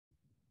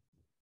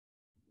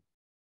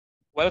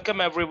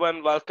Welcome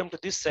everyone. Welcome to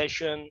this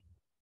session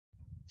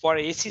for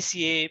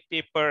ACCA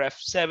paper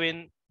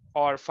F7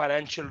 or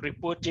financial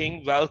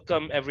reporting.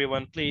 Welcome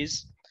everyone,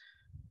 please.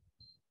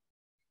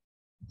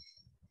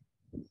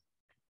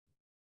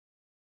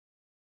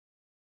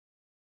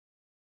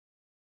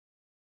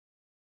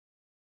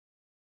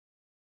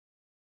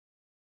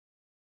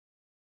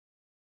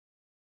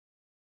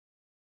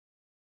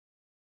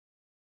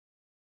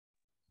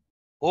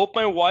 Hope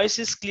my voice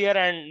is clear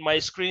and my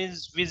screen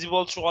is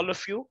visible to all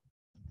of you.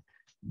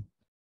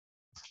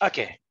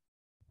 Okay.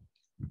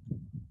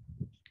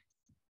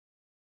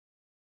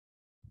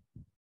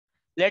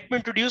 Let me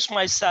introduce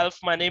myself.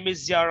 My name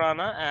is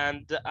Rana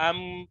and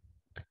I'm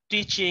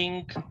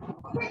teaching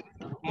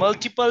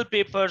multiple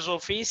papers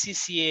of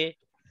ACCA,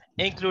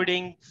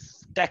 including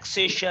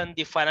taxation,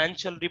 the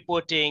financial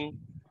reporting,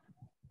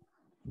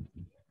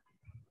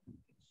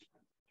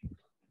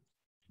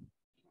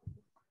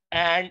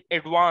 and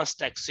advanced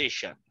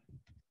taxation.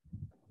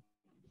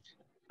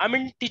 I'm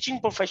in teaching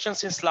profession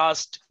since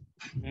last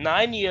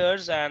 9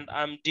 years and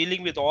I'm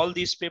dealing with all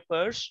these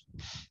papers.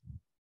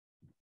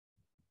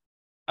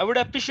 I would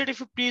appreciate if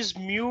you please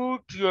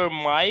mute your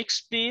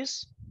mics,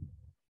 please.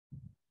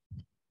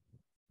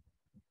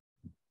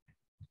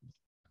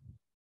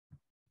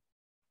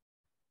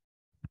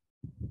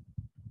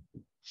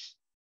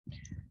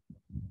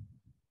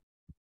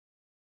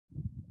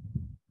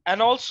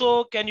 And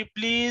also, can you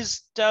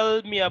please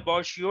tell me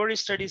about your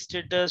study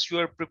status,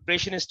 your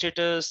preparation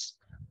status?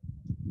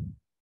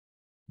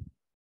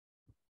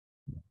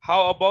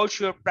 How about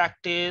your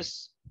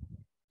practice?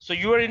 So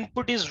your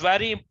input is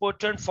very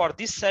important for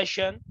this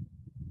session.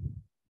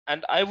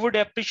 And I would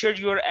appreciate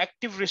your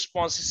active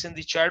responses in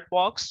the chat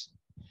box.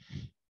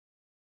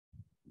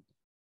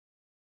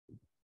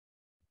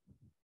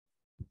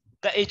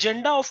 The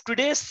agenda of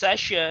today's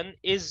session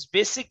is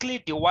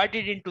basically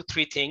divided into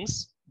three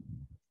things.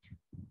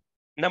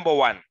 Number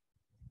one,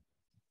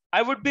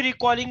 I would be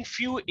recalling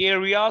few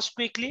areas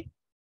quickly.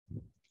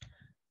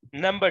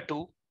 Number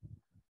two,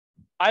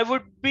 I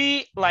would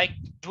be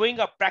doing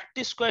a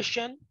practice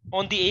question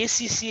on the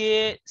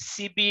ACCA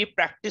CBE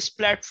practice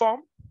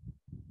platform.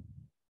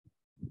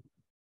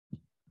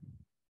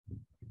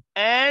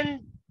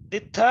 And the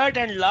third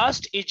and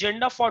last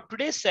agenda for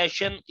today's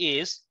session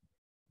is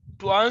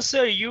to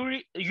answer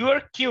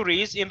your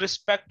queries in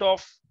respect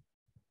of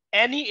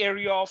any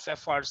area of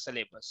FR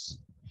syllabus.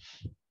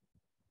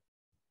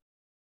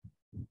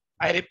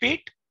 I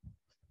repeat,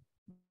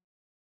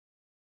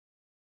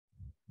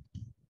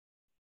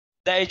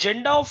 the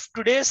agenda of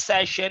today's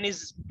session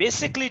is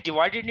basically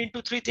divided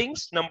into three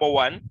things. Number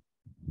one,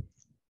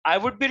 I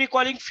would be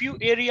recalling few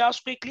areas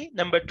quickly.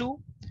 Number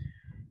two,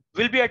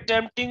 we'll be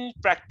attempting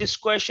practice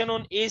question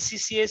on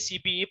ACCA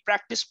CBE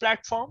practice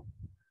platform.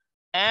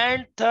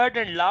 And third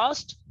and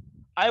last,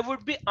 I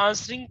would be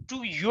answering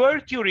to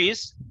your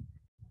queries.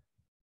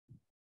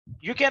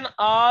 You can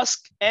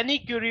ask any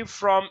query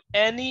from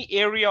any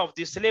area of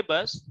the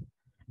syllabus.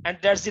 And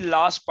that's the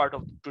last part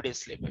of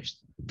today's syllabus,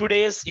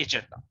 today's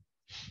agenda.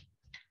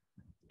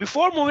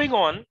 Before moving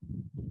on,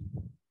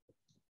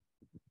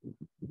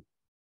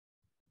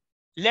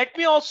 let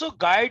me also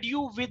guide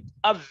you with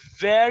a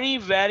very,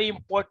 very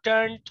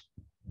important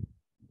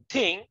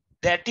thing,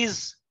 that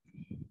is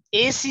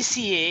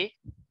ACCA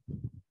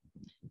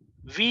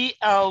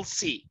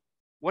VLC.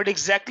 What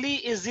exactly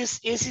is this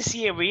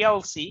ACCA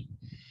VLC?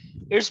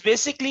 It's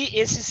basically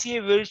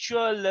ACCA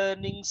Virtual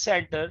Learning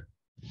Center.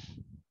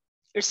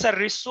 It's a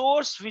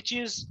resource which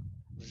is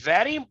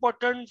very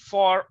important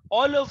for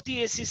all of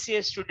the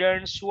ACCA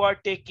students who are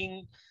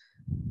taking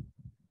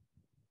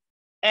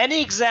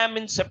any exam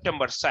in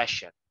September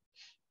session.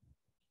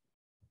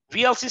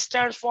 VLC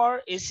stands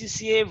for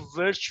ACCA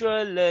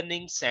Virtual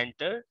Learning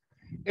Center.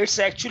 It's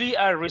actually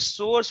a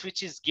resource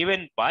which is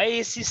given by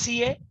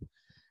ACCA.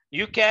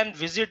 You can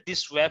visit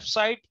this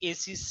website,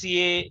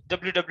 ACCA,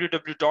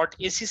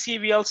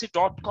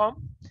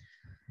 www.accavlc.com.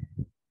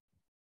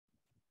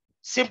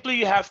 Simply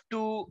you have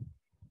to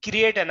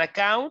create an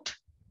account,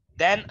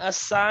 then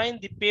assign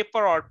the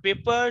paper or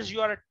papers you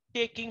are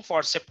taking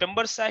for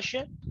September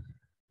session.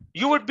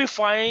 You would be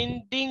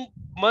finding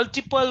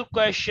multiple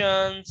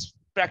questions,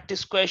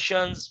 practice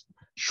questions,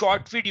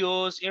 short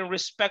videos in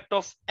respect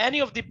of any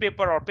of the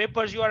paper or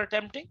papers you are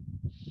attempting.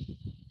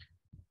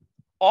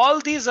 All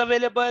these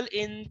available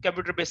in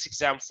computer-based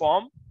exam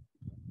form.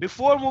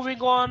 Before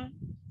moving on,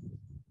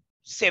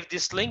 save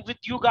this link with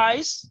you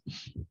guys.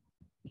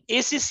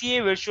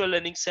 ACCA Virtual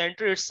Learning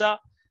Center, it's a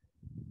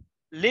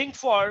link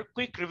for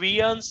quick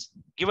revisions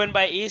given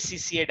by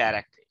ACCA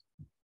directly.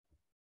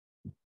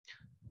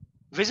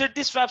 Visit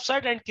this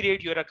website and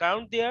create your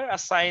account there,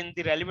 assign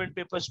the relevant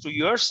papers to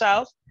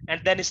yourself,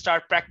 and then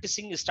start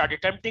practicing, start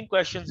attempting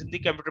questions in the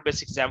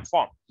computer-based exam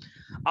form.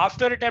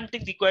 After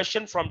attempting the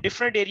question from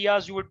different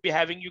areas you would be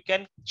having, you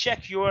can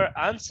check your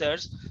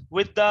answers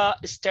with the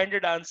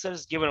standard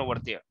answers given over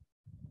there.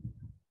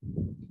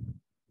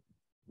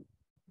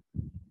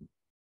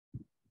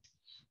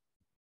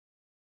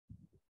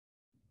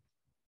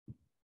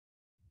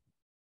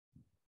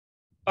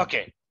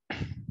 Okay.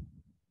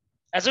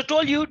 As I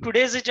told you,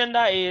 today's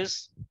agenda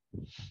is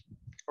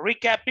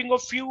recapping a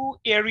few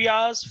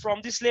areas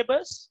from the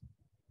syllabus.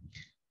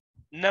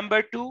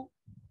 Number 2,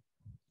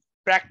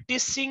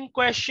 practicing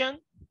question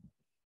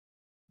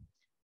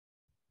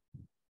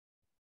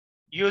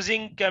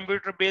using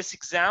computer-based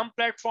exam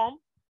platform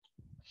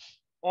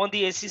on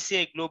the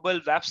ACCA global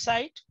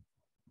website.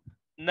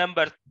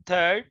 Number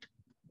 3,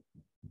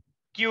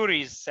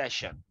 queries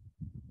session.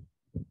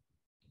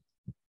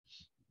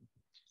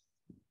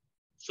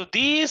 So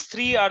these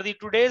 3 are the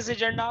today's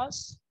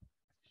agendas,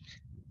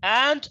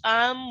 and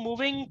I'm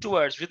moving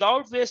towards,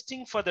 without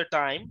wasting further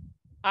time,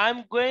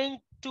 I'm going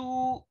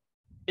to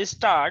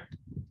start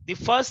the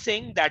first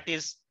thing, that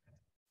is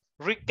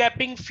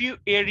recapping few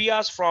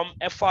areas from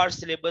FR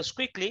syllabus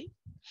quickly.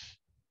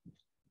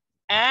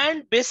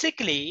 And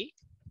basically,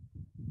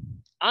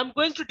 I'm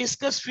going to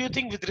discuss few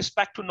things with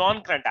respect to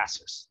non-current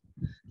assets,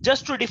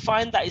 just to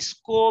define the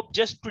scope,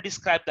 just to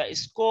describe the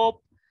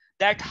scope,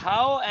 that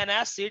how an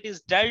asset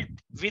is dealt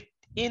with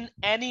in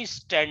any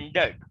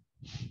standard.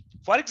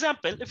 For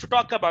example, if you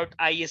talk about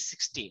IS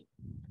 16,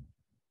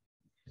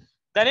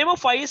 the name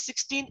of IS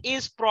 16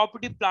 is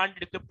property, plant,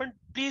 and equipment.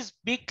 Please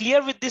be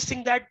clear with this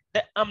thing, that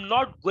I'm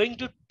not going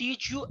to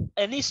teach you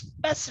any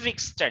specific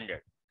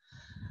standard.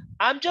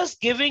 I'm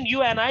just giving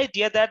you an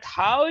idea that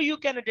how you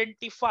can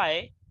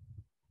identify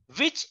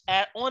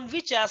on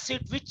which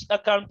asset which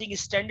accounting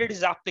standard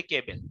is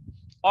applicable,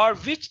 or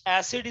which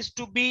asset is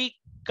to be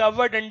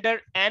covered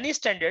under any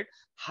standard.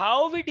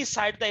 How we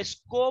decide the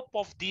scope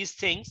of these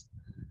things,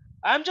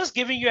 I'm just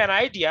giving you an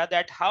idea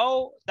that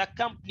how the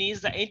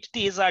companies, the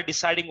entities are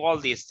deciding all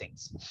these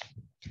things.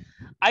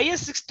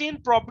 IS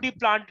 16 property,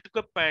 plant,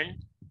 equipment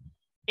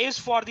is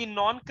for the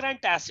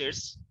non-current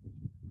assets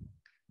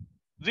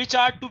which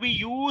are to be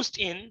used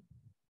in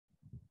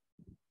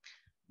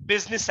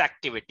business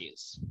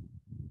activities.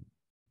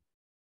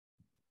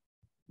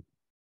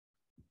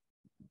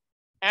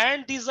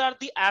 And these are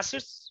the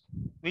assets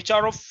which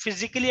are of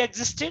physically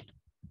existed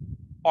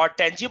or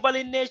tangible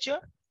in nature.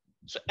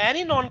 So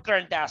any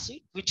non-current asset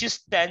which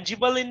is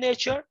tangible in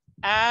nature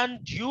and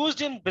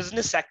used in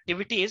business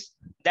activities,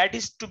 that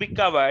is to be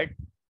covered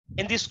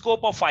in the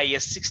scope of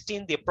IS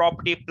 16, the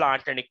property,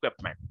 plant, and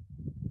equipment.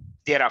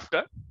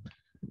 Thereafter,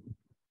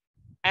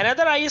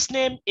 another IS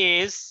name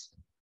is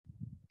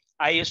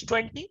IS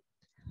 20.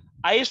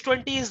 IS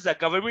 20 is the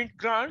government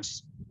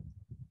grants.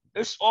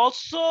 It's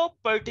also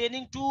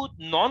pertaining to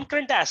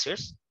non-current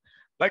assets,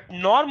 but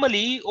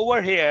normally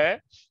over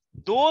here,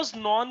 those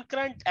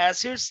non-current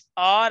assets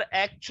are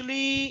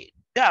actually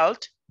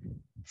dealt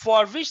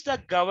for which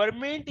the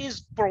government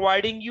is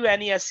providing you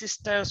any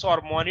assistance or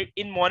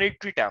in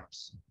monetary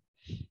terms.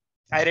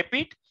 I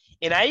repeat,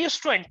 in IS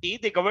 20,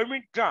 the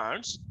government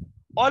grants,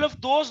 all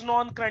of those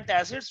non-current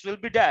assets will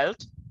be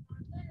dealt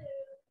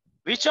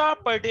which are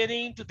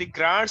pertaining to the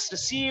grants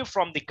received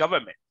from the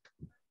government.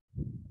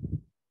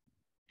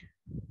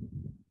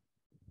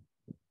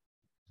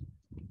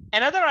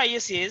 Another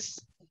IS is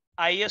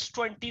IS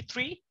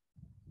 23,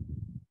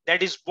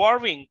 that is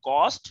borrowing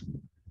cost.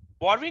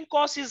 Borrowing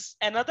cost is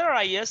another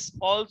IS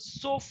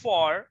also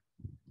for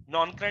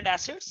non-current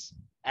assets.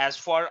 As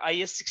for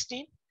IS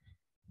 16,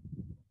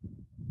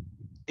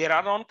 there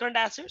are non-current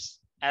assets.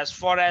 As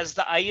far as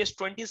the IS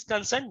 20 is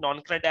concerned,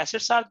 non-current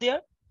assets are there.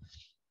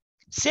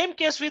 Same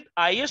case with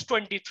IS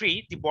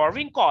 23, the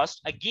borrowing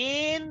cost,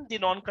 again, the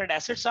non-current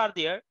assets are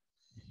there.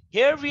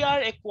 Here we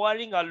are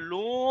acquiring a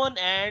loan,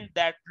 and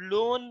that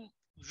loan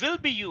will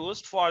be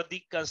used for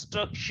the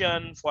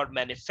construction, for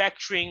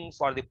manufacturing,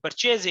 for the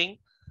purchasing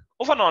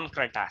of a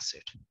non-current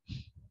asset.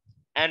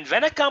 And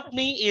when a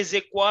company is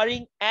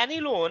acquiring any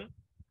loan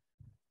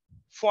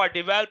for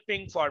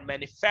developing, for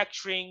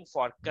manufacturing,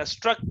 for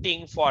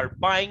constructing, for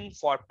buying,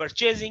 for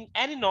purchasing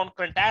any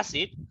non-current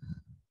asset,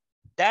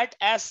 that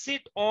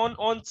asset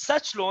on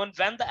such loan,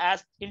 when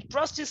the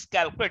interest is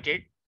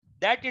calculated,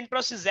 that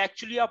interest is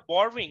actually a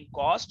borrowing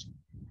cost.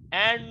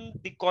 And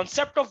the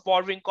concept of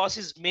borrowing cost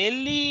is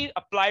mainly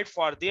applied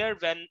for there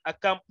when a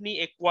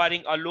company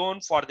acquiring a loan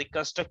for the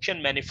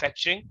construction,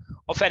 manufacturing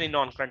of any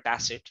non-current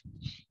asset.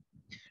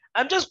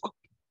 I'm just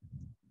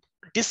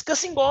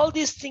discussing all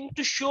these things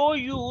to show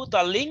you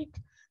the link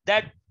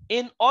that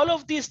in all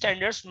of these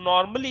standards,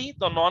 normally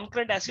the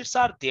non-current assets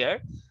are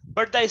there,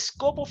 but the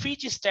scope of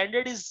each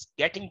standard is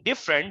getting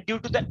different due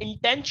to the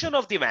intention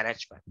of the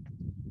management.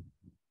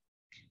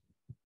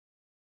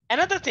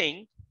 Another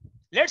thing,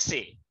 let's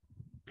say,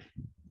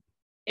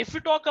 if we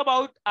talk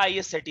about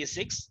IS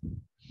 36,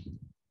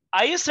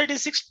 IS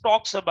 36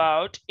 talks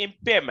about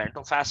impairment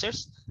of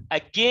assets.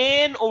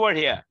 Again, over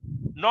here,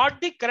 not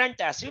the current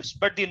assets,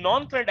 but the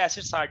non-current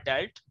assets are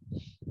dealt.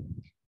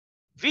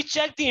 We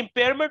check the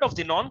impairment of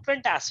the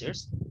non-current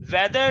assets,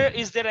 whether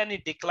is there any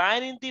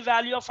decline in the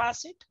value of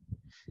asset.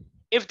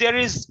 If there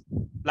is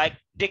like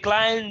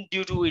decline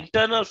due to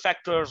internal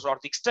factors or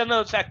the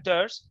external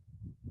factors,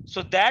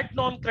 so that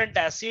non-current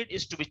asset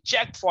is to be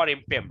checked for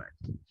impairment.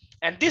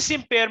 And this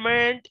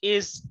impairment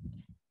is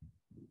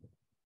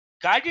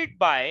guided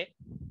by,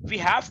 we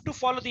have to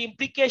follow the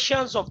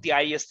implications of the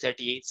IS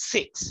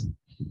 36.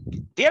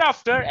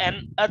 Thereafter,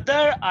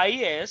 another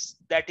IAS,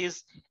 that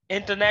is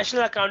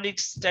International Accounting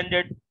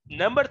Standard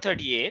number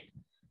 38,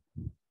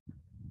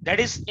 that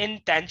is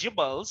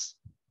intangibles.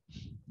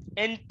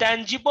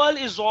 Intangible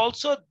is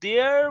also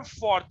there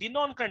for the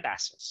non-current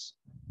assets.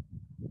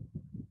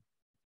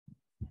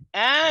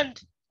 And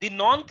the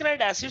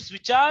non-current assets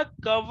which are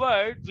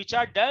covered, which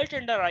are dealt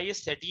under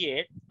IAS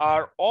 38,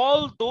 are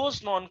all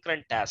those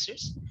non-current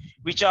assets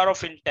which are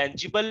of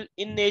intangible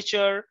in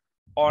nature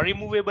or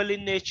removable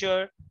in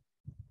nature,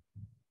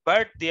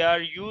 but they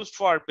are used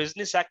for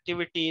business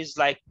activities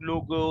like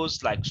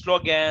logos, like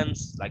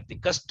slogans, like the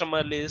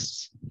customer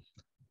lists.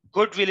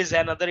 Goodwill is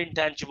another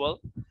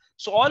intangible.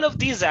 So all of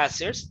these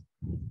assets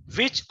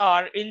which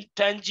are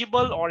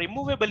intangible or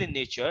removable in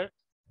nature,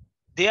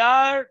 they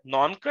are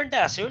non-current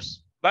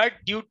assets, but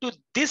due to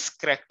this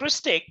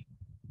characteristic,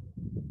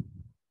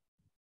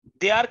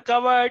 they are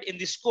covered in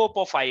the scope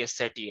of IAS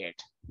 38.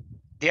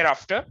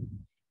 Thereafter,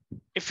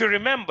 if you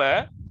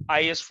remember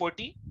IAS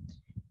 40,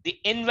 the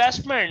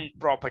investment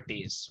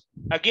properties,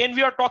 again,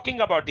 we are talking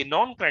about the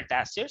non-current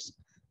assets,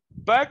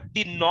 but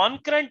the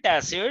non-current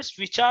assets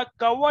which are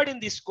covered in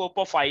the scope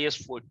of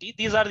IAS 40,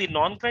 these are the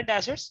non-current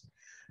assets.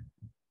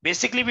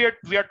 Basically,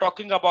 we are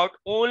talking about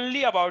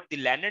only about the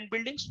land and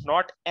buildings,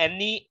 not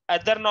any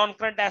other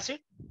non-current asset.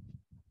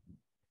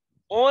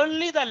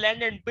 Only the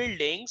land and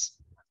buildings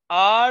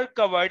are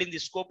covered in the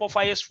scope of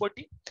IAS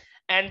 40.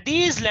 And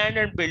these land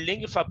and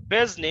building, if a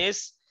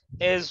business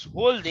is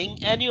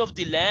holding any of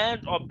the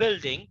land or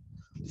building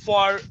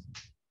for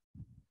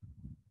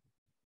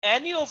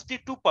any of the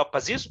two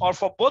purposes or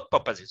for both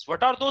purposes,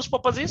 what are those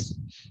purposes?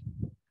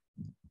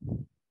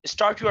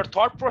 Start your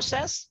thought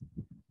process.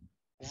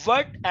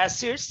 What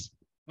assets,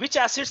 which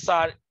assets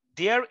are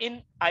there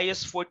in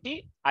IAS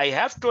 40? I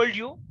have told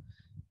you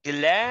the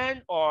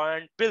land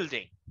and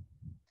building.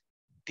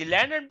 The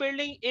land and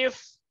building,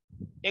 if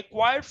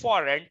acquired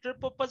for rental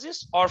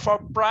purposes or for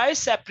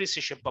price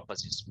appreciation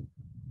purposes.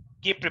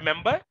 Keep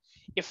remember,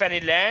 if any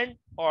land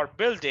or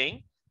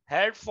building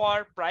held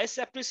for price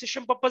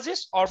appreciation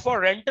purposes or for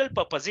rental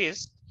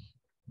purposes,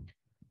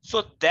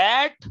 so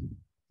that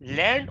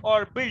land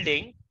or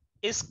building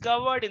is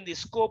covered in the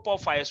scope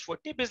of IAS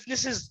 40.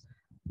 Businesses,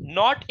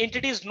 not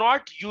entities,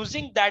 not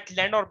using that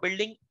land or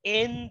building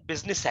in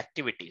business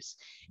activities.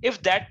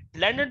 If that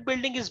land and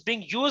building is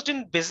being used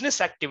in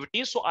business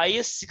activities, so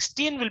IAS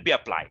 16 will be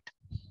applied.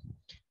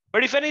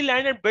 But if any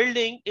land and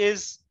building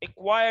is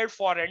acquired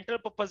for rental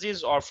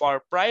purposes or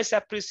for price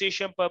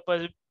appreciation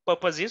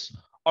purposes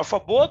or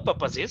for both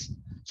purposes,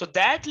 so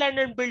that land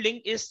and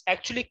building is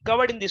actually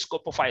covered in the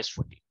scope of IAS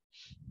 40.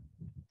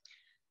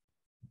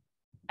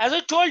 As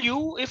I told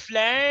you, if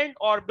land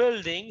or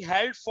building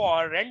held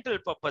for rental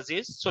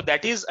purposes, so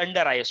that is under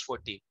IAS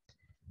 40.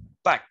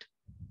 But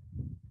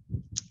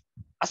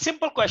a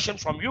simple question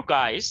from you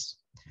guys,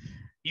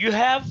 you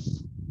have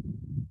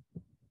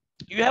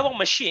a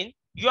machine,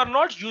 you are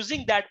not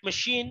using that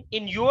machine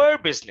in your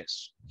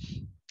business,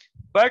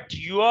 but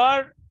you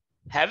are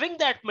having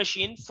that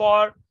machine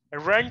for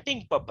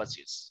renting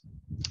purposes.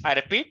 I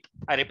repeat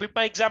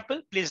my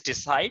example, please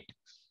decide.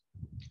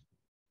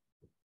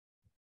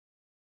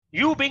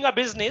 You being a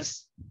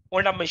business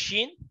own a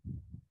machine,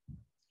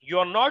 you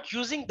are not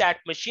using that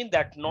machine,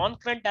 that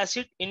non-current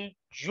asset in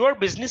your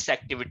business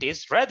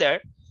activities, rather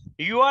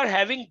you are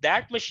having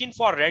that machine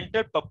for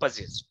rental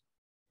purposes.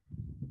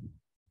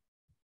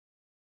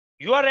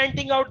 You are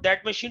renting out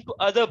that machine to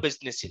other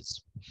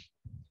businesses.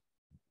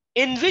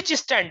 In which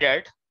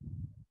standard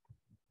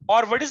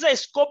or what is the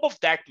scope of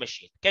that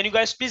machine? Can you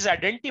guys please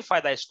identify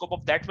the scope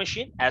of that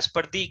machine as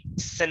per the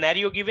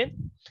scenario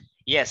given?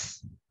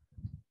 Yes.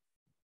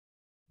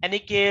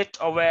 Aniket,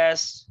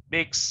 Awes,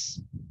 Bix,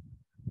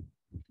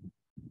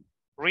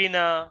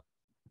 Rana,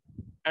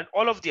 and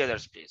all of the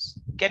others, please.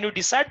 Can you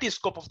decide the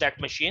scope of that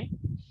machine?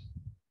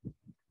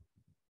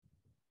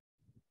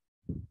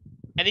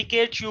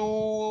 Aniket,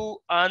 you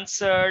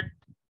answered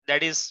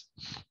that is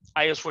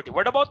IAS 40.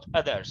 What about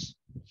others?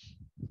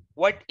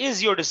 What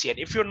is your decision?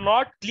 If you're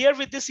not clear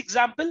with this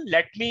example,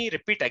 let me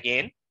repeat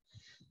again.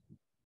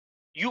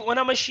 You own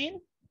a machine.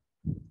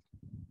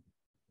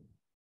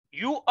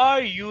 You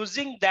are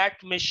using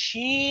that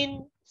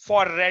machine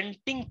for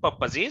renting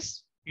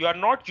purposes. You are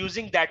not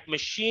using that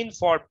machine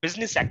for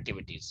business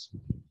activities.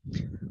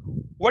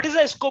 What is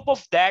the scope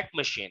of that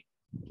machine?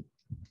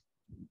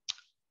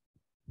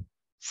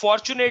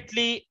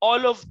 Fortunately,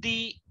 all of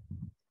the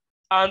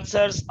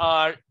answers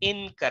are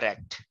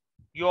incorrect.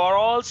 You are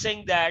all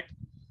saying that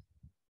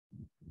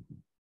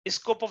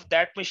scope of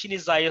that machine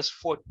is IAS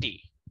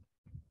 40.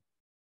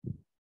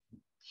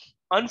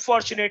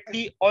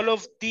 Unfortunately, all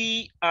of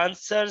the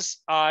answers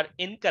are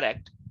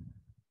incorrect.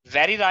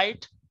 Very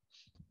right.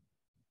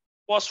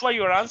 Poswa,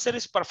 your answer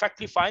is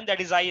perfectly fine. That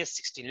is IAS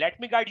 16. Let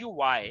me guide you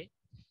why.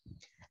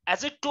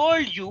 As I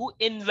told you,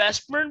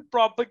 investment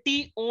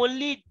property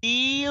only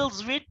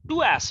deals with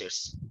two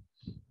assets,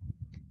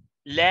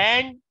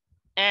 land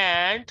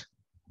and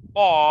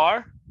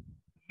or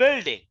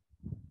building.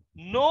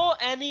 No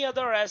any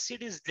other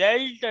asset is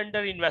dealt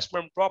under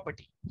investment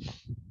property.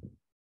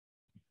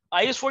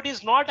 IS 40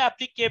 is not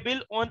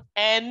applicable on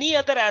any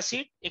other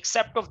asset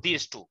except of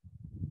these two.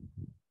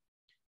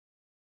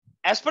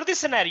 As per this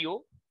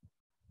scenario,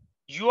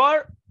 you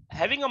are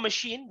having a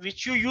machine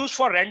which you use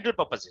for rental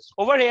purposes.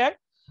 Over here,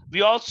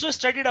 we also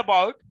studied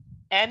about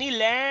any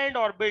land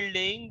or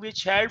building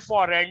which held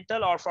for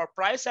rental or for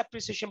price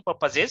appreciation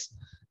purposes,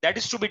 that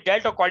is to be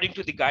dealt according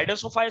to the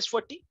guidance of IS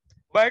 40.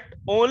 But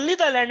only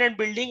the land and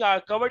building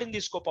are covered in the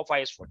scope of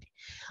IS 40.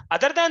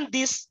 Other than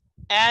this,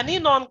 any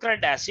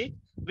non-current asset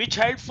which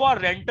held for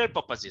rental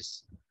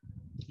purposes.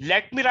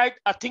 Let me write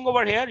a thing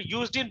over here,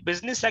 used in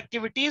business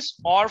activities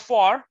or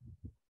for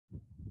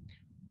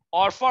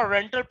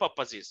rental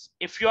purposes.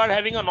 If you are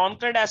having a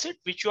non-current asset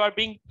which you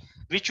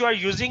are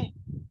using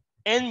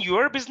in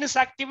your business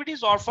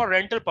activities or for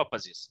rental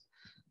purposes,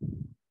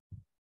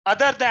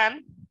 other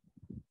than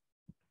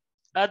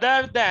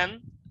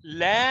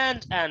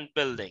land and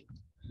building,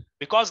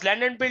 because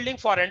land and building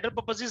for rental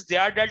purposes, they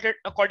are dealt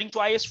according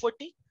to IS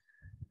 40.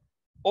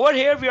 Over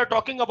here, we are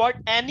talking about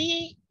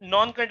any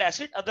non-current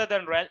asset other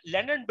than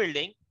land and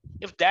building.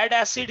 If that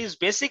asset is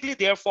basically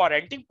there for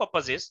renting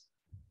purposes,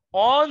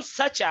 on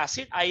such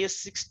asset, IS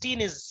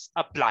 16 is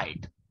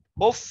applied.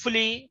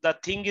 Hopefully, the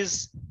thing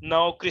is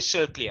now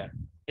crystal clear.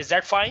 Is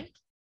that fine?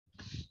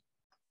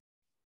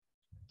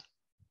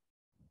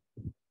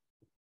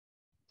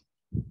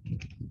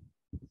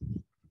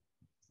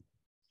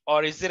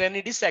 Or is there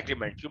any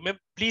disagreement? You may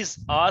please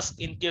ask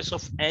in case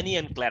of any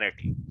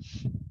unclarity.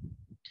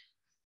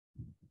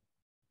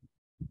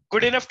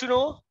 Good enough to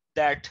know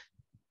that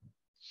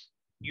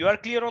you are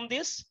clear on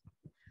this.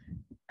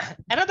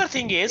 Another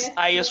thing is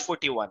IS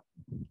 41.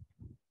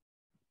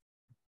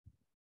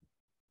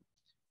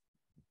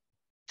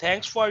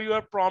 Thanks for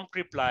your prompt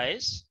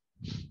replies.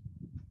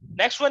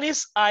 Next one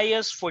is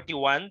IS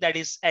 41, that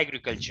is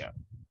agriculture.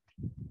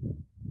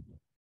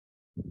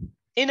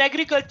 In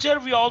agriculture,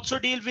 we also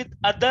deal with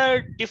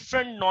other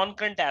different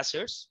non-current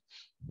assets,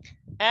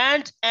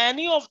 and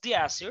any of the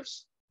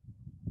assets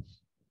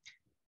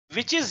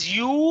which is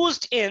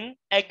used in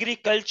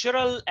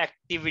agricultural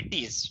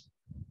activities.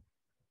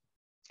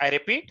 I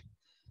repeat,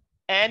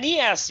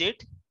 any asset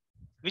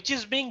which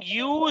is being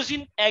used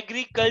in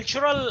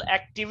agricultural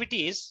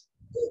activities,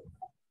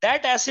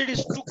 that asset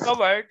is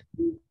covered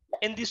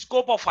in the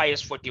scope of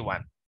IS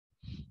 41.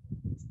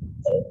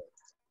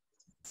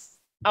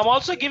 I'm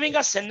also giving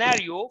a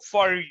scenario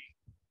for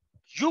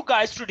you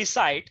guys to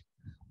decide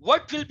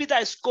what will be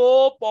the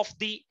scope of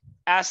the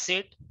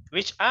asset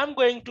which I'm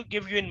going to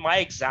give you in my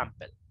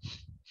example.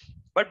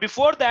 But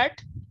before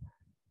that,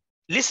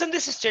 listen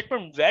this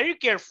statement very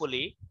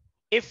carefully.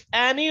 If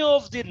any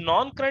of the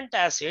non-current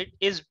asset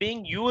is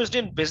being used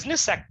in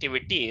business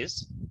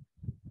activities,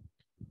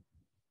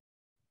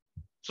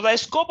 so the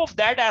scope of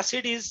that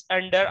asset is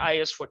under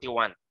IS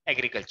 41,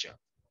 agriculture.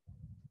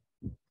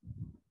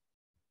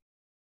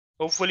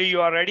 Hopefully you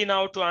are ready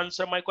now to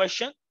answer my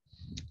question.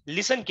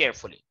 Listen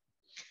carefully.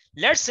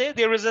 Let's say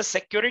there is a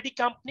security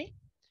company.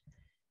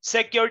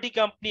 Security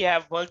company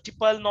have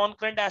multiple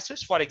non-current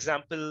assets. For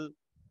example,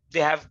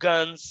 they have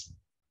guns,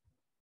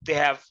 they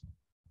have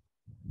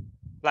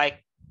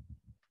like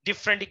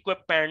different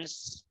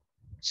equipments,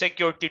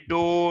 security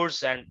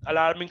doors and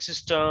alarming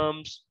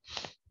systems.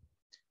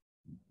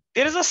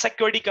 There is a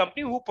security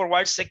company who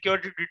provides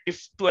security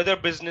to other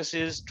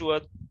businesses, to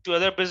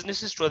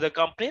other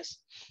companies.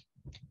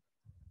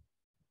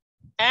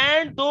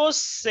 And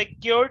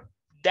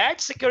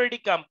that security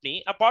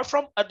company, apart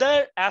from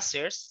other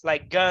assets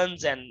like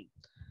guns and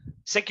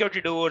security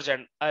doors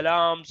and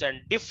alarms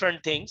and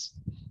different things,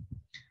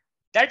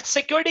 that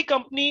security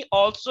company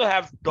also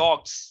have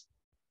dogs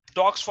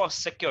for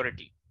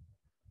security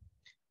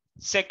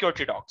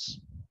dogs.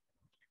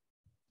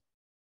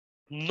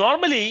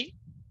 Normally,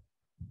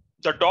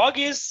 the dog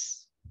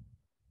is,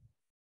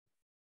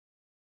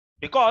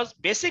 because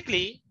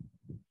basically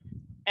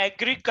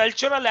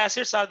agricultural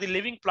assets are the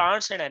living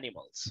plants and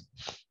animals.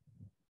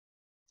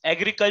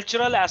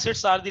 Agricultural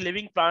assets are the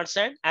living plants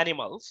and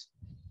animals.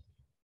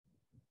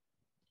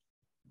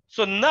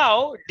 So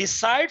now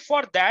decide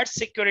for that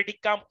security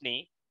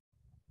company,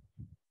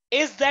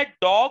 is that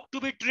dog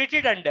to be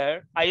treated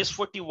under IS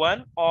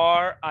 41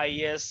 or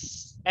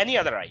any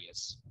other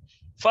IS?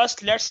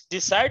 First, let's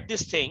decide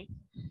this thing.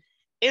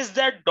 Is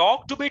that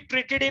dog to be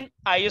treated in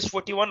IS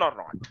 41 or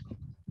not?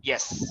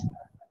 Yes.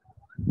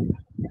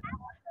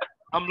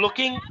 I'm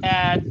looking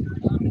at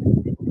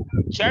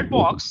chat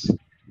box.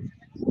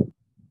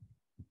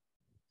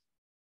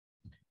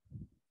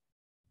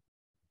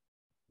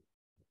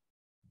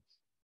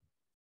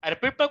 I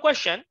repeat my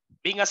question.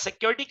 Being a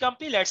security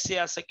company, let's say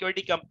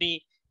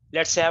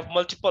have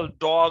multiple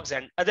dogs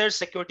and other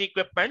security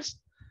equipments.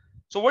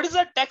 So what is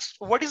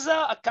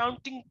the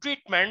accounting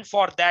treatment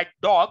for that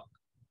dog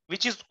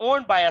which is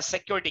owned by a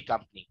security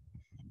company?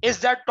 Is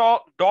that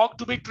dog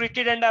to be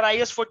treated under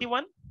IS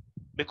 41?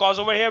 Because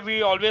over here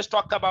we always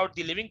talk about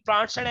the living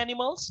plants and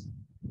animals.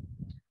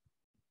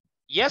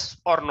 Yes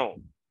or no?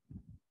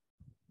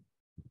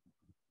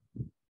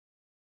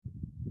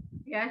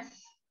 Yes.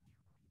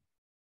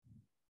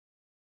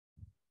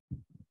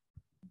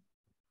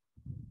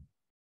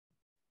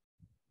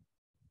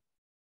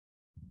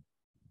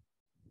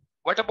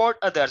 What about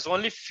others?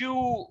 Only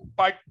few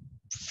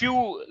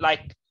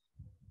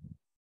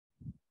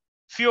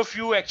of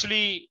you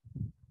actually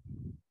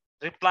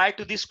reply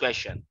to this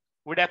question.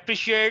 Would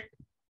appreciate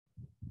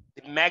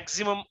the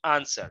maximum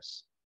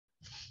answers.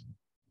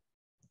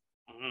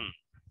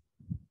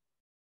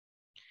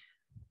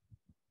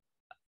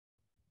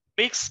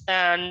 Bix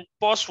and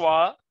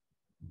Poswa,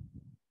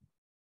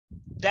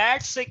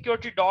 that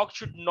security dog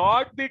should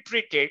not be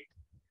treated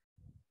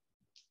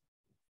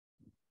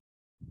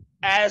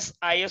as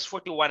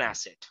IS-41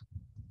 asset,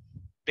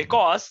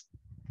 because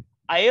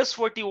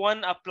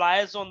IS-41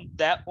 applies on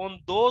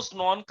those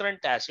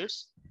non-current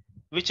assets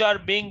which are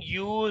being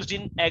used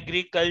in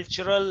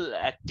agricultural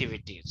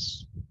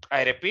activities.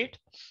 I repeat,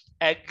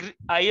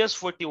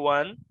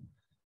 IS-41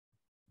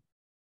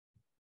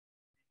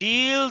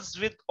 deals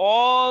with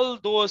all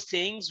those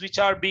things which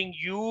are being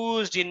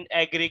used in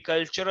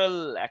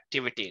agricultural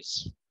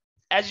activities.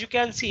 As you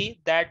can see,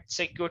 that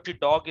security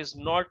dog is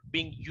not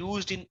being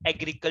used in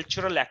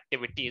agricultural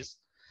activities.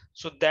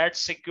 So that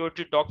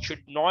security dog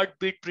should not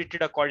be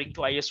treated according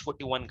to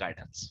IS-41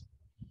 guidance.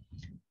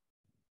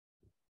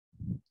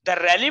 The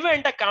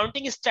relevant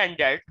accounting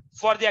standard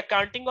for the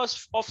accounting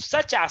of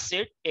such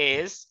asset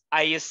is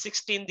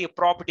IS-16, the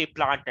property,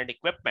 plant, and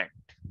equipment.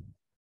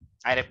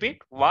 I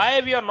repeat, why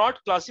we are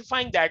not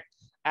classifying that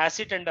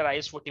asset under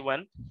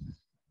IS-41?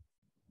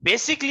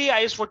 Basically,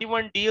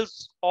 IS-41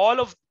 deals all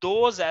of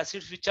those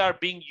assets which are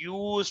being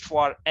used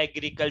for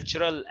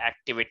agricultural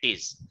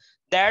activities.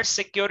 That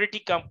security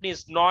company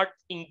is not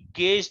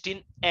engaged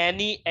in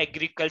any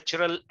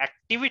agricultural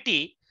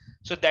activity.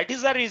 So that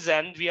is the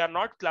reason we are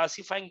not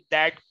classifying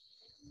that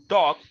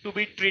dog to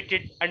be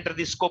treated under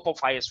the scope of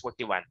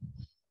IS-41.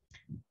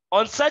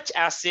 On such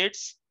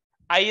assets,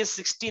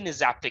 IS-16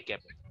 is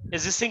applicable.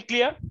 Is this thing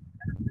clear?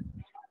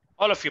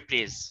 All of you,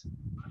 please.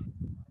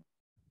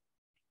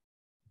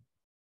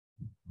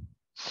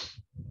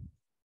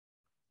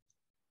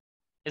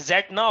 Is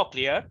that now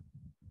clear?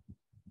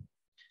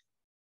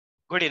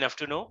 Good enough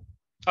to know?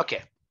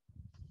 Okay.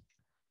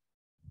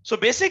 So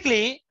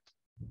basically,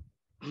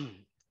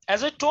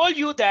 as I told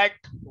you that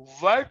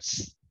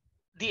what's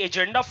the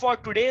agenda for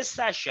today's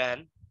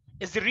session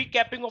is the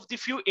recapping of the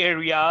few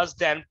areas,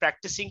 then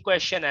practicing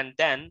question, and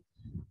then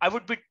I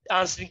would be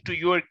answering to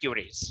your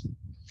queries.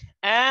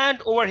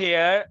 And over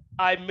here,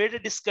 I made a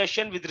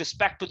discussion with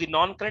respect to the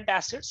non-current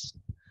assets.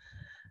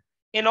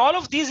 In all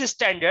of these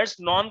standards,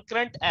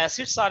 non-current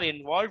assets are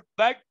involved,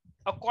 but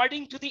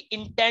according to the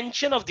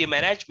intention of the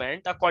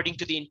management, according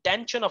to the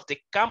intention of the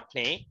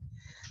company,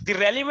 the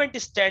relevant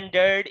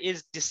standard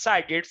is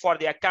decided for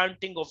the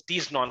accounting of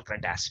these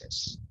non-current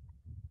assets.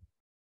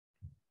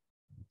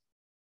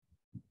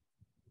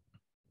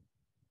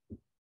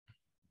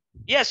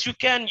 Yes, you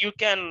can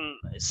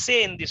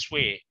say in this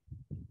way.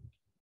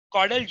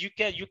 Cordell,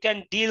 you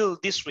can deal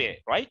this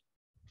way, right?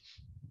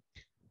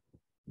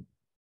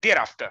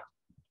 Thereafter.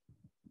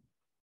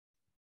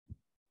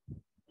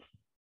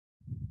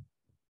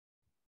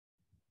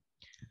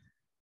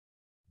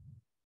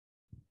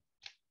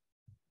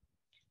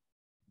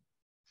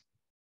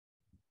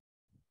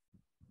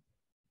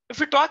 If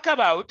we talk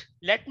about,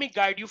 let me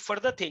guide you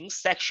further things,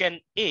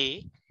 section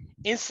A.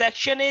 In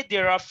section A,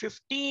 there are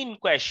 15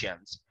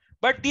 questions,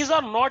 but these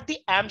are not the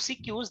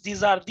MCQs.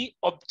 These are the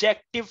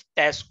objective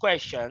test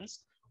questions,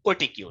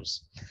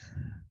 OTQs.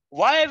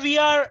 Why we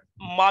are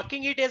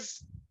marking it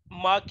as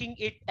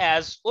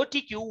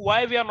OTQ?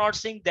 Why we are not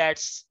saying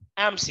that's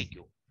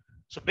MCQ?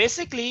 So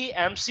basically,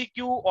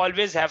 MCQ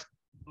always have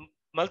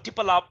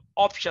multiple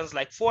options,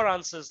 like 4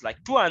 answers,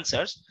 like 2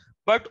 answers.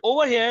 But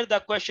over here, the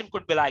question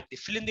could be like the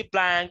fill in the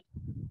blank,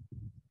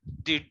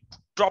 the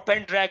drop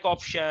and drag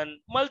option,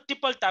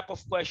 multiple type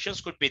of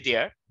questions could be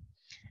there.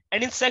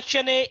 And in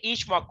section A,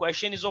 each mock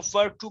question is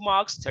offered 2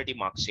 marks, 30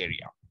 marks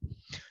area.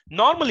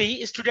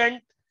 Normally,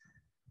 students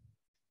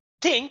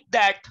think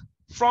that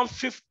from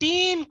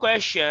 15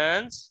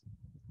 questions,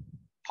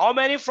 how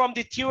many from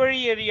the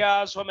theory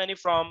areas, how many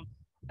from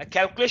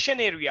calculation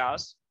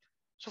areas.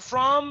 So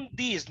from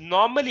these,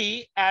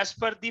 normally, as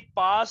per the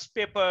past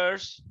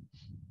papers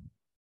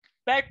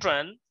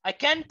pattern, I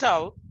can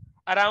tell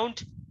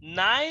around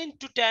 9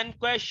 to 10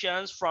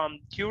 questions from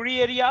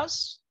theory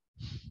areas,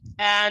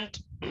 and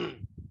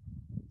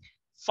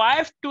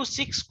 5 to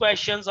 6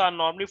 questions are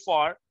normally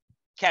for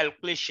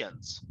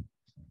calculations.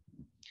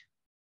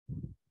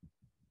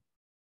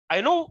 I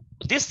know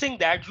this thing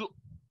that you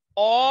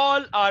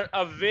all are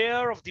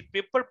aware of the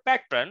paper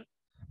pattern,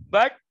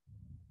 but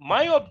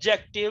my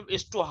objective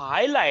is to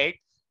highlight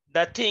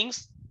the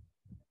things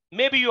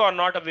maybe you are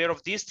not aware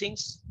of these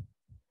things.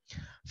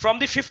 From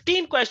the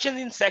 15 questions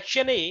in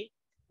section A,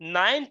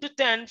 9 to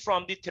 10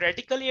 from the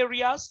theoretical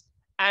areas,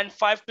 and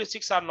 5 to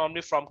 6 are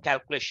normally from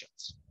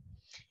calculations.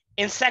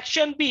 In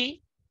section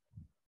B,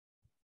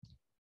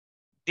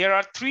 there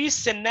are 3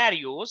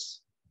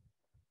 scenarios,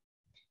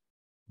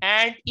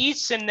 and each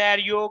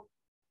scenario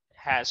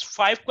has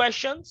 5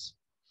 questions.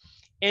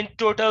 In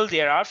total,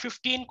 there are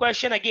 15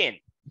 questions. Again,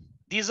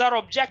 these are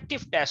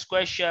objective test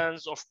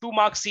questions of 2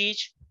 marks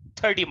each,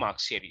 30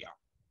 marks area.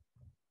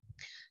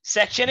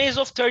 Section A is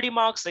of 30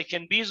 marks,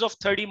 section B is of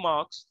 30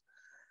 marks.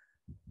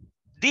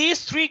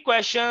 These three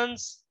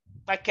questions,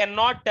 I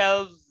cannot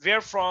tell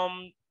where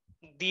from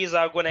these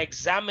are going to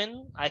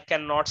examine. I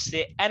cannot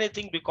say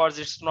anything because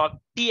it's not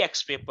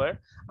TX paper.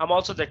 I'm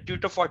also the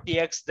tutor for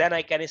TX. Then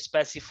I can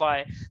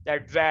specify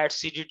that VAT,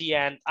 CGT,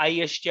 and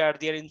IST are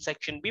there in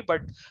section B.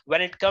 But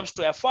when it comes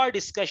to FR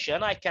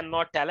discussion, I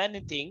cannot tell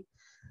anything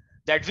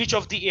that which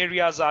of the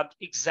areas are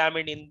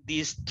examined in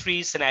these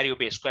three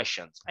scenario-based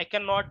questions. I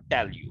cannot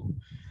tell you.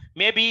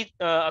 Maybe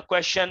a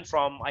question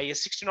from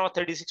IS 16 or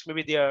 36 may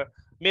be there.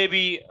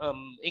 Maybe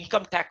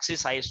income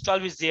taxes, IS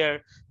 12 is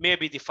there.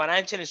 Maybe the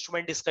financial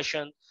instrument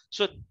discussion.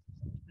 So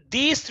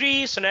these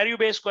three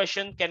scenario-based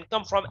questions can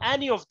come from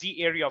any of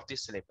the area of the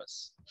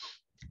syllabus.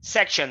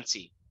 Section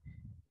C.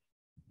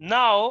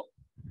 Now,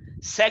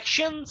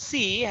 section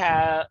C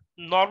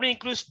normally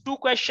includes two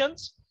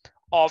questions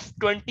of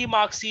 20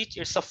 marks each.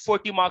 It's a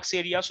 40 marks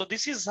area. So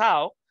this is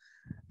how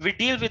we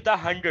deal with the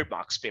 100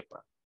 marks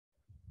paper.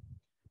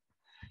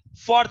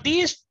 For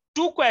these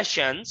two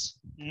questions,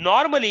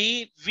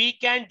 normally we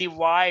can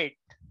divide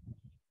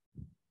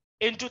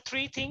into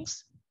three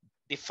things: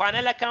 the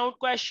final account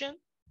question,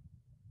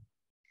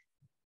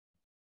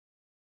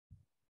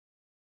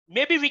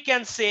 maybe we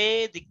can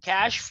say the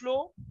cash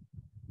flow,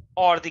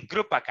 or the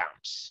group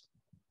accounts.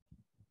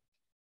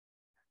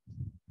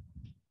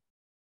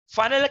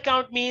 Final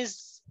account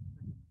means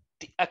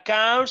the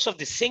accounts of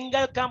the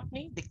single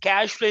company, the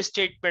cash flow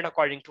statement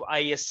according to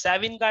IS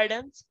 7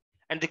 guidance,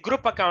 and the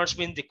group accounts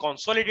mean the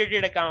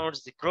consolidated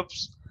accounts, the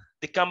groups,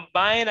 the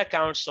combined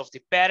accounts of the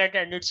parent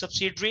and its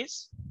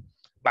subsidiaries.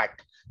 But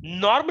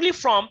normally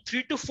from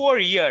 3 to 4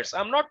 years,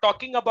 I'm not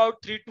talking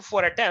about 3 to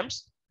 4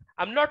 attempts.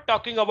 I'm not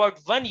talking about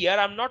 1 year.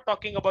 I'm not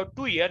talking about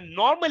 2 years.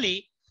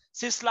 Normally,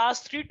 since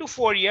last 3 to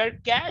 4 years,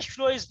 cash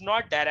flow is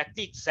not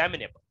directly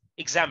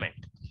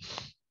examined.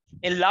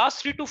 In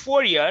last 3 to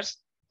 4 years,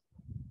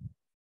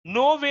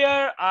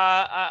 nowhere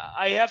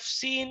I have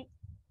seen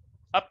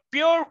a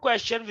pure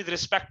question with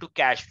respect to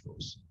cash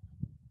flows.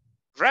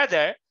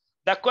 Rather,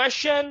 the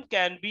question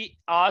can be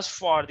asked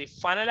for the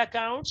final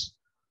accounts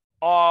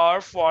or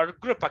for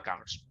group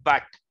accounts.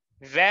 But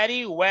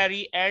very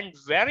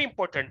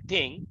important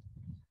thing,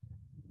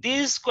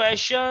 these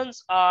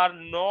questions are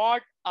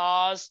not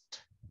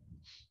asked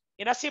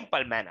in a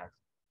simple manner.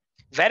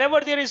 Wherever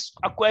there is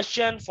a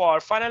question for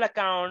final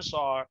accounts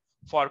or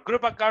for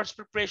group accounts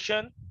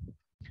preparation,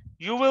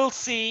 you will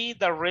see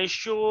the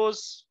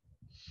ratios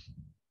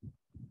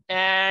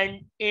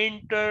and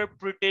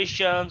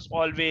interpretations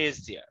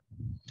always there.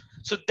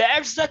 So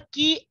that's the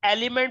key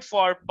element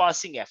for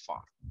passing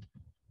FR.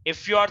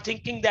 If you are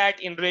thinking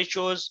that in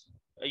ratios,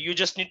 you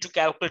just need to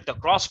calculate the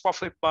gross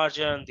profit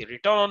margin, the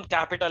return on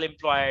capital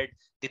employed,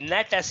 the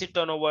net asset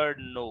turnover,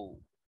 no.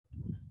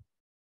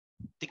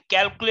 The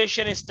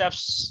calculation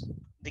steps,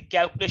 the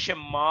calculation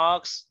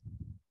marks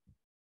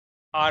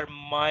are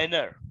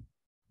minor.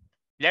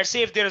 Let's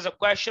say if there is a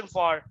question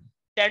for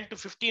 10 to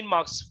 15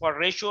 marks for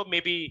ratio,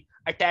 maybe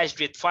attached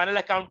with final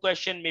account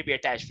question, maybe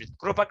attached with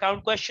group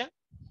account question.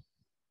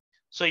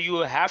 So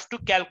you have to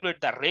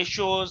calculate the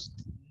ratios,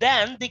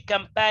 then the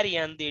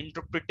comparison, the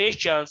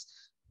interpretations.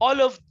 All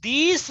of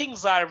these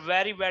things are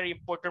very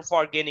important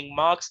for gaining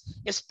marks,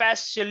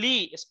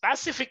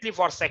 specifically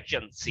for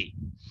section C.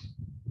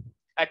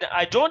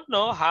 I don't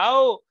know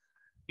how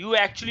you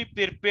actually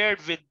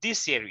prepared with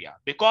this area,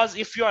 because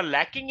if you are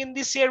lacking in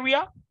this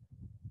area,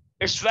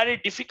 it's very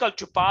difficult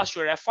to pass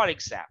your FR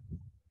exam.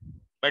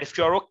 But if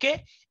you're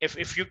okay,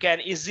 if you can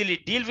easily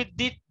deal with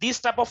these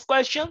type of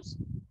questions,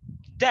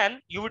 then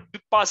you would be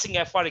passing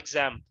FR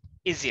exam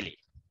easily.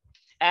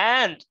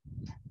 And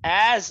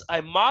as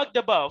I marked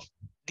above,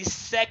 the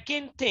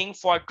second thing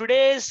for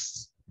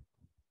today's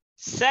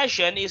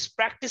session is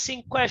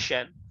practicing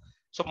question.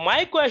 So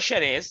my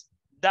question is,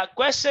 the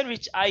question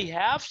which I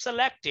have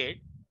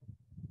selected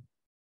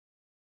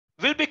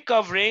will be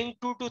covering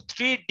 2 to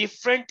 3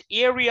 different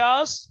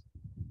areas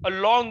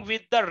along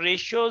with the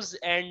ratios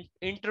and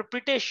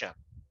interpretation.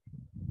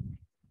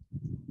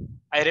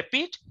 I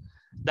repeat,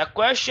 the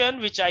question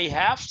which I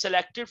have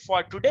selected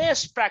for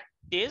today's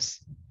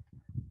practice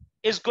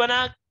is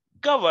gonna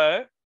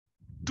cover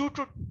 2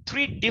 to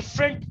 3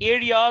 different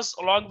areas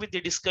along with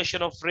the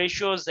discussion of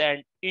ratios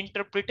and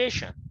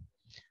interpretation.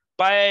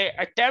 By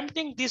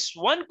attempting this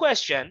one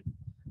question,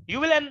 you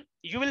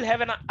will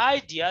have an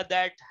idea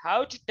that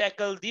how to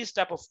tackle these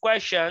type of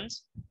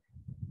questions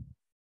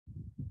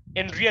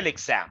in real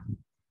exam.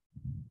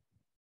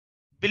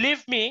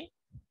 Believe me,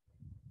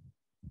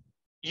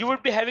 you will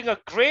be having a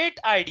great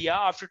idea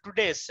after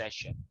today's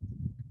session.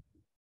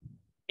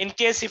 In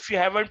case if you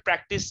haven't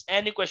practiced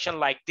any question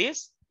like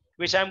this,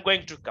 which I'm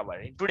going to cover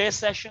in today's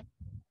session.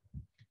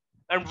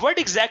 And what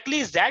exactly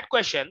is that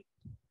question?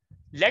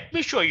 Let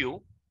me show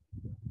you.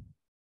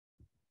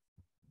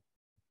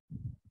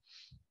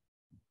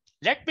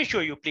 Let me show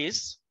you,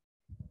 please.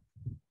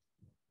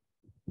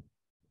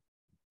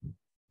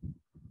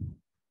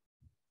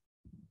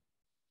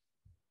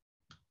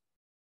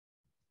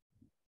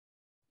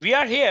 We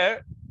are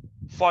here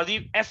for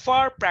the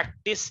FR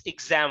practice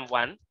exam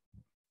 1.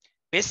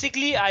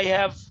 Basically, I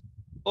have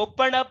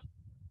opened up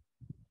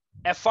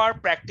FR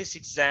practice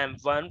exam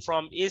 1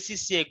 from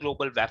ACCA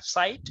Global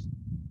website.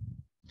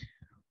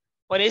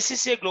 On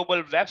ACCA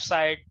Global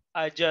website,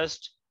 I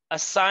just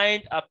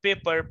assigned a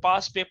paper,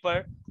 past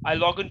paper. I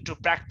log into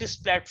practice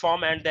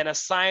platform and then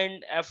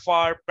assigned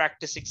FR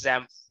practice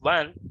exam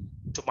 1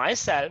 to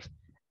myself.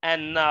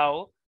 And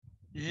now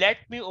let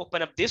me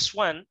open up this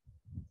one,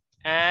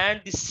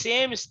 and the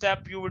same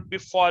step you would be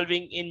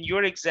following in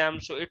your exam.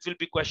 So it will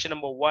be question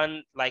number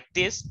 1 like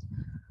this.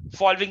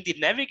 Following the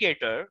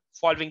navigator,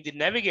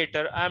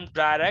 I'm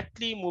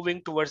directly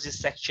moving towards the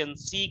section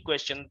C,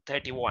 question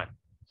 31.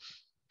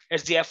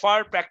 It's the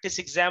FR practice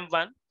exam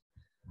 1.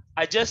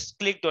 I just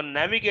clicked on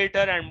navigator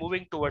and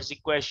moving towards the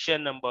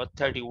question number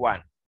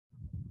 31.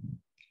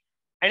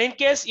 And in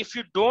case if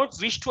you don't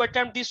wish to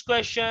attempt this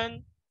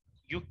question,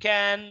 you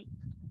can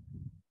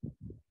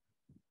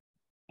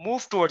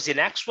move towards the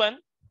next one.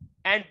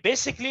 And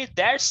basically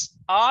that's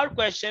our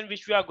question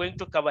which we are going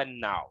to cover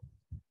now.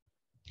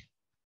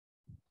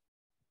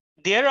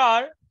 There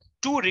are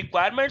 2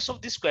 requirements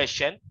of this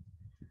question.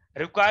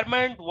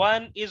 Requirement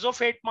 1 is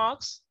of 8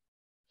 marks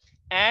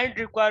and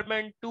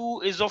requirement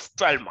 2 is of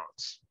 12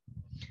 marks.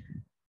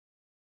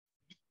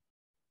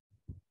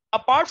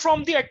 Apart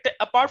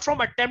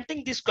from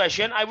attempting this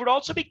question, I would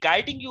also be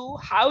guiding you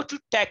how to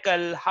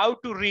tackle, how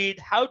to read,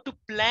 how to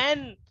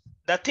plan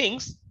the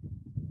things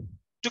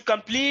to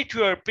complete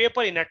your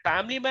paper in a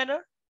timely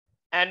manner,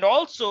 and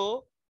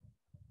also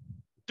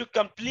to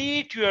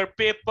complete your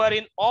paper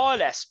in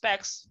all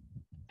aspects.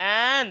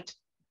 And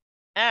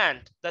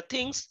the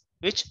things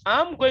which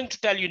I'm going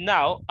to tell you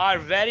now are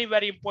very,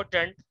 very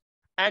important,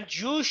 and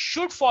you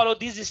should follow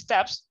these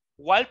steps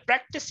while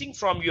practicing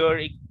from your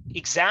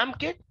exam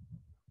kit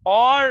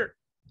or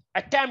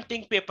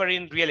attempting paper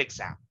in real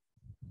exam.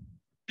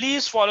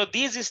 Please follow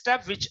these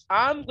steps which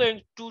I'm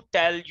going to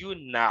tell you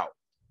now.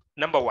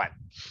 Number 1,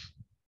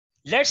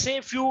 let's say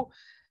if you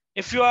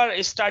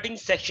are starting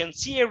section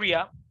C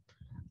area,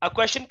 a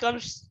question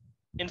comes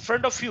in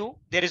front of you,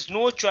 there is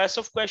no choice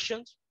of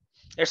questions.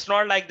 It's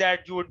not like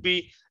that you would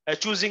be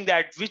choosing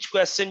that which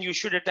question you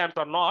should attempt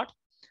or not.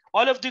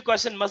 All of the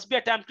questions must be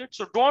attempted.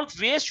 So don't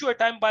waste your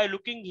time by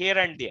looking here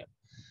and there.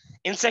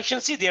 In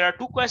section C, there are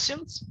 2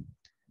 questions.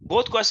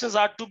 Both questions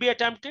are to be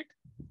attempted.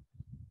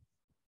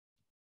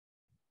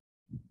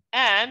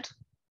 And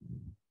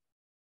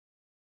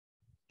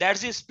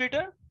that's the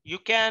splitter. You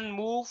can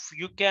move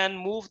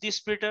the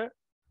splitter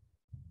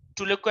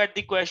to look at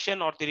the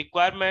question or the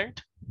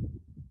requirement.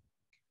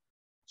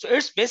 So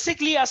it's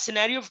basically a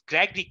scenario of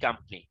Gregory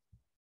Company.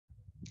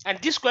 And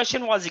this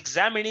question was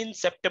examined in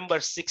September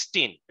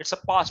 16. It's a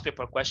past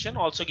paper question,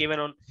 also given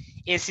on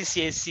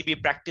ACCA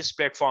CB practice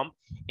platform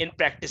in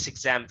practice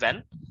exam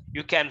 1.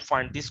 You can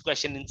find this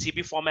question in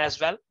CB form as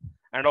well.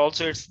 And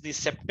also it's the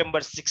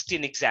September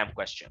 16 exam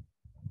question.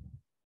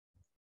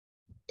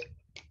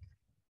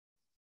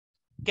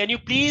 Can you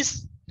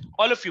please,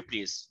 all of you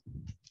please,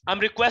 I'm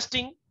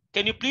requesting,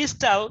 can you please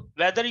tell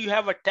whether you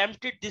have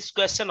attempted this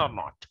question or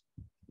not?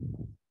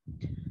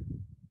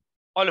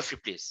 All of you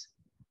please.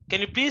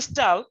 Can you please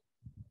tell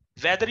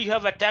whether you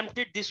have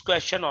attempted this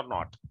question or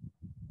not?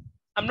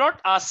 I'm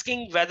not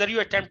asking whether you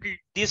attempted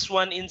this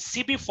one in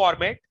CB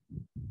format.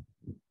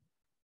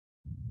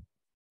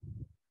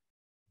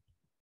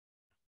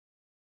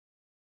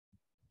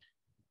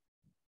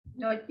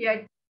 Not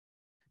yet.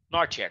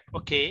 Not yet.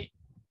 Okay.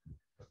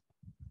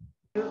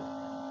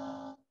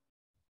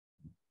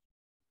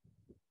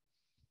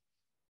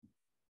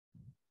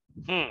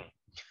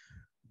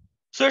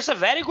 So it's a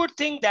very good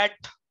thing that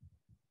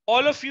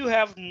all of you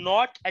have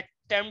not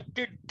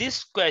attempted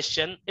this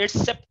question. It's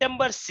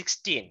September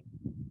 16.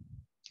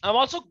 I'm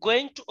also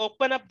going to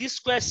open up this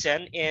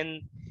question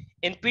in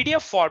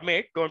PDF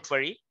format. Don't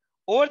worry.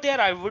 Over there,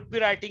 I would be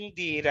writing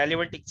the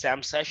relevant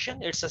exam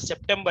session. It's a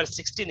September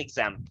 16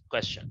 exam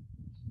question.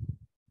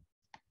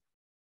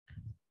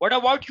 What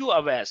about you,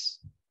 Avas?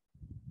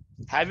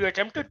 Have you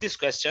attempted this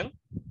question?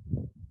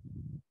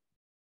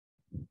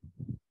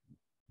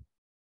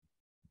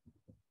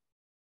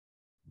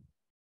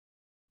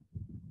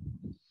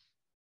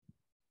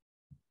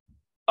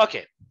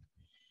 Okay.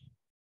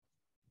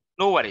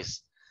 No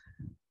worries.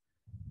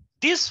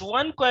 This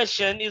one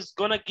question is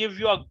going to give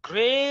you a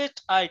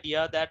great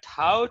idea that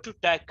how to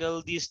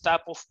tackle these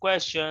type of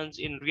questions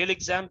in real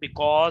exam,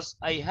 because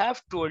I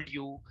have told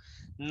you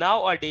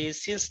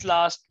nowadays, since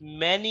last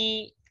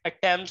many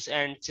attempts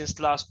and since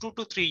last 2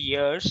 to 3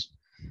 years,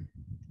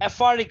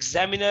 FR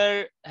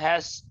examiner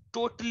has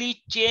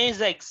totally changed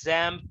the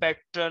exam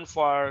pattern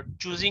for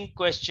choosing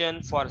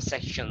question for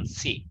section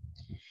C.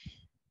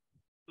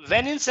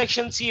 When in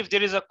section C, if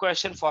there is a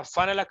question for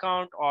funnel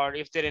account or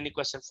if there any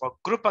question for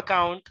group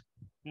account,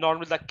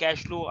 normally the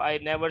cash flow, I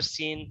never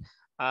seen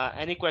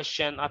any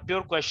question, a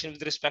pure question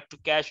with respect to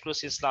cash flow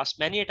since last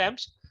many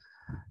attempts.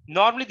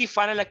 Normally the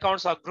final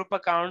accounts or group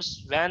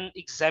accounts, when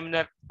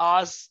examiner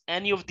asks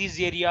any of these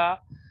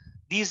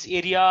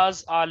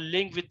areas are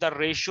linked with the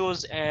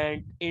ratios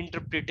and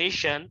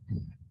interpretation.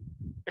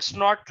 It's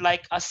not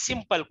like a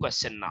simple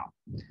question now.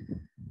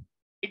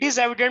 It is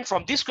evident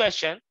from this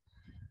question.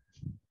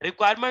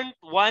 Requirement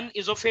 1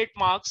 is of 8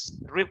 marks.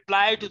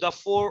 Reply to the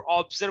 4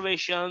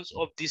 observations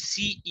of the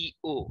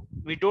CEO.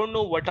 We don't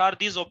know what are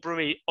these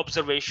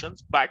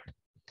observations, but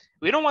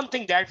we know one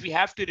thing, that we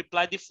have to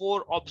reply the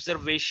 4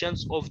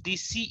 observations of the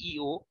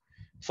CEO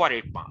for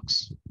 8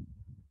 marks.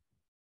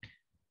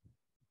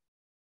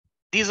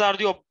 These are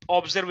the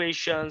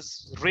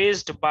observations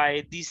raised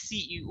by the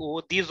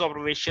CEO. These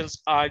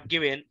observations are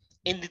given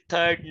in the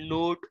 3rd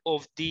note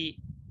of the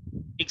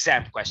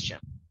exam question.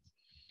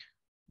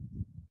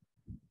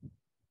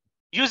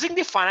 Using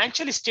the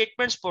financial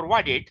statements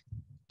provided,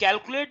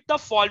 calculate the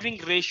following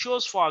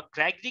ratios for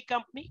Gregory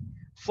Company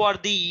for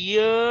the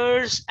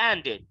years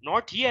ended,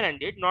 not year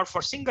ended, not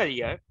for single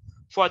year,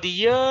 for the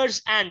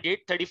years ended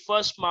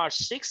 31st March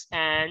 6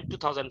 and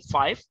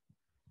 2005,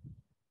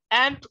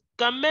 and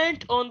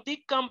comment on the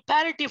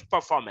comparative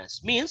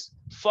performance. Means,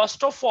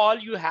 first of all,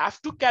 you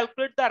have to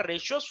calculate the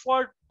ratios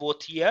for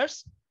both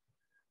years.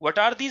 What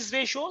are these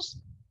ratios?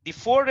 The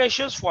 4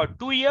 ratios for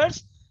 2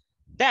 years.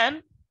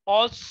 Then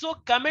also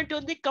comment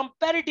on the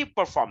comparative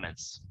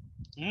performance.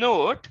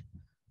 Note,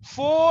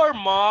 4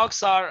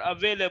 marks are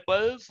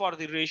available for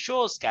the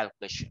ratios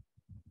calculation.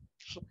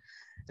 So,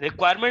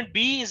 requirement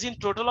B is in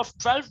total of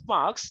 12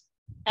 marks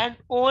and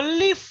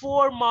only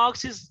 4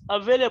 marks is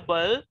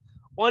available.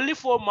 Only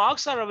 4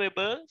 marks are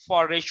available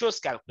for ratios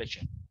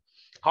calculation.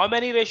 How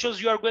many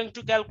ratios you are going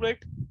to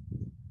calculate?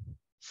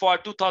 For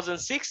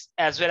 2006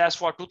 as well as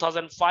for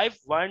 2005,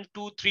 1,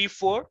 2, 3,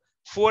 4.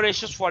 4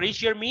 ratios for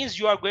each year means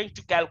you are going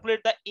to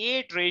calculate the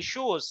 8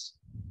 ratios.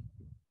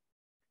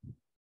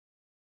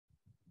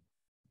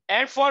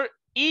 And for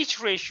each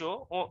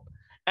ratio,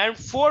 and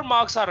 4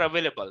 marks are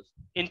available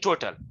in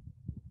total.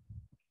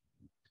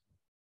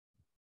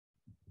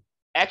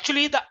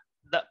 Actually,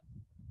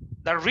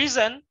 the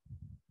reason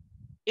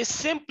is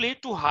simply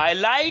to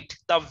highlight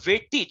the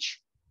weightage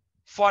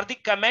for the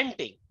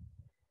commenting.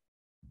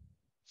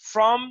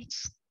 From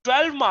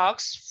 12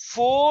 marks,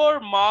 4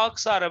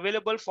 marks are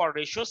available for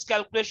ratios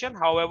calculation.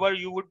 However,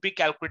 you would be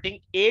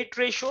calculating 8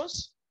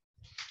 ratios.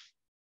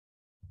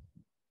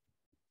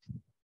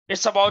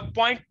 It's about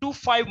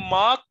 0.25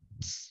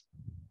 marks,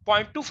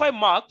 0.25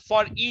 mark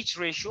for each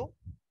ratio.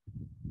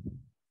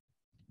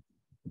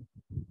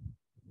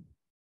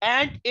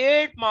 And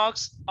 8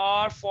 marks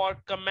are for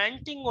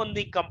commenting on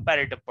the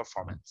comparative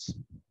performance.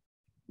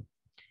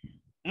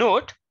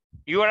 Note,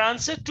 your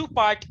answer to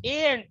part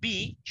A and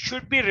B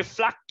should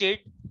reflect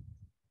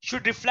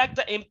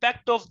the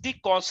impact of the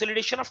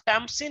consolidation of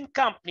Thompson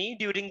Company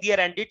during the year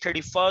ended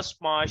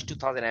 31st March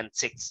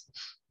 2006.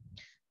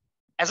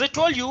 As I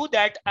told you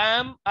that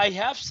I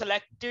have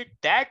selected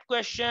that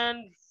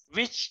question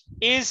which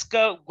is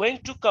going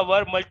to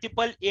cover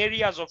multiple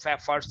areas of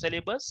FR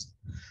syllabus.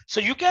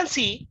 So you can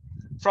see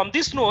from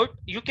this note,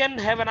 you can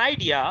have an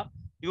idea.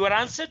 Your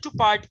answer to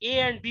part A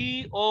and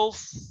B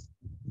of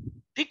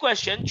the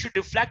question should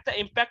reflect the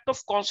impact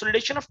of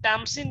consolidation of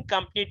Thompson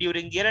Company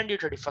during year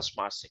ended 31st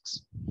March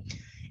 6.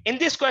 In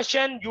this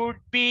question, you would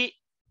be,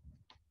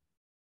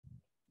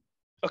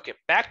 okay,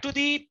 back to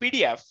the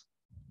PDF.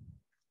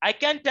 I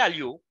can tell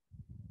you,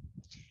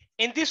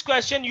 in this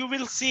question, you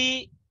will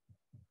see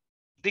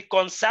the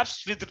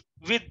concepts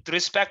with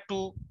respect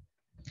to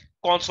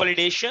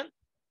consolidation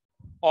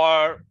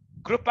or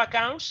group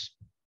accounts.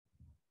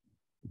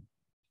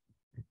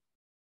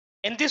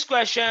 In this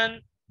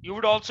question, you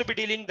would also be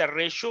dealing the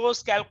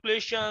ratios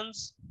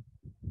calculations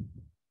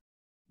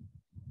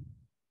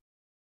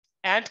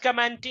and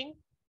commenting.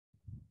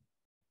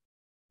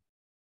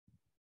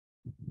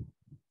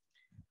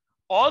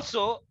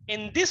 Also,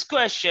 in this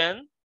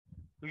question,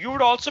 you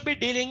would also be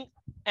dealing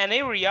an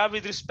area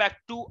with respect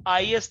to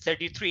IS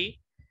 33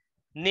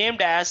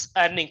 named as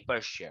earning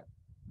per share.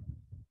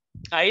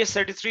 IS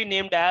 33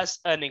 named as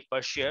earning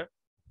per share.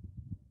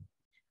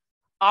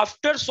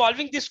 After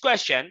solving this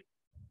question,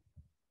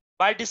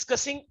 by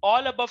discussing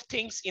all above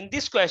things in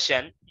this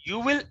question, you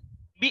will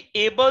be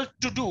able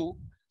to do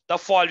the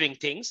following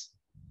things.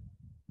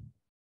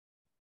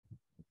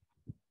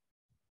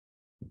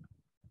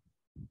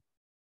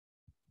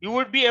 You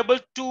would be able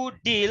to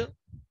deal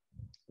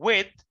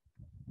with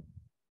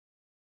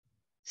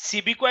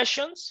CB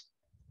questions,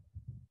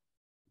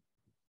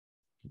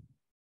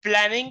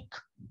 planning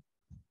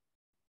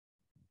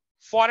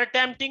for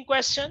attempting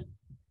question,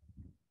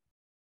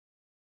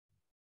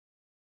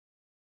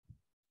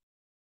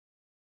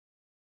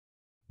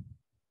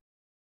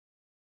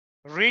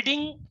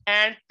 reading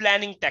and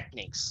planning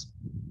techniques.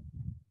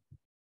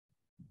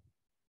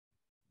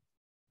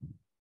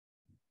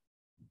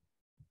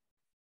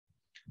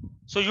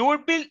 So you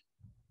would be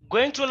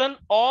going to learn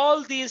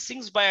all these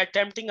things by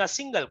attempting a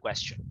single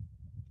question.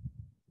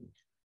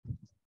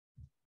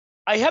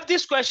 I have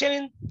this question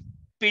in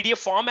PDF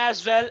form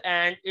as well,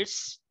 and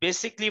it's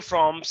basically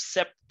from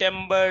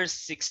September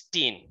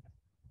 16.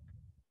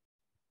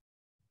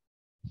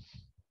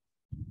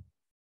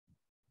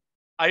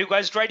 Are you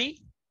guys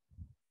ready?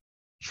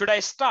 Should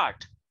I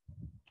start?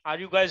 Are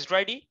you guys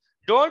ready?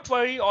 Don't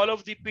worry, all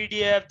of the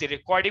PDF, the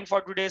recording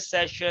for today's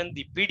session,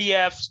 the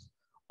PDFs,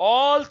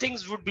 all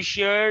things would be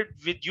shared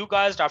with you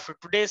guys after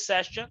today's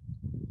session.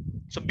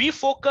 So be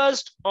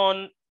focused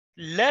on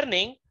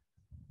learning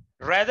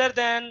rather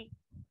than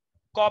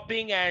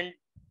copying and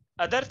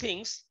other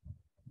things.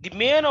 The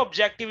main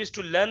objective is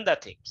to learn the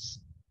things.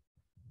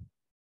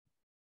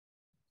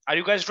 Are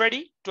you guys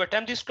ready to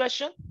attempt this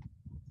question?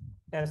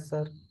 Yes,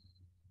 sir.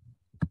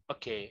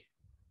 Okay.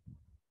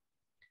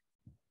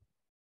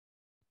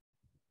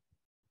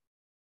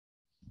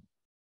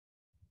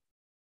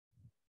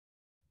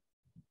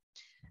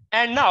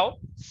 And now,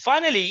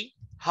 finally,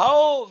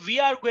 how we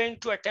are going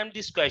to attempt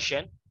this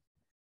question.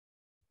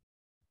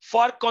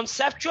 For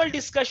conceptual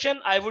discussion,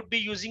 I would be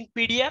using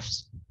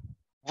PDFs.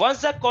 Once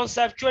the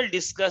conceptual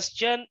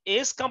discussion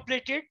is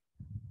completed,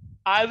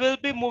 I will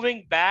be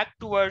moving back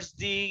towards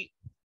the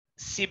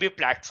CB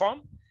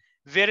platform,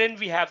 wherein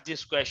we have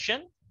this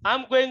question.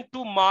 I'm going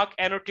to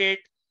annotate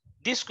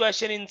this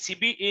question in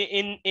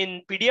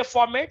in PDF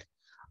format.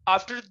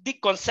 After the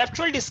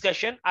conceptual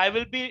discussion, I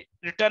will be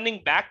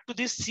returning back to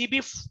this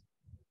CB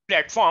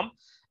platform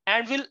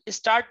and will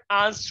start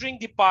answering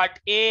the part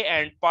A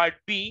and part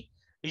B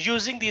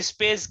using the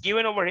space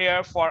given over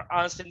here for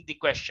answering the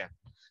question.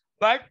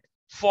 But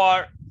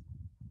for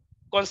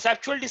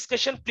conceptual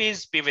discussion,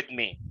 please be with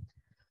me.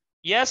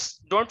 Yes,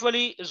 don't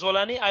worry,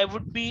 Zolani, I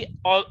would be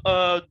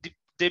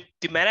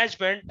the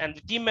management and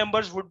the team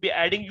members would be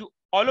adding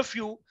all of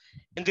you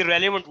in the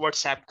relevant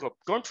WhatsApp group.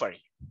 Don't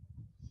worry.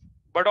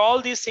 But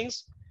all these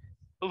things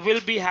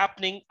will be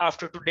happening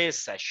after today's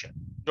session.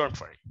 Don't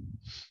worry.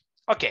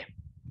 Okay.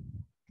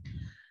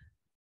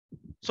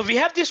 So we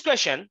have this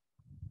question,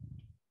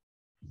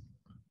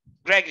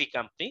 Gregory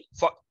Company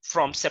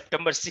from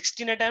September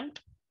 16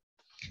 attempt.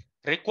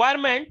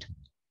 Requirement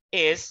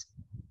is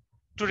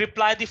to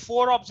reply the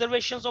 4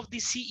 observations of the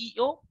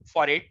CEO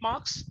for 8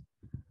 marks.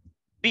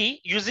 B,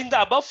 using the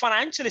above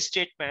financial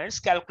statements,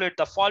 calculate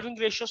the following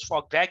ratios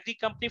for Gregory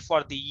Company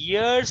for the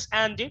years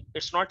ended,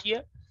 it's not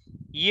year,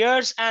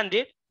 years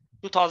ended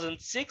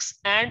 2006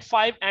 and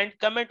 5 and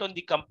comment on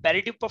the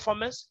comparative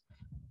performance.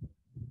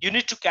 You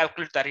need to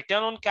calculate the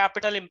return on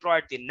capital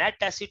employed, the net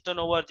asset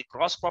turnover, the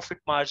gross profit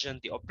margin,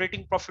 the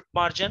operating profit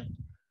margin.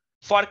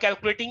 For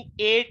calculating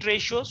 8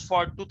 ratios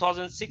for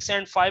 2006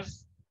 and 5,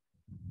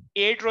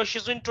 8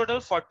 ratios in total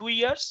for 2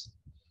 years.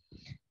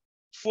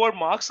 4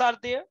 marks are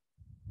there.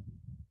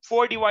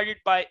 4 divided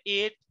by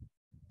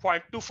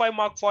 8.25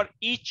 mark for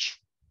each.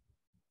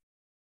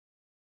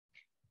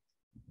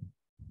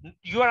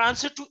 Your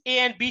answer to A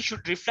and B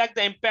should reflect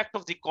the impact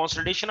of the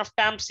consolidation of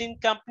Tamsin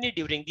Company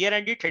during the year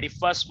ended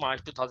 31st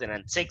March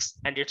 2006,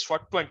 and it's for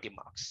 20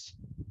 marks.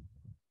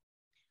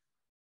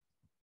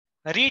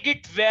 Read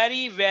it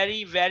very,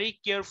 very, very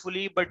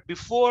carefully, but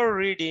before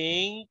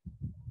reading,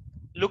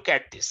 look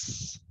at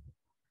this.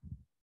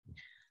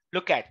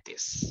 Look at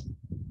this.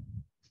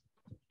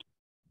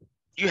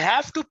 You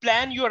have to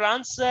plan your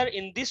answer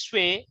in this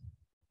way.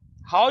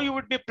 How you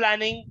would be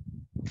planning?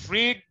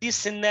 Read the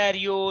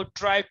scenario,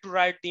 try to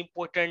write the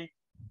important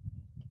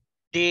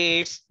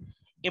dates,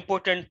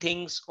 important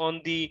things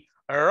on the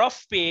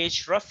rough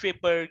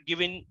paper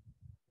given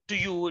to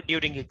you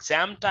during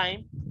exam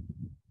time.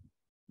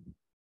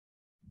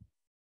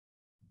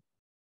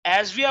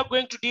 As we are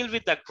going to deal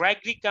with the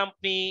Gregory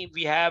Company,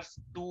 we have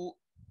to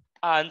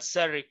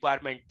answer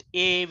requirement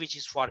A, which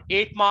is for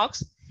 8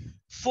 marks.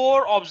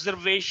 4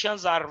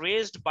 observations are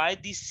raised by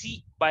the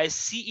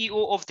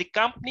CEO of the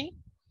company.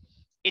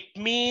 It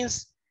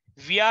means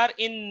we are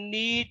in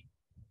need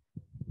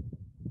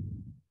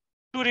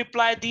to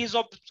reply these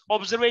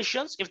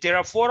observations. If there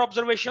are 4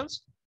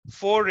 observations,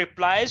 4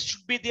 replies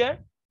should be there.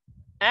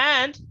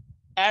 And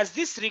as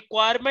this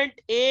requirement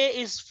A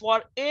is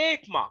for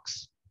 8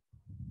 marks,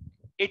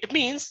 it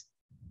means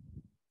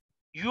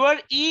your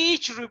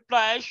each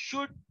reply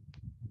should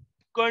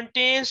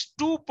contains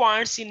 2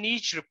 points in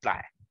each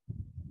reply.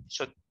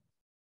 So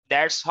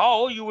that's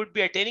how you would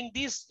be attaining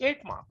these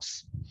 8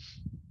 marks.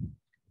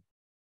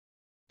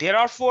 There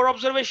are 4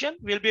 observations.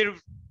 We'll be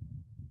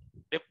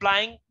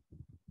replying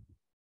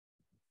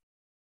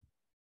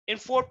in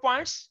 4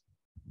 points,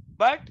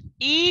 but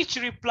each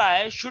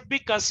reply should be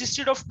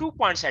consisted of 2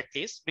 points at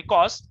least,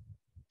 because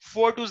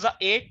 4 to the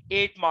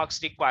 8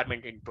 marks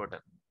requirement in total.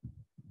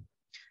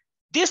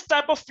 This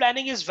type of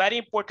planning is very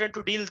important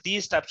to deal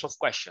these types of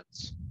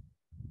questions.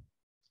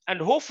 And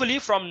hopefully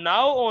from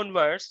now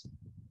onwards,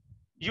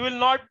 you will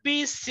not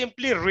be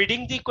simply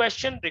reading the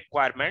question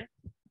requirement.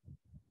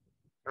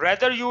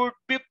 Rather, you would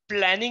be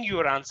planning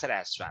your answer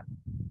as well.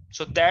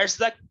 So that's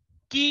the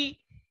key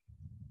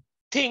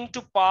thing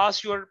to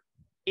pass your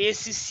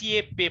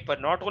ACCA paper,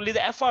 not only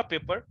the FR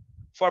paper.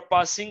 For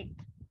passing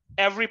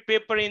every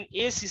paper in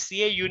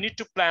ACCA, you need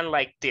to plan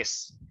like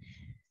this.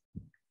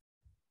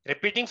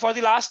 Repeating for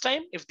the last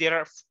time, if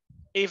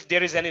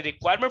there is any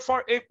requirement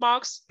for 8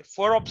 marks,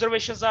 4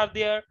 observations are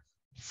there,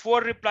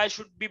 4 replies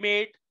should be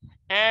made,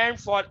 and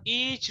for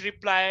each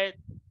reply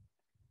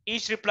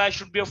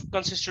should be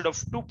consisted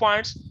of 2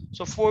 points.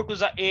 So 4 to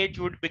the 8,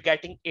 you would be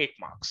getting 8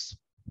 marks.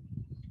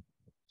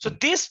 So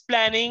this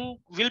planning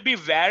will be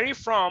vary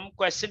from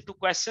question to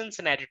question,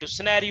 scenario to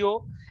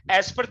scenario.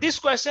 As per this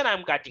question,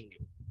 I'm cutting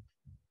you.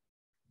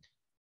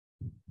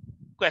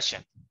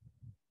 Question.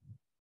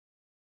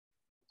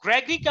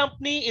 Gregory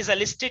Company is a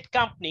listed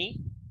company,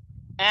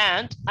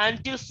 and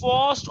until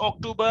 1st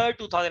October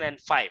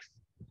 2005,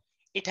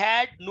 it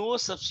had no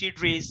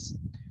subsidiaries.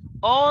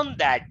 On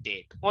that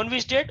date, on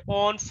which date?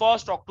 On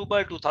 1st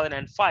October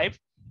 2005,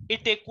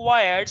 it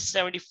acquired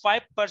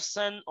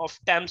 75% of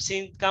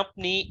Tamsin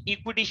Company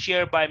equity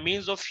share by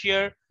means of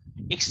share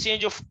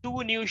exchange of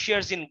 2 new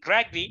shares in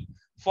Gregory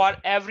for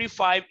every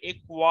 5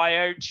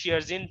 acquired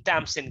shares in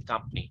Tamsin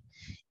Company.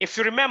 If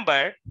you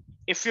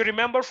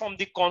remember from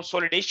the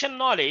consolidation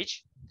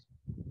knowledge,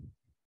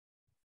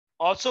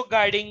 also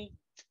guiding,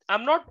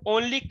 I'm not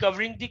only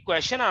covering the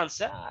question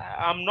answer,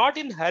 I'm not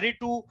in hurry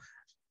to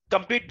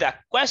complete the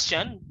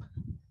question,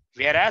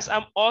 whereas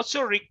I'm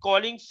also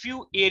recalling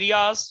few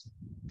areas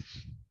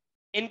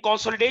in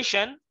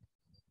consolidation.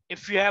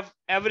 If you have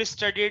ever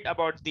studied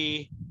about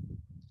the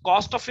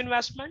cost of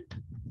investment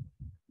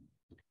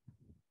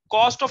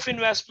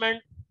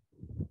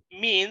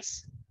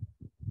means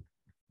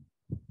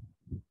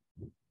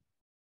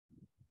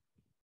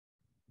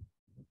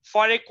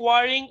for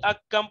acquiring a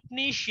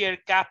company share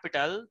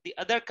capital, the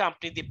other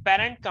company, the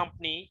parent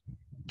company,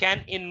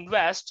 can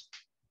invest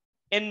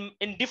in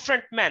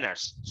different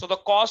manners. So the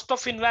cost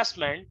of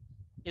investment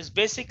is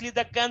basically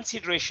the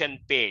consideration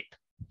paid.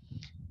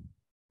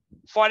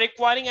 For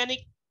acquiring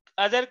any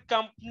other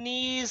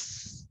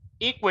company's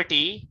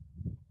equity,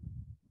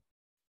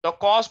 the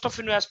cost of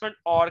investment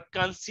or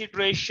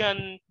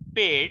consideration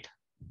paid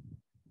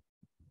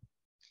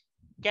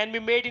can be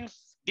made in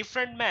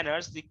different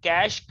manners. The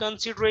cash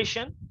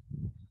consideration.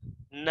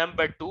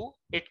 Number 2,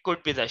 it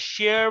could be the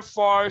share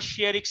for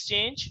share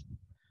exchange.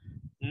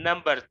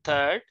 Number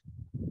 3,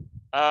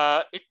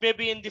 it may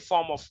be in the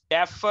form of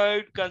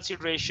deferred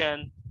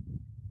consideration.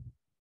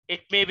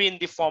 It may be in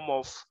the form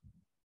of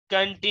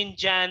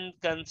contingent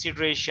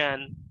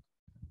consideration.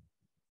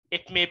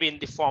 It may be in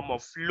the form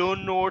of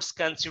loan notes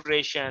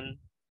consideration.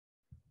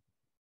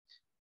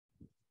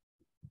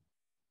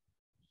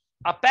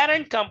 A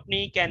parent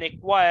company can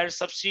acquire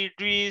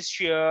subsidiaries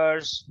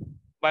shares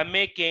by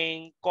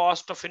making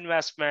cost of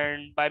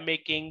investment, by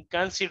making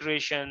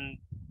consideration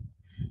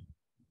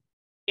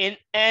in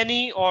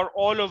any or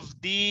all of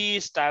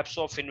these types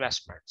of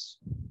investments.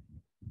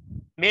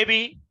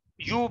 Maybe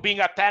you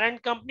being a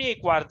parent company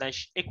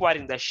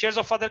acquiring the shares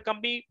of other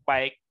company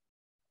by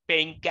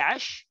paying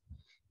cash.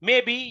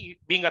 Maybe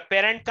being a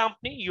parent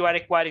company, you are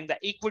acquiring the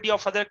equity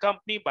of other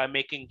company by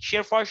making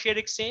share for share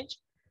exchange.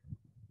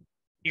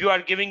 You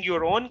are giving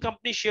your own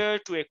company share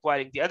to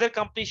acquiring the other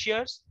company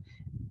shares.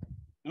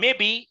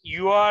 Maybe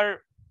you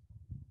are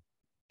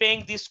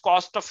paying this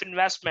cost of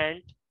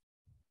investment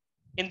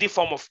in the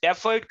form of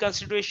deferred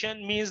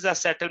consideration, means the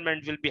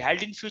settlement will be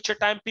held in future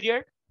time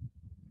period.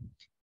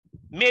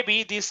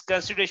 Maybe this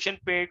consideration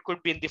paid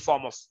could be in the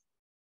form of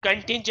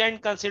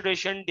contingent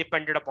consideration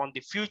dependent upon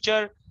the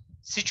future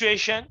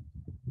situation,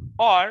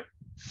 or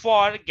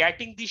for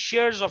getting the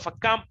shares of a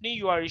company,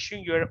 you are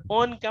issuing your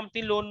own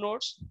company loan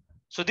notes.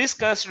 So this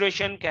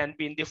consideration can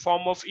be in the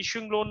form of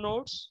issuing loan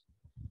notes.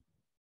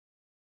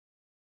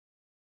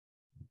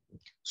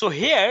 So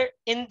here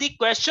in the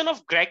question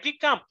of Gregory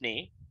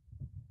Company,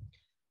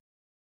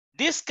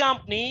 this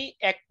company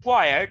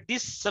acquired,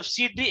 this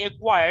subsidiary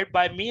acquired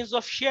by means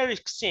of share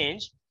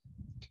exchange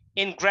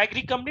in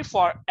Gregory Company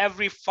for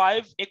every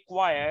 5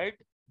 acquired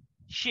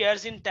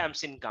shares in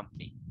Tamsin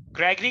Company.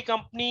 Gregory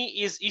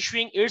Company is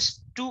issuing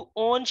its 2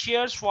 own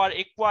shares for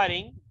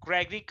acquiring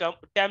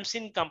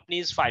Tamsin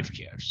Company's 5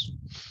 shares.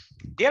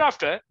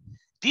 Thereafter,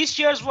 these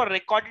shares were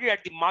recorded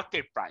at the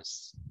market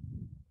price.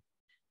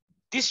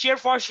 This share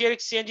for share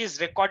exchange is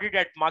recorded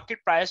at market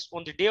price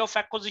on the day of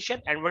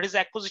acquisition. And what is the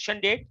acquisition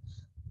date?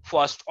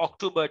 1st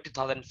October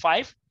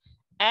 2005.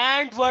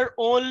 And were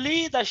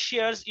only the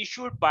shares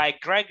issued by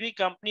Gregory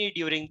Company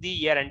during the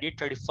year ended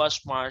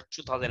 31st March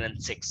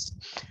 2006.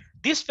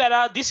 This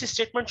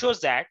statement shows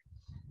that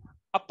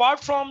apart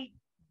from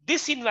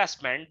this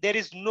investment, there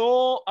is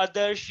no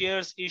other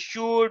shares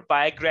issued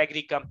by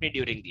Gregory Company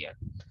during the year.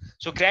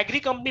 So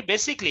Gregory Company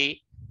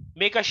basically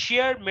made a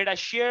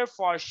share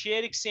for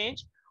share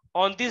exchange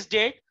on this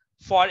date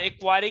for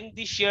acquiring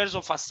the shares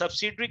of a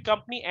subsidiary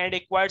company and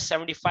acquired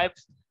 75%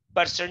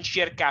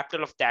 share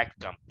capital of that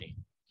company.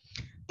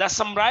 The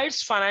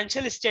summarized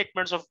financial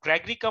statements of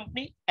Gregory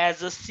Company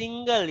as a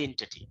single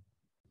entity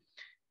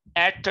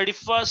at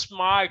 31st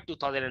March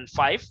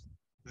 2005,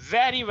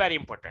 very, very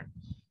important.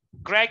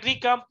 Gregory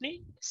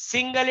Company,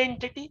 single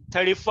entity,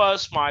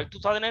 31st March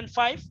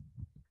 2005,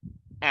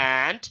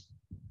 and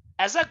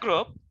as a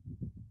group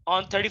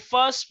on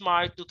 31st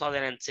March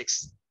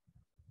 2006.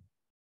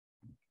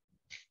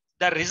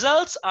 The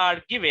results are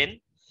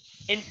given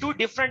in 2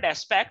 different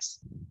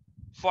aspects.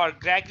 For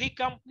Gregory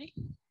Company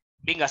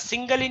being a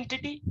single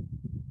entity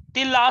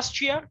till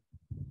last year,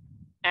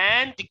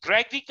 and the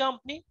Gregory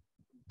Company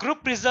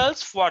group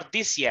results for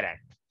this year end.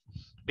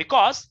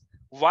 Because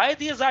why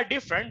these are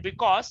different?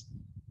 Because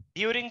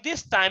during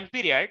this time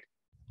period,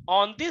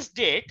 on this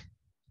date,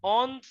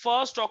 on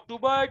 1st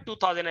October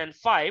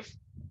 2005,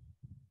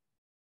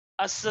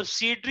 a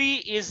subsidiary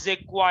is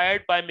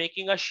acquired by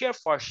making a share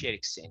for share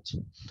exchange.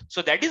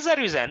 So that is the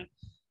reason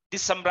the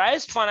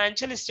summarized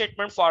financial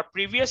statement for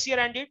previous year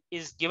ended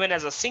is given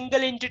as a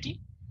single entity,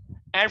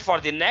 and for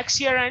the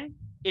next year end,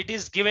 it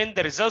is given,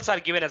 the results are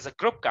given as a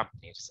group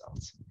company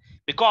results,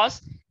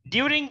 because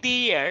during the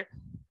year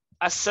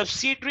a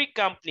subsidiary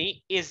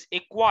company is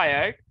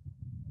acquired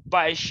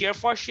by share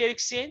for share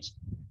exchange,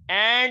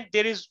 and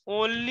there is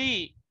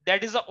only,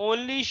 that is the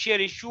only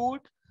share issued,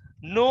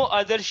 no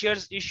other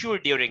shares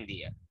issued during the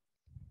year.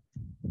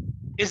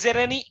 Is there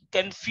any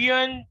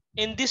confusion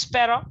in this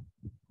para?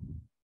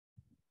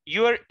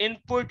 Your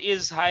input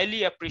is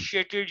highly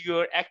appreciated.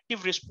 Your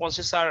active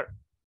responses are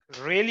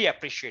really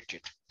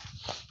appreciated.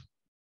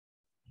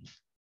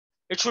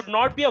 It should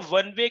not be a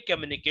one-way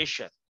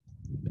communication.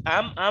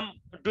 I'm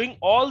doing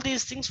all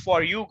these things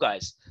for you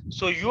guys.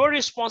 So your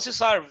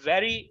responses are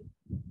very,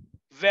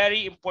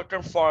 very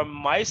important for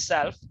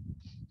myself.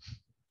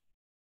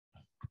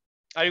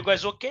 Are you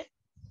guys okay?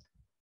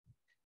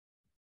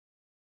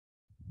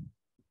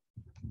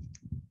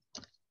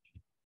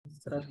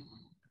 Sir.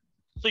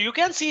 So you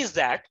can see is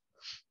that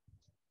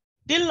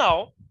till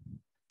now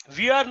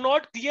we are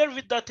not clear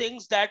with the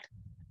things that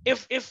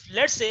if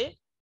let's say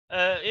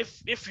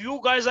if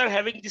you guys are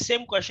having the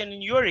same question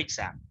in your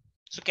exam,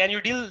 so can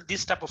you deal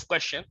this type of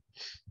question?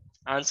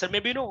 Answer may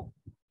be no,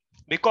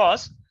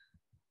 because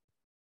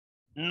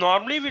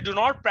normally we do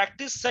not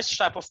practice such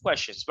type of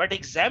questions, but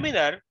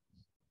examiner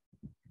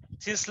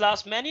since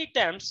last many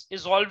times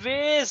is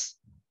always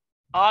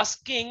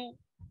asking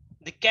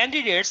the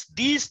candidates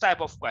these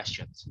type of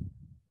questions.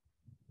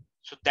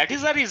 So that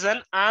is the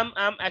reason I'm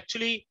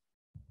actually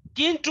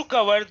keen to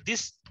cover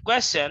this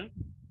question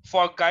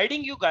for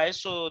guiding you guys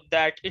so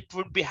that it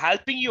would be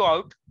helping you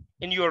out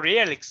in your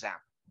real exam.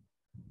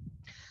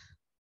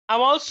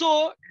 I'm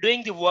also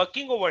doing the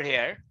working over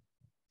here.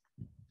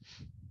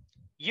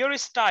 Your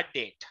start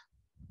date.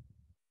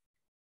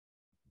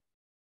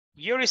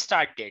 Your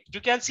start date.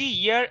 You can see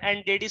year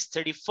end date is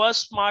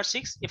 31st March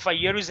 6. If a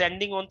year is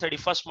ending on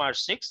 31st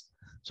March 6,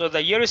 so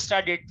the year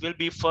start date will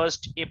be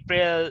 1st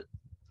April,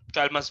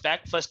 12 months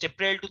back, 1st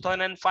April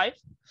 2005.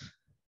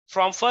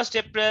 From 1st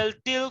April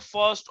till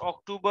 1st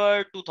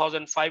October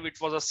 2005, it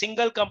was a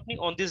single company.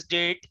 On this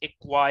date,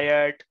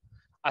 acquired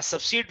a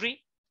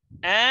subsidiary,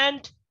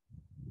 and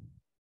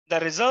the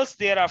results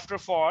thereafter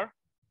for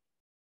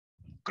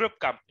group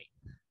company.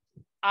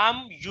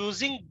 I'm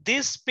using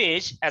this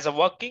page as a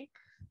working.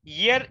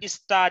 Year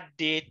start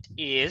date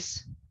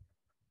is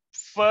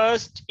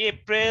 1st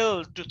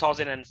April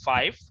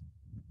 2005.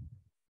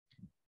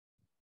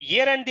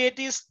 Year end date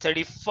is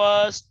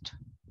 31st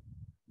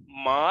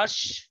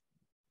March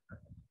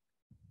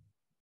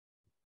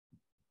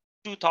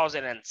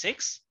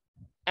 2006,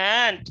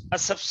 and a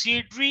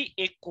subsidiary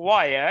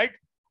acquired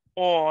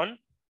on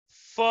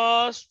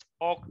 1st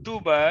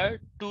October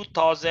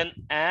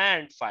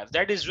 2005.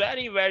 That is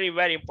very, very,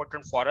 very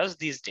important for us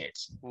these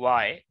dates.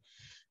 Why?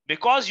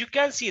 Because you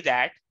can see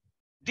that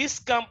this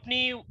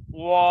company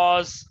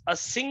was a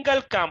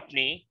single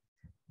company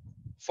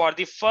for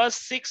the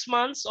first 6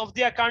 months of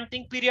the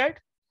accounting period,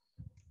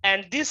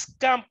 and this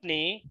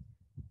company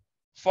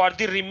for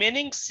the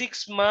remaining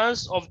 6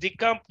 months of the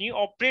company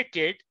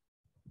operated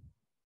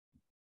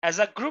as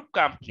a group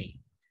company.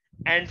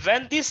 And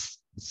when this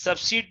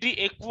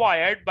subsidiary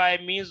acquired by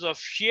means of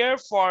share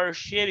for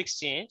share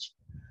exchange,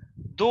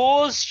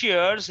 those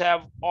shares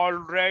have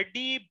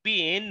already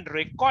been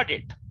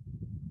recorded.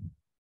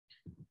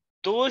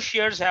 Those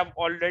shares have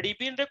already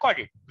been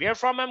recorded.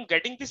 Wherefrom I'm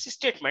getting this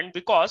statement?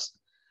 Because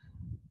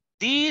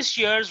these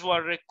shares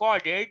were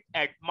recorded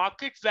at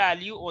market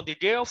value on the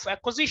day of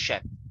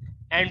acquisition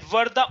and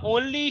were the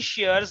only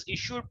shares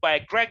issued by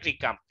Gregory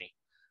Company.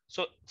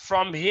 So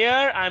from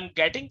here, I'm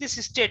getting this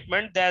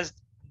statement that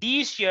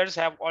these shares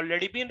have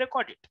already been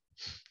recorded.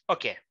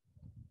 Okay.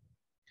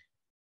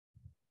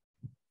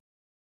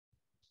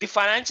 The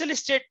financial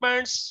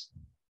statements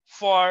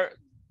for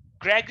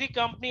Gregory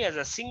Company as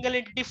a single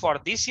entity for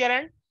this year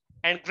end,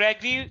 and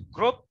Gregory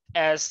Group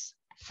as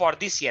for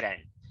this year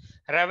end.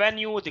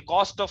 Revenue, the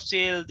cost of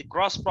sale, the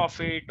gross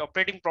profit,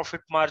 operating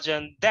profit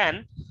margin,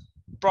 then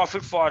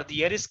profit for the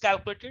year is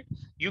calculated.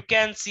 You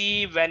can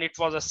see when it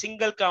was a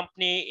single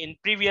company in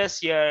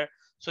previous year,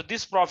 so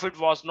this profit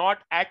was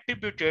not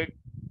attributed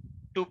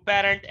to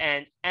parent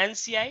and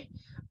NCI,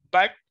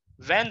 but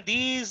when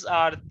these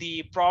are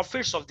the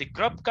profits of the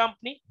group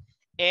company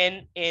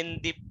in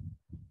the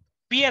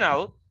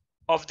P&L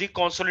of the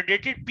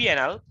consolidated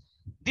P&L,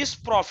 this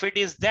profit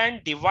is then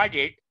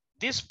divided,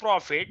 this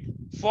profit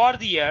for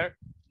the year,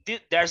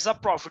 there's a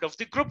profit of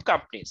the group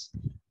companies.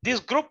 This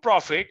group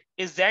profit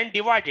is then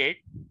divided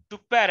to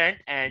parent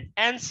and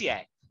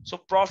NCI. So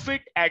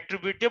profit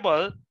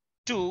attributable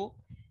to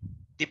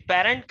the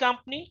parent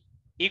company,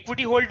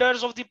 equity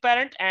holders of the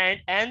parent, and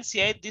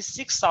NCI, this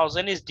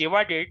 6,000 is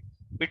divided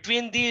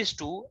between these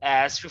two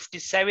as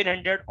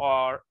 5,700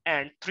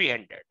 and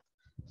 300.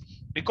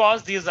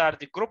 because these are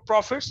the group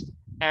profits,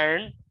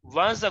 and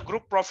once the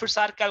group profits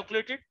are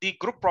calculated, the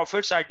group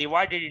profits are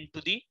divided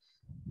into the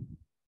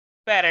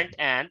parent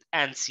and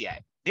NCI.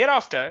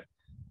 Thereafter,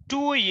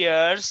 2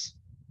 years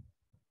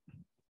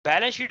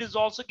balance sheet is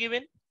also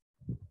given.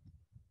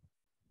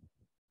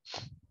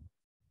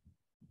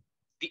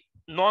 The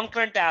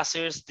non-current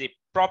assets, the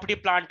property,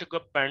 plant,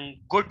 equipment,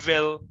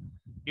 goodwill.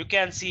 You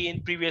can see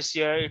in previous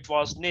year it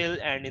was nil,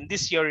 and in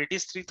this year it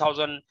is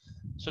 3,000.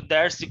 So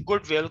that's the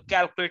goodwill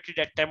calculated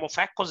at time of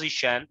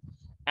acquisition,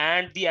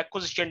 and the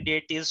acquisition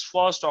date is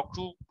 1st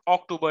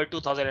October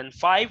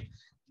 2005.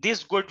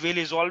 This goodwill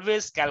is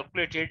always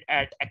calculated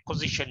at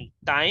acquisition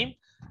time.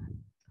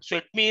 So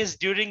it means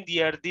during the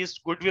year, this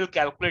goodwill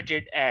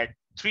calculated at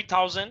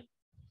 3,000.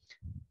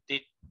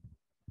 The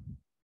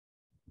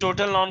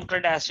total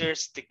non-current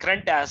assets, the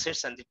current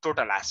assets, and the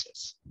total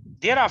assets.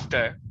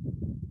 Thereafter,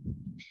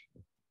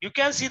 you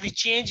can see the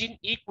change in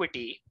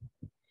equity.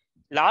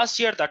 Last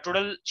year, the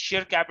total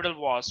share capital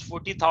was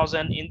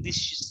 40,000. In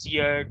this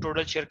year,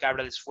 total share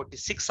capital is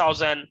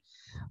 46,000.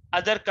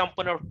 Other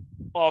component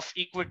of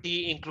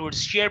equity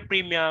includes share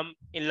premium.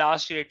 In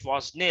last year, it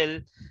was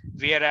nil,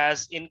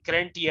 whereas in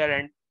current year,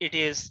 and it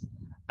is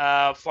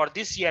for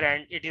this year,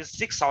 and it is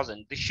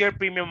 6,000. The share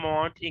premium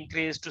amount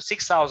increased to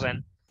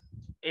 6,000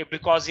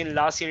 because in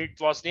last year it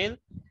was nil,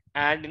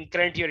 and in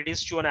current year it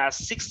is shown as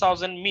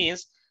 6,000.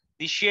 Means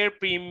the share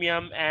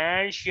premium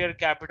and share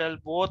capital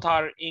both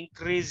are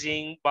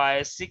increasing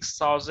by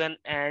 6,000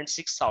 and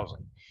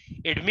 6,000.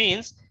 It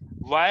means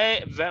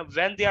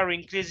when they are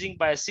increasing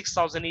by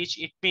 6,000 each,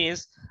 it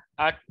means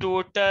a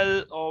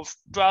total of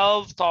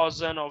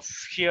 12,000 of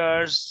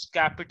shares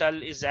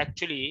capital is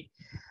actually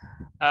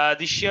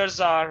the shares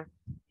are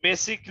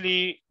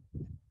basically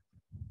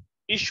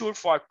issued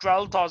for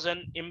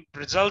 12,000.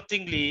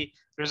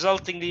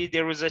 Resultingly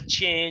there is a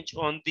change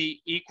on the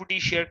equity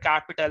share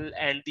capital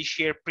and the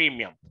share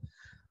premium.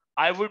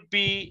 I would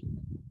be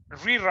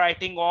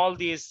rewriting all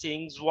these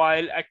things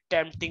while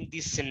attempting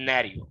this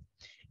scenario.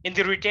 In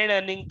the retained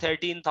earning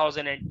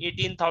 13,000 and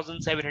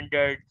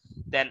 18,700,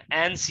 then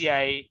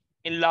NCI.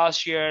 In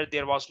last year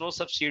there was no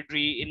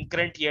subsidiary. In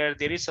current year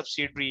there is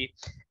subsidiary,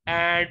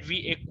 and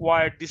we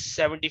acquired this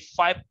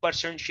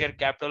 75% share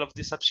capital of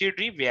the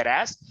subsidiary,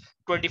 whereas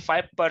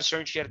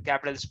 25% share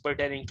capital is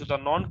pertaining to the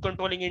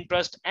non-controlling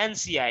interest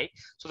NCI.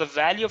 So the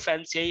value of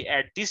NCI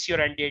at this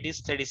year end date is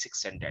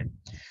 3,600.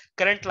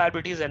 Current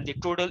liabilities and the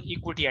total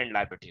equity and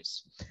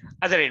liabilities.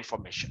 Other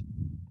information.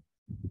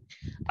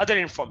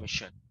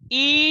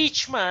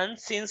 Each month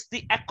since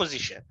the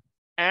acquisition,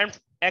 and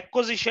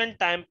acquisition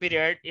time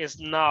period is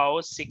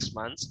now 6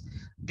 months.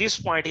 This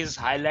point is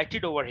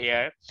highlighted over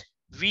here.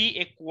 We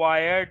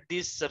acquired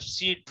this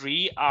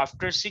subsidiary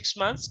after 6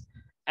 months,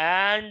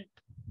 and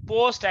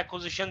post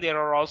acquisition there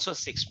are also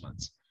 6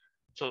 months.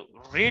 So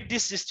read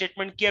this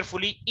statement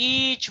carefully.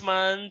 Each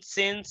month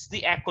since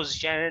the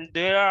acquisition, and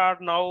there are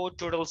now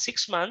total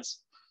 6 months.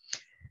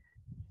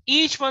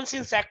 Each month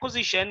since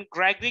acquisition,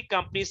 Gregory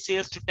Company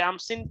sales to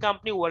Tamsin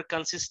Company were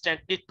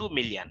consistently 2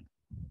 million.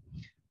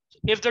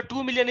 If the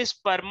 2 million is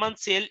per month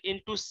sale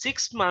into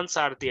 6 months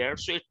are there,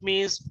 so it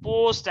means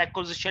post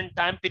acquisition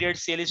time period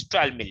sale is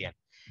 12 million.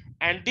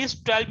 And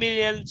this 12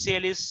 million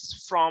sale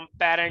is from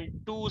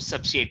parent to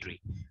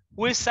subsidiary.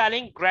 Who is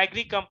selling?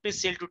 Gregory Company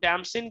sale to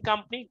Tamsin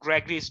Company.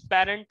 Gregory is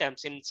parent,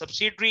 Tamsin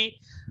subsidiary.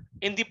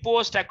 In the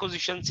post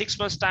acquisition 6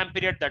 months time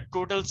period, the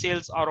total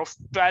sales are of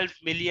 12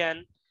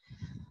 million.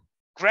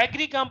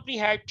 Gregory Company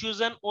had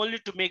chosen only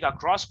to make a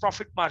gross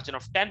profit margin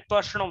of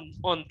 10%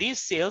 on these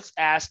sales,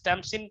 as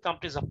Tamsin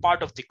Company is a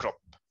part of the group.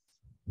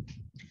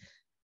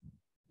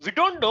 We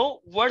don't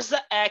know what's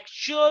the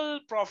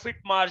actual profit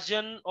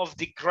margin of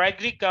the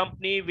Gregory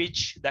Company,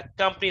 which the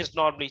company is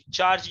normally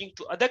charging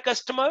to other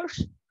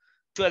customers,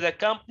 to other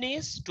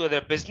companies, to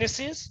other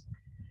businesses.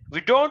 We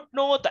don't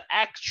know the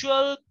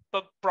actual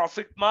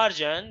profit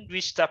margin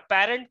which the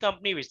parent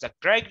company, which the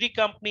Gregory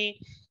Company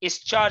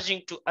is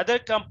charging to other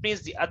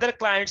companies, the other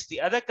clients,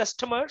 the other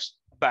customers.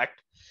 But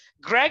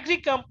Gregory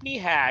Company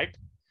had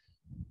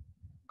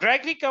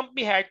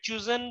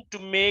chosen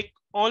to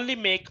only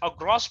make a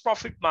gross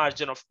profit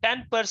margin of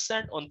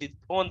 10%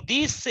 on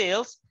these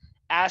sales,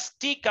 as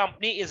T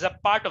Company is a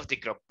part of the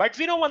group. But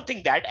we know one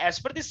thing, that as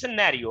per this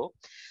scenario,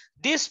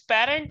 this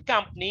parent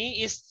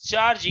company is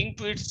charging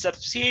to its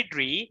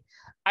subsidiary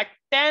a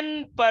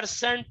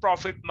 10%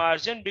 profit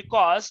margin,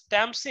 because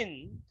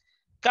Tamsin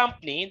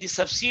Company, the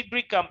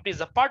subsidiary company,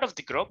 is a part of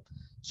the group.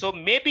 So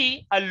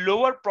maybe a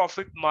lower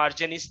profit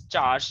margin is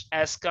charged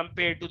as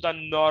compared to the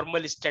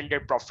normal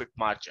standard profit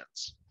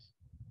margins.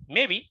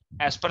 Maybe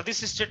as per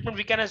this statement,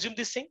 we can assume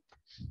this thing.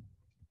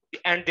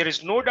 And there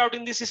is no doubt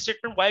in this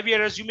statement why we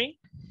are assuming.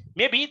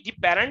 Maybe the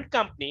parent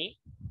company,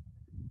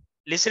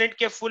 listen it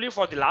carefully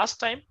for the last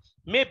time,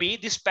 maybe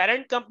this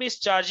parent company is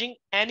charging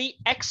any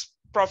X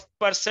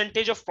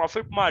percentage of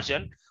profit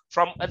margin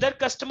from other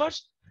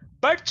customers,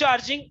 but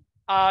charging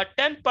a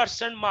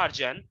 10%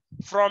 margin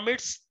from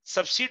its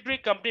subsidiary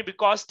company,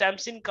 because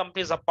Tamsin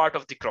Company is a part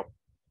of the group.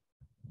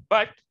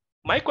 But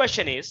my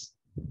question is,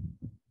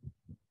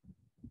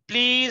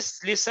 Please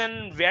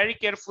listen very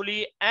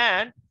carefully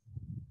and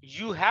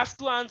you have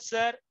to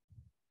answer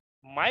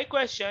my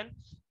question,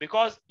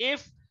 because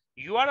if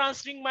you are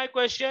answering my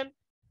question,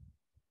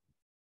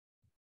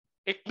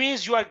 it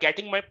means you are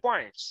getting my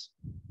points.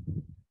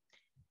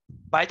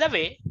 By the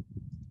way,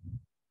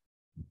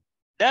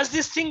 does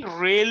this thing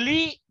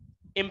really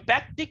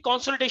impact the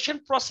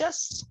consolidation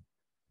process?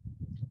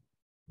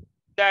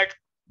 That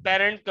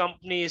parent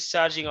company is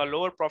charging a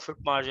lower profit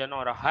margin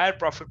or a higher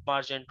profit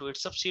margin to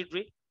its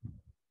subsidiary.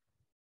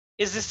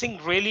 Is this thing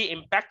really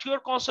impact your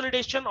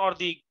consolidation or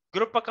the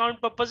group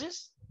account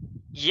purposes?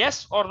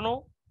 Yes or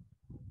no?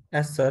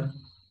 Yes, sir.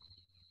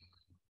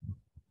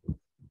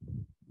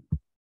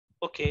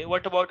 Okay,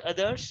 what about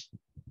others?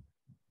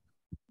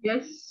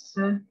 Yes,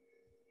 sir.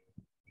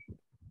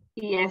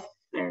 Yes,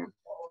 sir.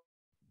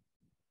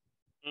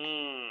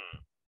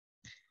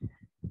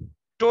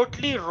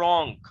 Totally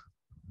wrong.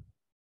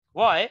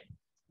 Why?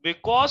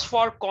 Because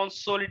for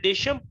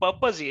consolidation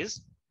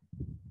purposes,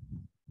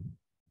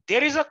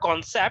 there is a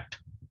concept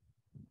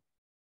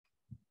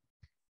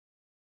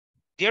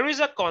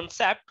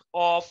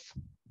of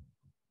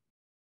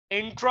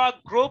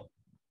intra-group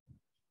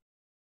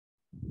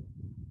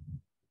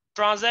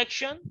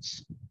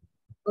transactions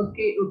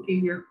Okay,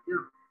 yeah.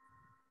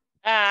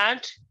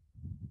 and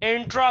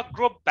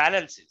intra-group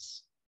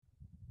balances.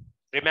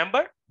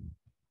 Remember?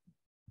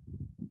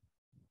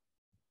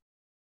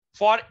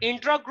 For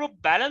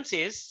intra-group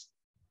balances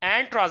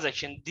and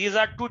transaction, these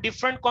are two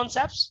different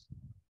concepts.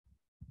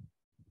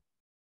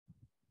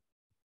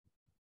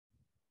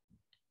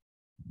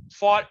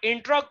 For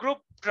intra-group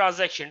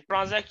transaction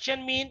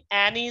mean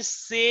any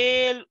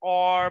sale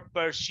or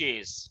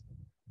purchase.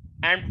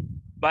 And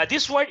by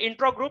this word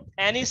intra-group,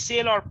 any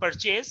sale or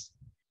purchase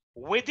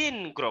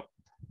within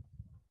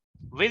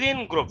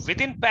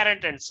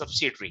parent and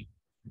subsidiary.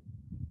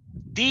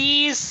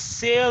 These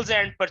sales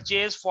and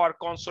purchase for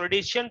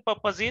consolidation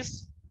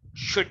purposes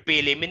should be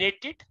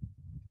eliminated,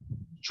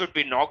 should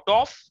be knocked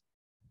off,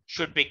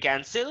 should be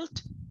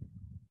cancelled,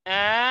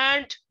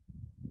 and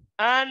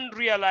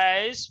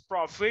unrealized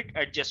profit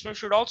adjustment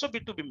should also be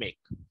made.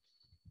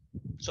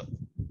 So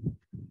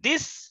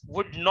this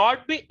would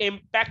not be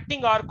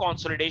impacting our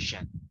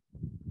consolidation,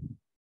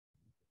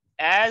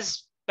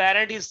 as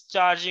parent is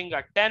charging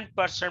a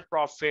 10%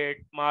 profit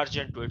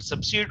margin to its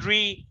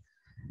subsidiary.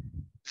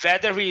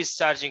 Whether he is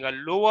charging a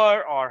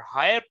lower or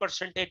higher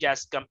percentage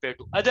as compared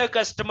to other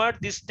customer,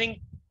 this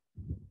thing,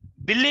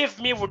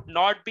 believe me, would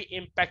not be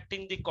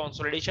impacting the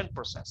consolidation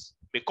process,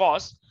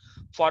 because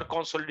for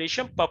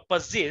consolidation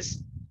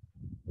purposes,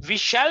 we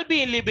shall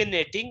be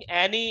eliminating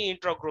any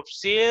intra-group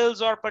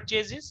sales or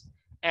purchases,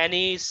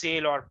 any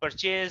sale or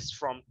purchase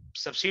from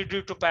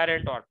subsidiary to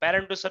parent or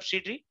parent to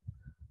subsidiary,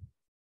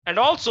 and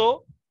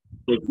also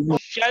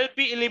shall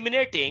be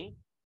eliminating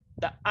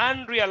the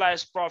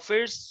unrealized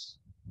profits,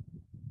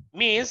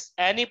 means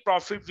any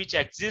profit which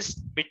exists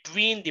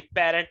between the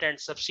parent and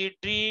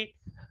subsidiary.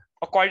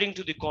 According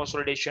to the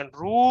consolidation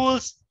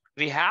rules,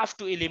 we have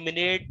to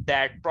eliminate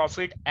that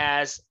profit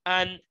as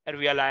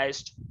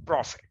unrealized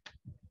profit.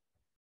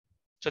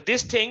 So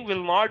this thing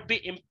will not be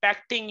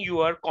impacting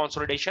your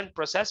consolidation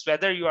process,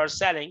 whether you are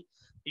selling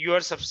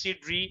your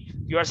subsidiary,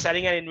 you are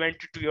selling an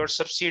inventory to your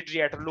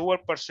subsidiary at a lower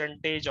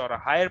percentage or a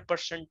higher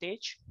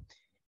percentage.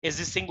 Is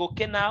this thing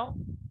okay now?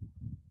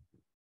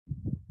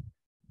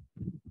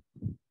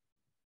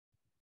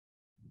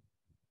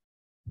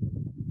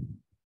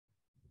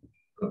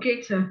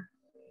 Okay, sir.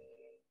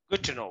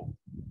 Good to know.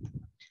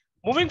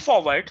 Moving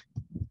forward,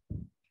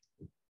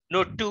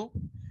 note 2,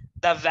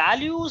 the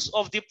values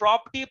of the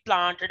property,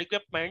 plant, and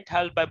equipment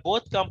held by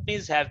both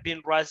companies have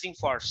been rising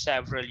for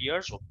several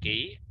years.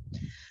 Okay.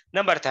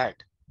 Number 3.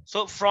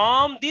 So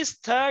from this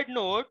third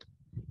note,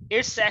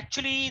 it's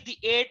actually the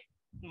 8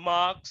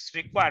 marks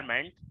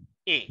requirement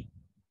A.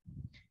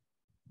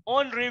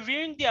 On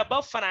reviewing the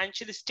above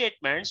financial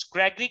statements,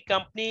 Gregory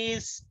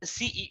Company's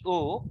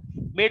CEO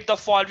made the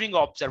following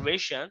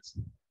observations,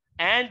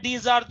 and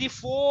these are the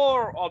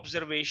 4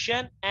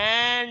 observation,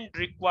 and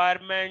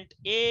requirement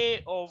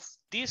A of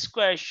this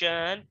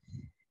question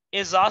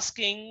is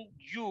asking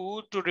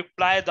you to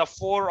reply the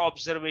 4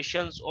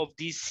 observations of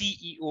the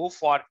CEO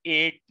for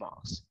 8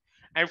 marks.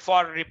 And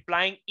for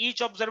replying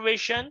each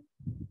observation,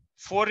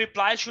 4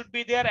 replies should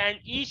be there, and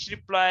each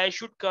reply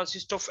should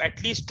consist of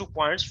at least 2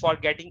 points for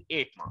getting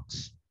 8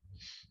 marks.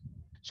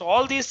 So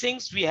all these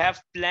things we have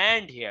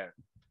planned here.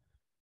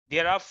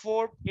 There are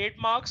 8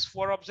 marks,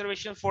 4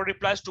 observations, 4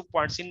 replies, 2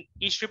 points in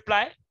each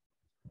reply.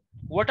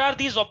 What are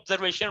these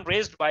observations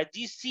raised by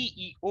the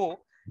CEO?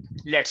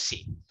 Let's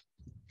see.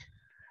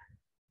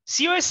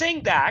 CEO is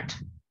saying that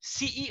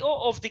CEO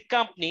of the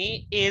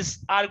company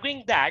is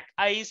arguing that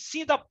I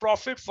see the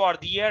profit for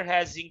the year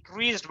has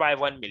increased by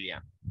 1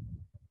 million.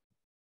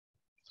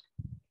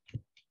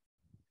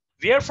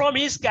 Where from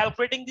he is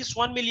calculating this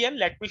 1 million?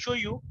 Let me show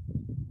you.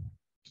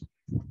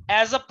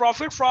 As a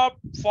profit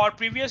for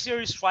previous year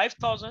is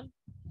 5,000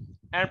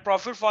 and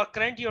profit for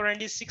current year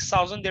end is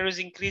 6,000, there is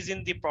increase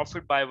in the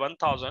profit by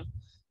 1,000.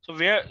 So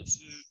where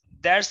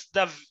that's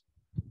the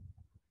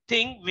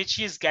thing which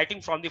he is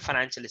getting from the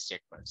financial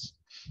statements.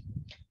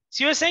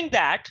 So you're saying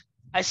that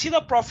I see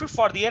the profit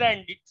for the year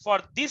and for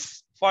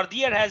the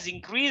year has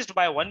increased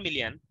by 1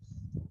 million,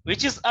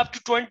 which is up to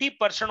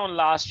 20% on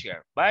last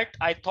year. But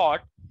I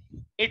thought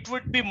it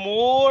would be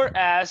more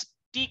as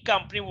T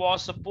company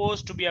was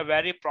supposed to be a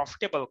very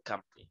profitable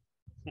company.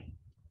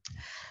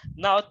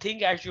 Now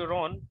think as your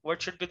own,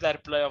 what should be the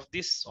reply of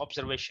this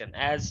observation?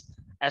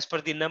 As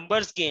per the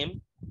numbers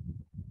game,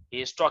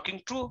 he is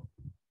talking true.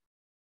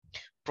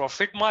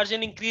 Profit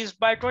margin increased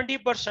by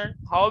 20%.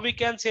 How we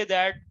can say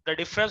that the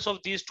difference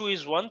of these two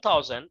is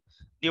 1000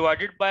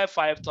 divided by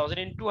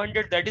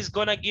 5200, that is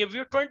gonna give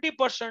you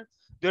 20%.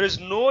 There is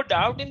no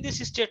doubt in this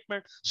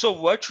statement. So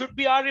what should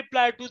be our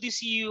reply to the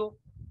CEO?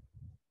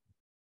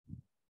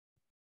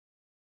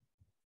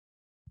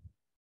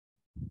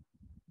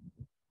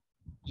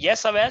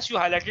 Yes, Avas, you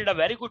highlighted a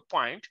very good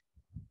point.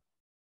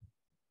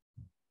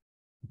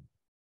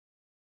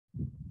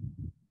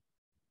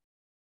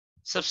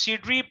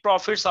 Subsidiary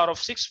profits are of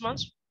 6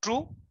 months.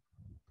 True.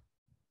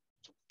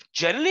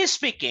 Generally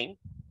speaking,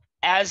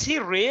 as he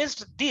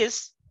raised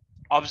this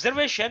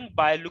observation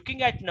by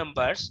looking at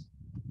numbers,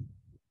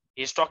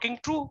 he's talking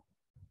true.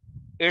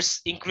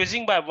 It's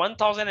increasing by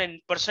 1000 in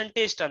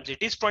percentage terms.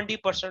 It is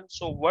 20%.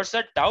 So what's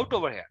the doubt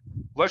over here?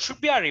 What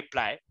should be our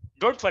reply?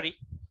 Don't worry.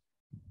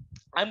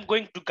 I'm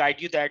going to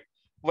guide you that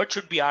what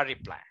should be our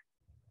reply.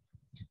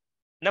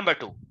 Number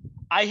 2,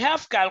 I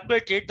have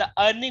calculated the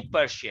earning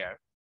per share.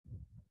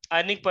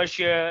 Earning per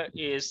share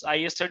is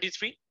IS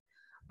 33.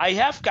 I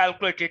have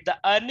calculated the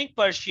earning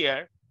per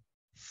share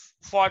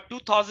for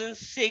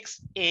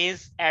 2006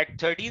 is at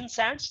 13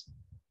 cents.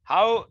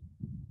 How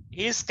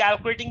he is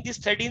calculating this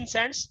 13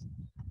 cents?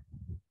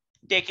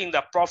 Taking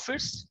the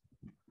profits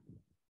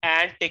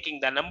and taking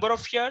the number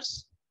of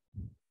years.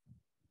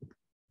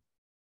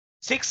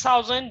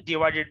 6,000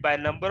 divided by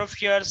number of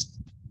years.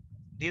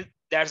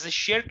 That's the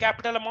share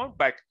capital amount.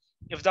 But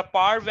if the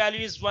par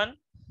value is 1,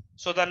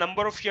 so the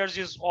number of years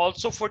is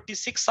also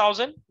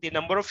 46,000, the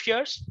number of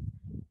years.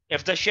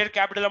 If the share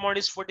capital amount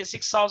is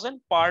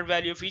 46,000, par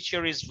value of each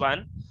year is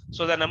 1.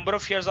 So the number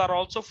of years are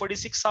also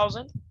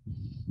 46,000.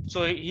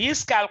 So he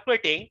is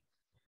calculating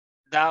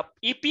the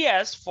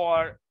EPS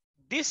for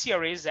this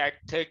year is at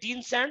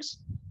 13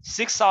 cents,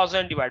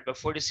 6,000 divided by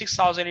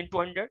 46,000 into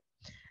 100.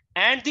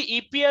 And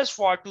the EPS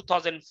for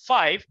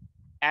 2005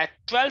 at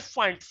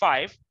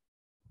 12.5,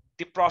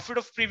 the profit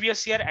of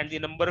previous year and the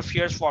number of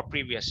years for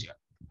previous year.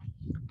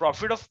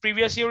 Profit of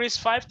previous year is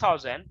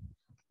 5,000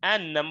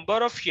 and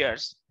number of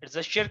years is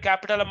the share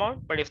capital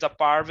amount. But if the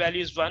par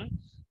value is 1,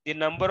 the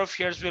number of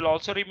years will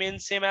also remain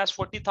same as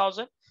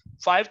 40,000.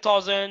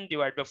 5,000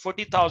 divided by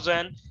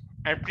 40,000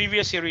 and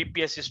previous year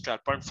EPS is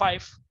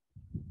 12.5.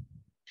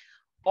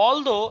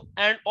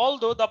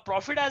 Although the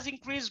profit has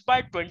increased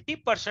by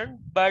 20%,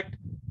 but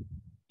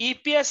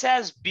EPS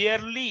has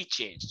barely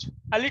changed,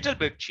 a little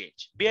bit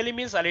change. Barely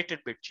means a little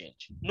bit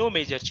change, no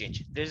major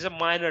change. There is a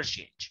minor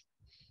change.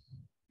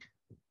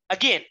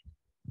 Again,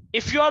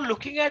 if you are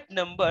looking at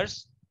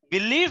numbers,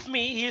 believe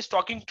me, he is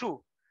talking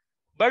true.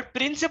 But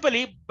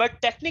principally,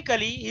 but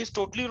technically, he is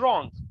totally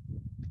wrong.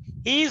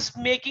 He is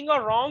making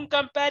a wrong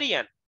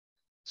comparison.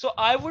 So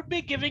I would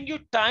be giving you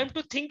time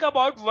to think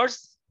about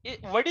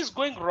what is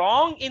going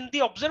wrong in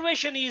the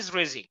observation he is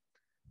raising.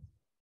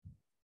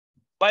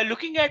 By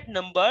looking at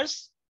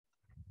numbers,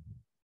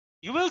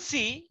 you will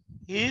see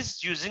he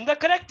is using the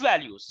correct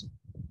values.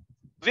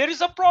 Where is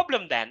the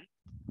problem then?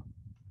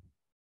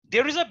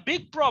 There is a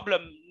big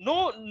problem.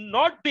 No,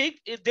 not big.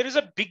 There is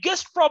a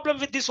biggest problem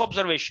with this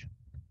observation.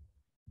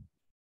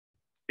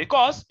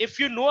 Because if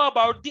you know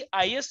about the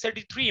IS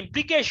 33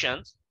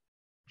 implications,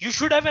 you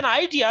should have an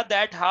idea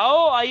that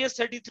how IS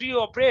 33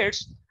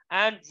 operates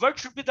and what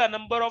should be the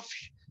number of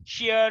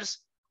shares,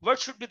 what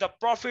should be the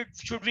profit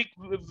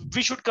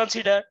we should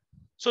consider.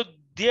 So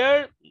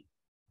there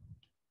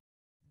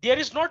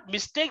is not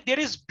mistake, there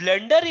is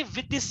blunder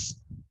with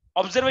this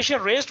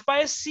observation raised by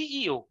a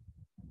CEO.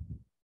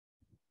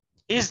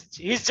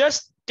 He's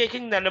just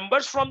taking the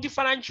numbers from the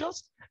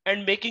financials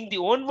and making the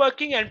own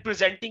working and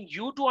presenting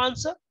you to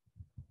answer.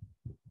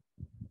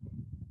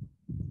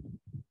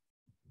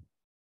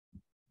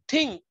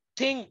 Think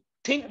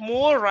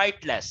more,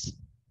 write less.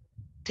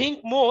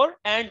 Think more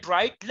and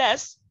write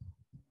less.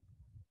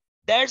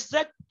 That's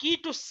the key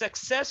to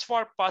success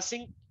for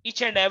passing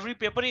each and every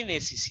paper in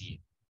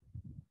ACCA.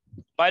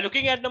 By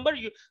looking at number,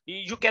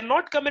 you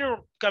cannot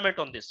comment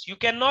on this. You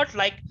cannot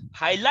like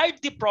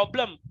highlight the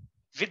problem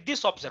with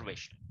this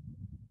observation.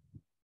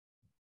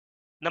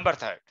 Number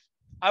 3,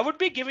 I would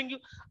be giving you,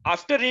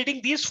 after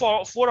reading these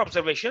four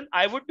observations,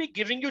 I would be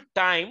giving you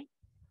time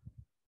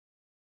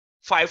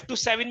 5 to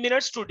 7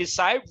 minutes to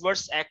decide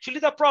what's actually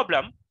the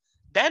problem.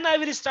 Then I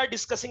will start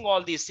discussing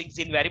all these things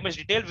in very much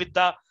detail with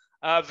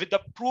the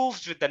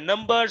proofs, with the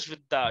numbers,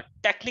 with the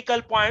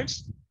technical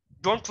points.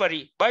 Don't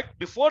worry. But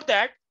before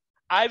that,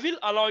 I will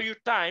allow you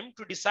time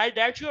to decide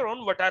at your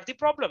own what are the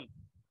problems.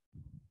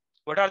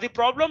 What are the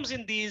problems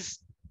in these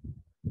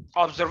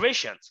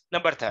observations?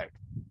 Number 3,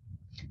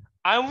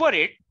 I'm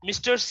worried.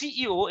 Mr.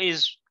 CEO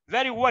is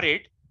very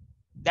worried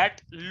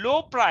that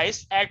low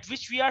price at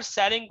which we are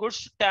selling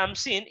goods to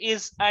Tamsin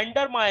is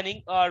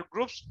undermining our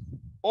group's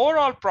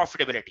overall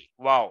profitability.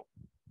 Wow.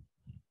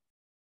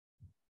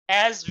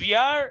 As we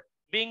are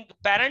being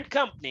parent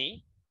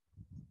company,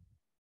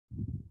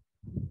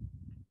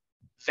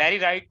 very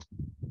right.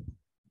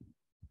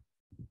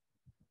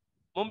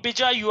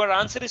 Mumbija, your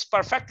answer is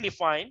perfectly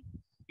fine.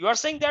 You are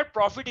saying that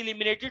profit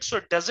eliminated, so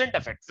it doesn't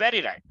affect.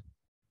 Very right.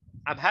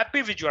 I'm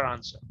happy with your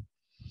answer.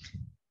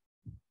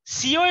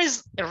 CEO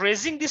is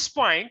raising this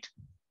point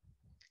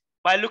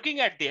by looking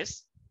at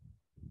this.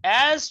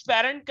 As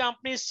parent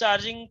company is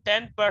charging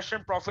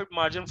 10% profit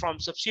margin from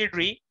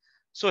subsidiary,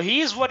 so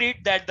he is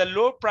worried that the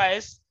low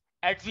price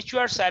at which you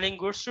are selling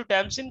goods to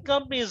Tamsin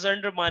company is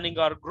undermining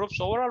our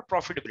group's overall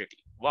profitability.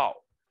 Wow.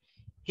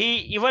 He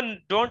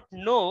even does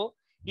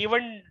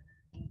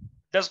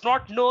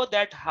not know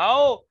that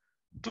how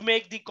to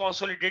make the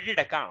consolidated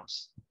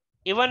accounts.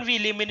 Even we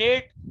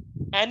eliminate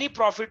any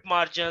profit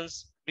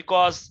margins,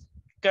 because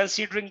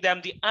considering them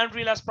the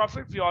unrealized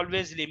profit, we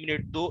always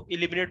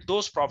eliminate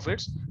those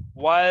profits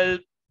while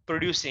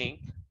producing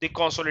the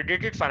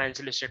consolidated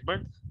financial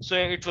statement, so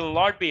it will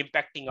not be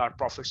impacting our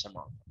profits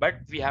amount, but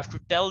we have to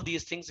tell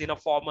these things in a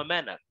formal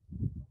manner.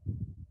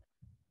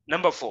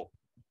 Number 4,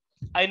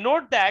 I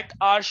note that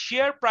our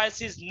share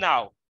price is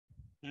now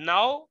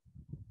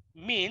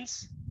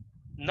means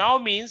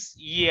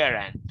year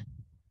end.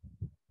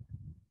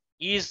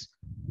 Is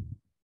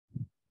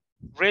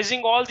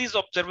raising all these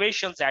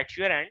observations at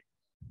year end.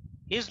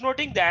 He's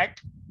noting that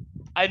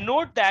I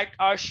note that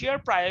our share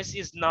price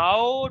is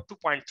now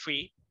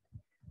 2.3.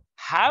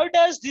 How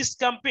does this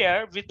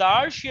compare with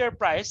our share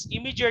price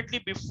immediately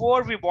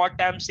before we bought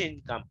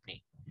Tamsin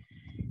company?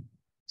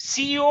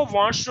 CEO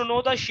wants to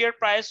know the share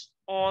price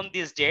on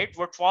this date.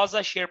 What was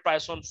the share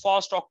price on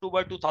 1st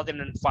October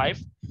 2005?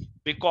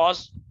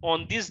 Because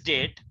on this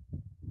date,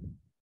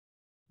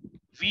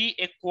 we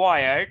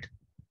acquired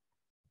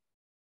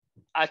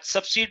a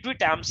subsidiary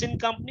Tamsin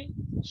company.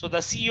 So the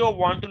CEO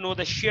want to know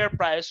the share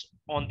price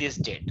on this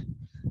date.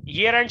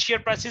 Year-end share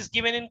price is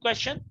given in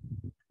question,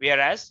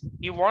 whereas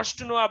he wants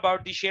to know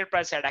about the share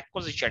price at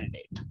acquisition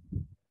date.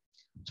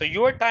 So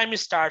your time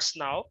starts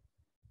now.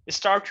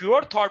 Start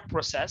your thought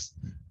process.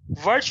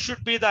 What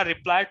should be the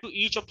reply to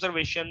each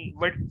observation?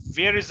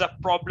 Where is the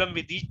problem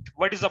with each?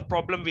 What is the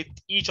problem with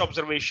each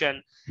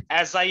observation?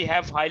 As I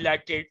have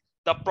highlighted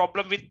the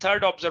problem with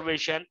third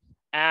observation,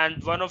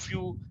 and one of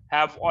you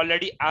have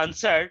already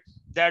answered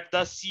that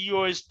the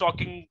CEO is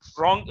talking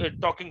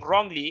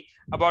wrongly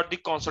about the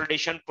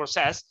consolidation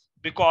process,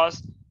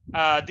 because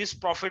this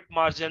profit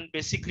margin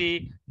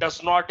basically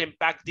does not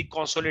impact the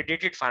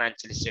consolidated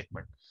financial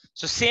statement.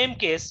 So same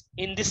case,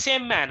 in the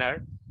same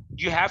manner,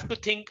 you have to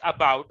think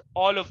about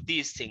all of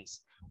these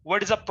things.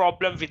 What is the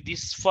problem with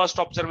this first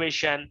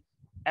observation?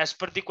 As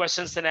per the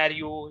question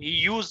scenario, he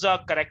used the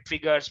correct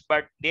figures,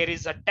 but there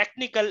is a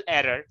technical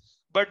error,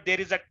 but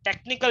there is a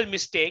technical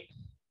mistake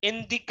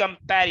in the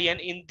comparison,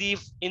 in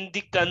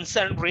the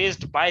concern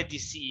raised by the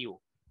CEO.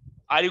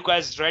 Are you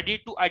guys ready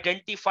to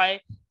identify,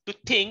 to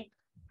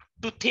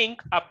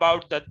think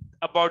about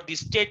the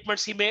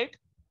statements he made?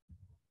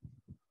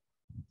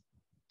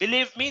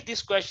 Believe me,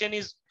 this question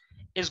is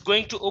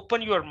going to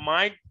open your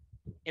mind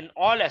in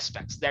all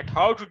aspects, that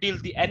how to deal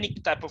with any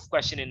type of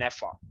question in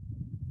FR.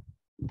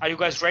 Are you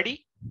guys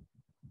ready?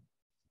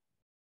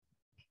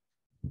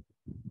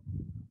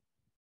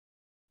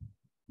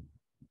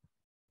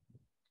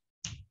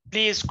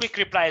 Please, quick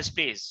replies,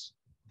 please.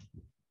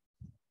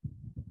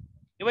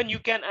 Even you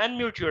can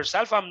unmute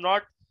yourself. I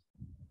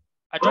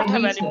don't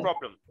have any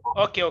problem.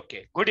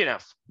 Okay, good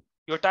enough.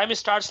 Your time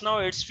starts now.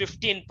 It's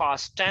 15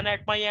 past 10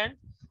 at my end,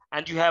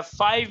 and you have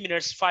 5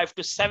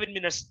 to 7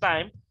 minutes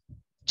time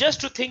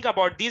just to think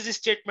about this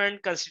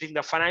statement considering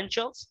the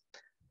financials.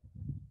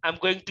 I'm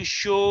going to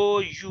show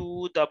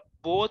you the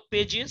both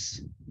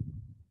pages.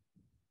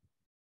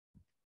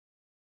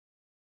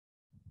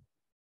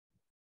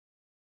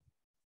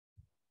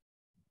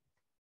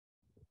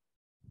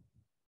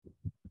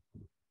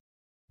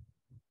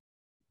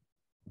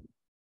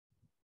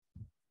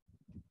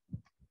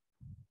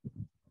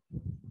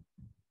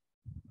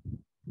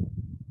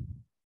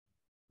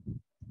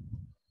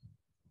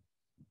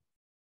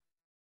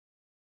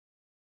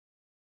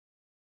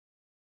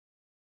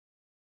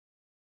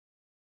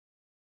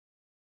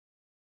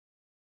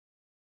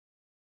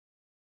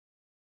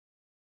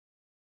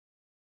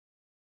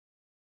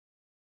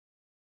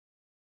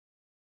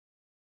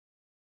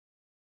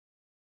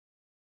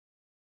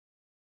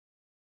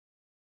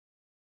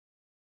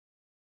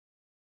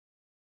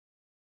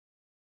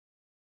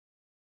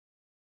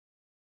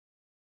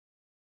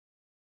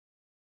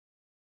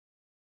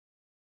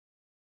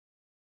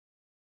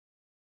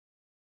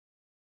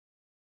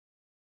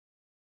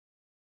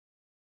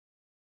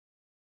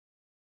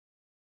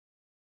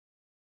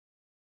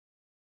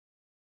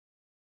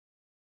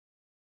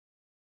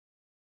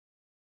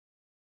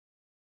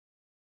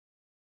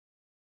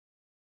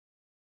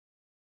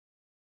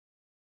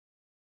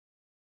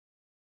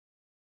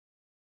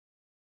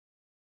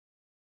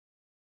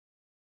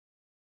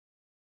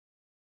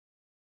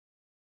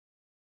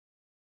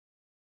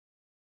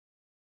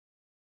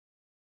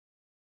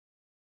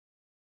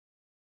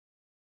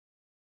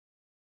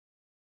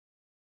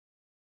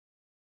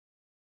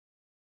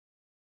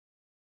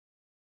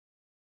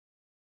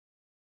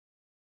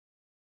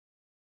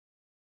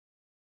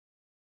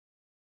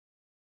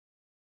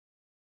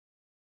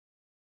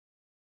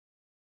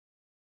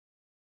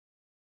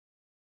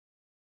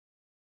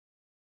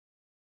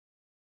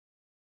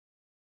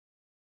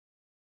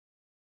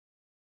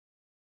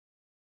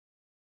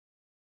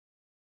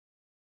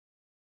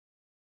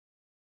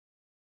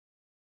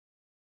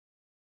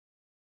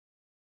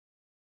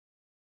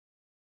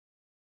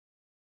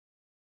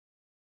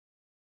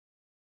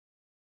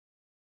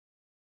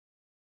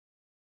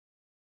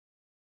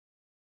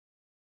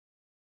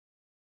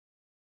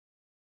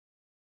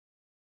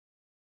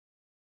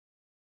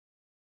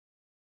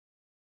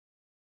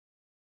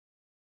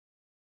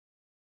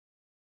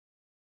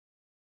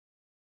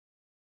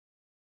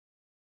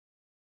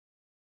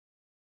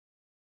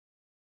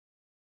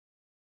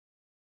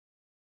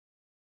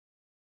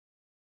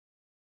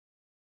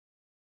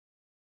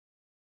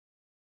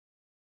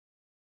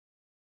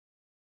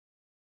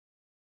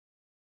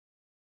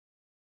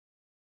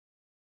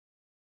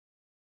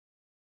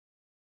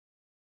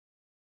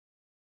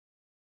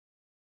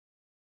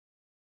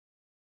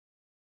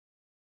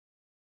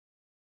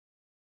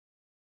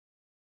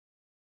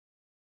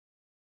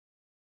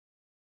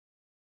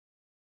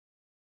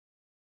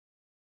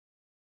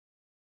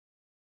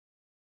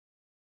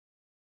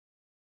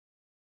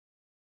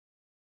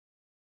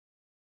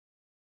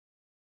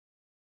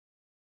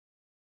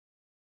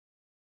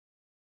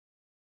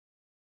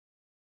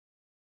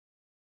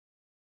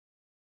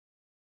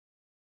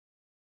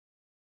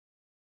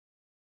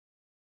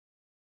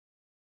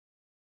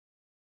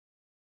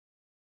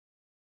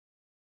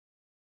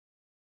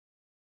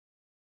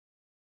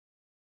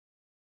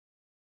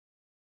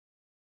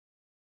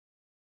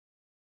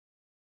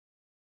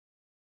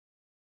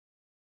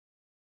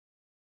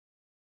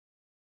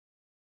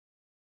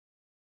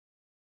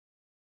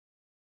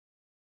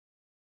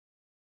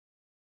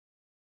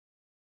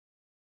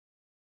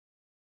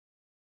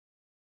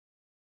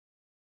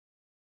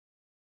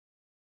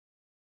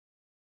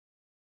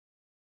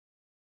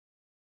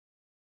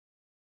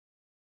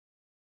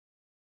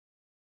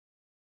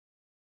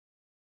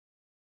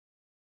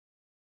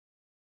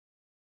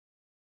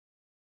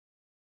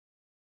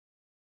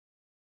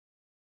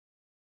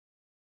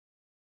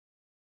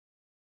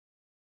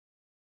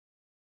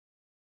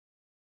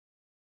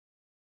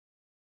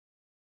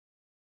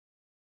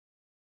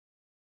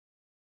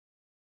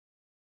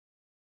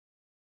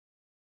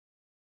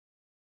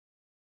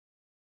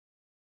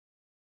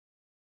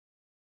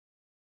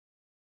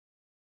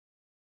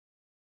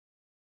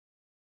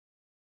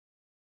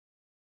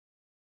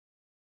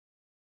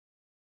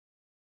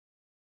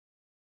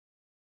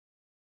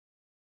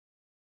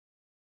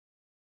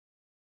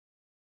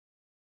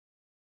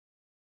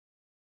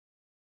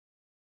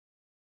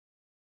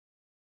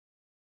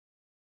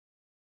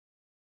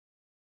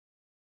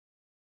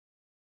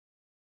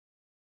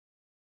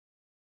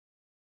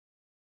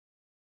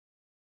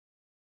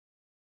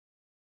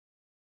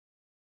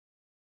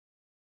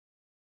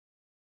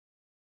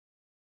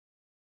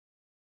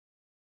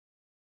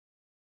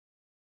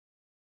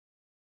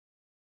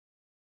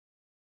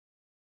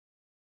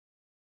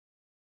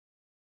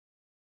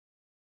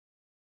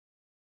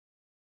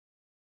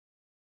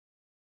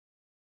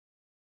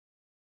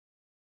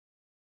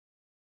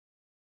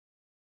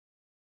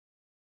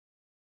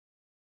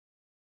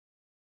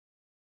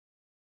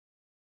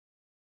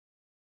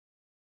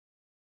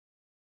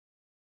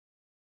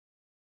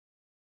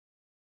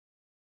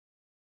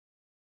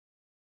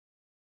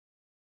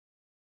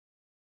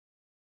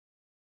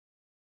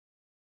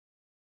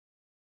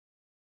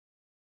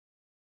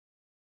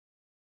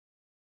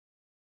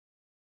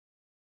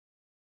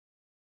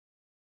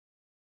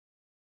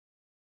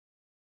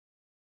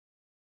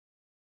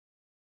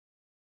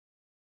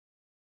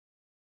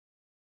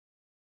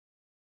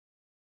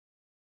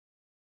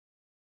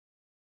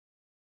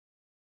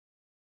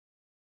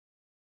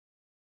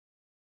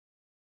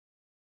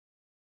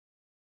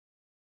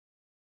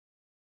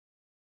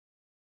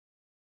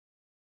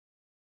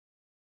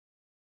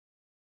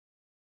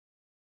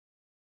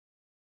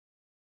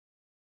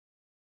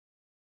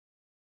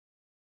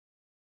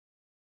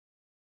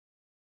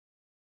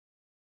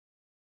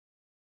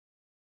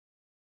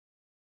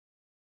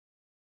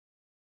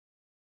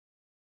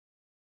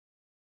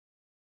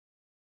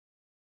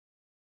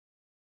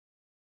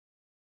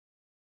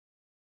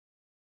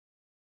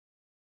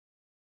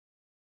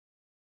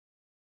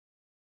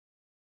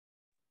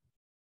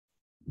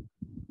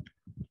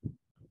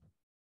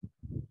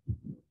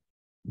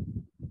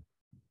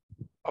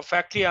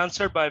 Perfectly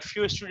answered by a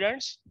few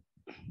students.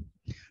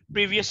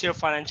 Previous year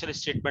financial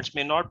statements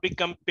may not be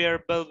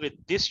comparable with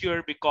this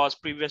year because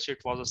previous year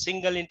it was a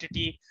single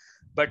entity,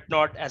 but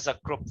not as a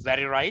group.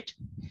 Very right.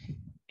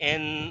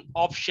 In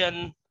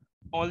option,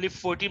 only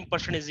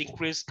 14% is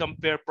increased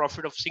compare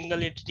profit of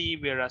single entity,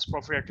 whereas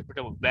profit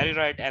attributable. Very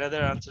right.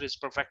 Another answer is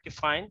perfectly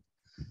fine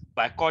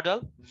by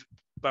Caudal.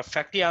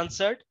 Perfectly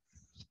answered.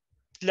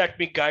 Let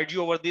me guide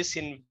you over this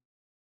in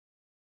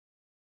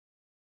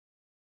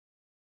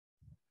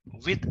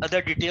with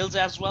other details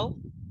as well.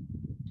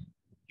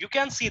 You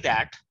can see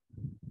that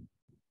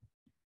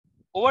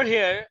over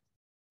here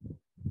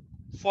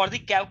for the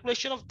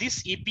calculation of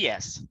this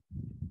EPS,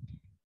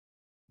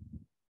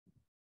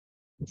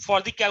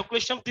 for the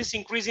calculation of this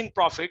increase in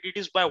profit, it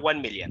is by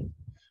 1 million.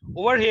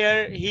 Over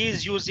here, he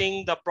is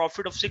using the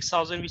profit of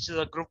 6,000, which is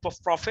a group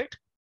of profit.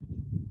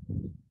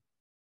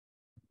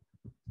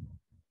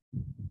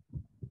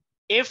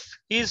 If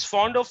he is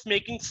fond of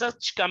making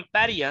such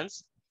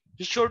comparisons,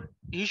 he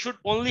should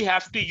only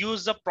have to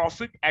use the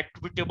profit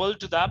attributable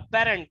to the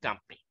parent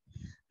company.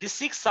 The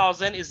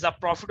 6,000 is the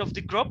profit of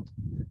the group,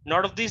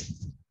 not of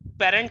this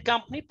parent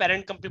company.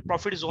 Parent company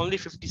profit is only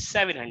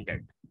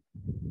 5,700.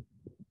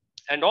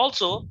 And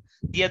also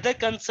the other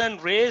concern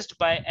raised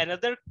by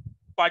another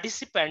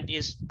participant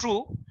is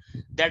true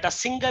that a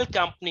single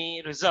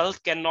company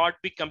result cannot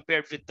be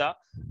compared with the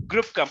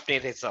group company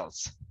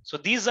results. So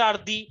these are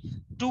the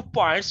 2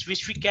 points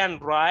which we can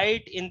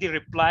write in the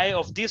reply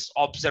of this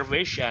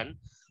observation.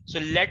 So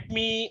let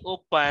me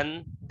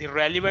open the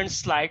relevant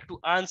slide to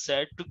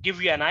answer to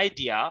give you an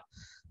idea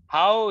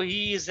how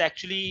he is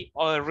actually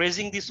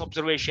raising this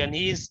observation.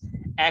 He is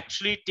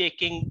actually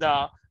taking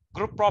the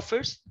group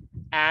profits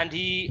and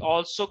he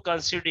also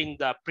considering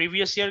the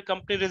previous year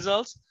company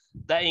results.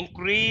 The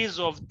increase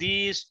of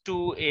these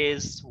two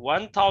is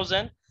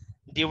 1,000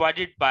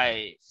 divided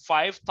by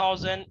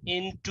 5,000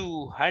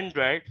 into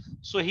 100.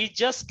 So he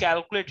just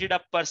calculated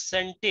a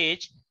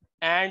percentage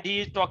and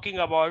he is talking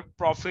about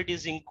profit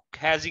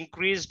has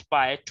increased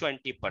by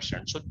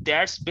 20%. So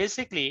that's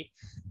basically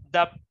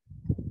the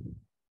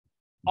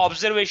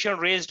observation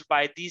raised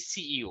by the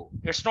CEO.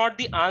 It's not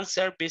the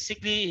answer.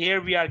 Basically here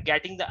we are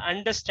getting the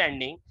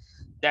understanding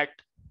that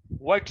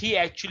what he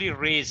actually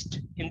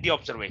raised in the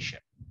observation.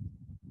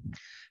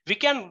 We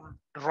can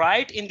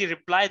write in the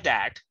reply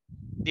that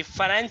the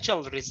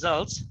financial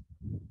results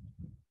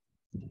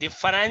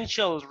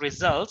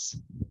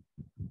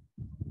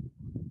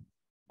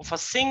of a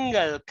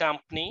single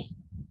company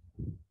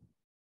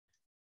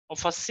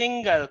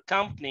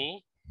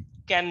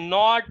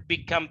cannot be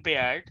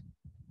compared.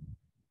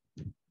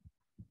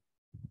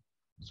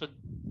 So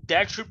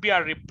that should be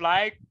a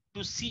reply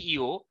to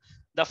CEO.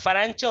 The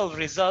financial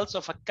results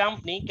of a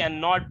company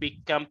cannot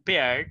be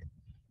compared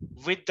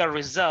with the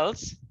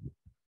results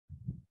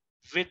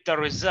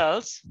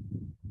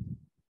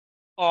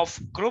of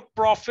group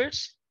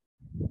profits.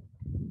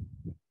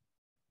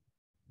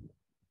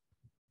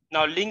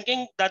 Now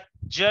linking that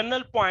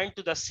general point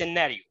to the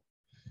scenario,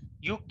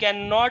 you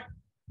cannot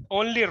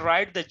only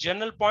write the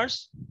general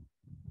points.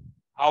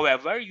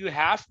 However, you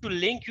have to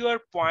link your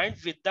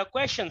point with the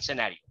question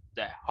scenario.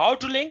 How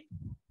to link?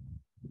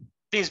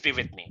 Please be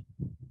with me.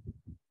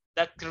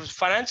 The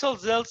financial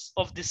results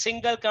of the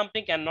single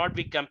company cannot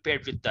be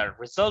compared with the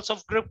results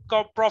of group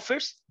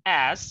profits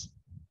as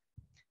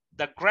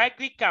the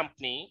Gregory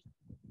company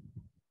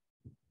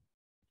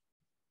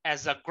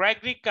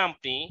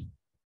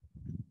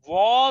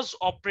was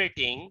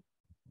operating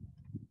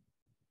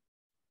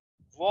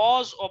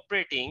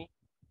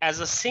as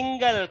a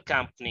single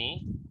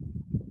company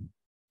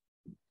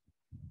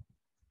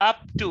up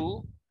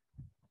to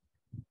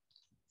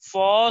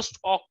 1st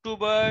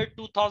October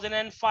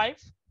 2005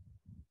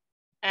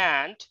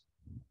 and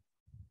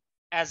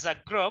as a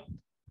group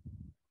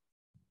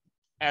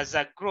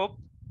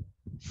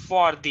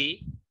for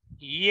the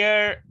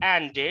year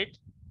ended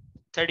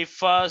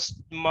 31st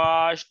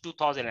March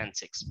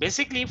 2006.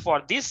 Basically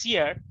for this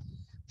year,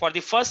 for the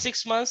first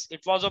 6 months,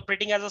 it was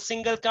operating as a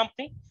single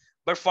company,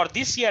 but for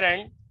this year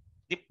end,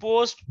 the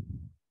post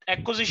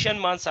acquisition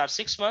months are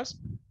 6 months.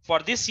 For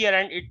this year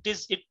end,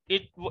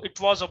 it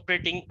was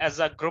operating as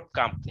a group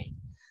company.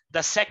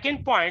 The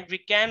second point we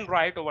can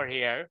write over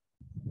here,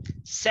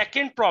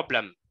 second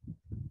problem,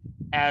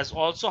 as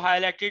also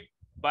highlighted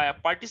by a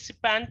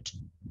participant.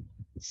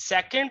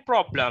 Second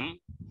problem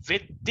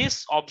with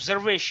this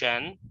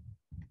observation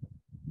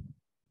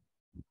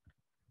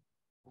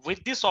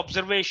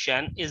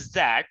is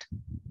that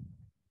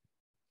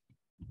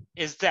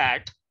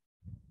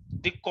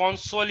the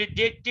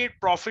consolidated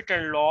profit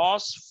and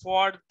loss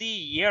for the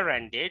year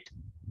ended,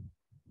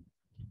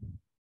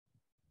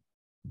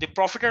 the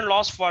profit and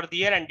loss for the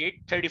year ended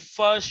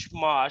 31st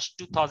March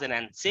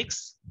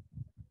 2006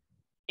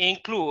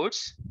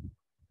 includes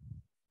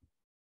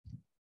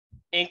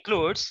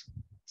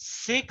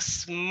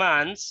 6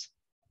 months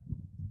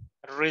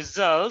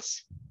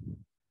results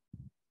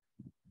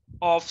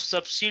of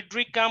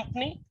subsidiary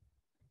company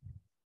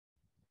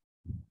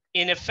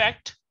in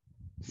effect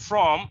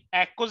from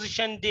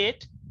acquisition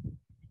date,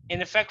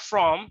 in effect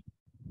from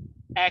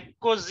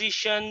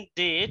acquisition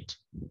date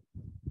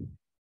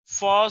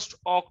 1st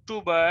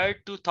October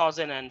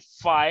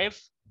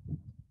 2005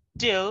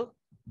 till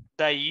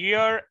the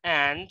year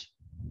end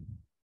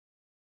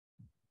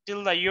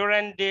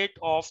date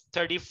of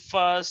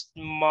 31st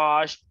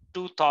March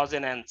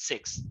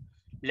 2006.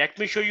 Let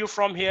me show you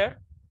from here.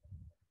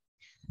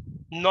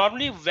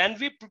 Normally, when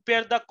we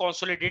prepare the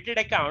consolidated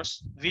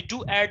accounts, we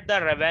do add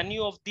the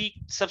revenue of the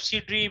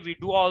subsidiary. We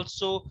do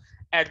also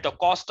add the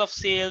cost of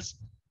sales,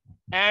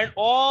 and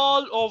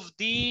all of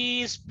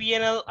these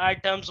P&L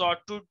items are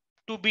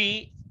to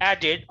be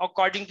added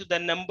according to the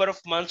number of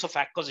months of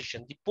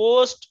acquisition. The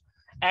post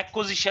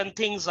acquisition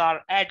things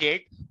are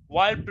added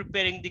while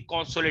preparing the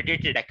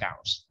consolidated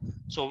accounts.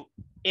 So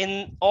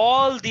in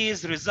all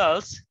these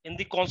results, in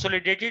the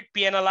consolidated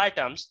P&L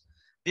items,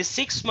 the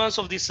 6 months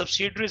of the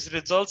subsidiaries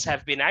results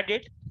have been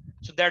added.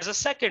 So that's a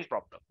second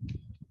problem.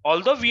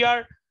 Although we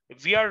are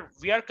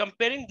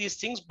comparing these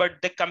things,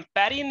 but the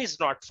comparison is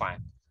not fine.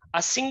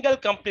 A single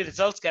company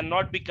results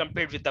cannot be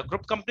compared with the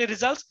group company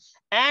results,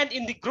 and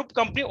in the group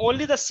company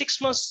only the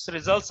 6 months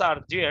results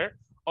are there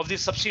of the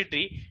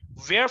subsidiary.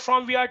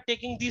 Wherefrom we are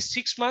taking these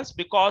 6 months?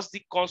 Because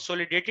the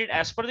consolidated,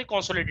 as per the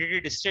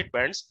consolidated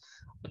statements,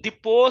 the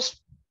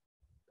post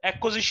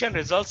acquisition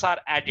results are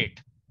added.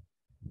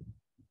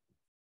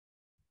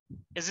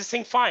 Is this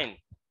thing fine?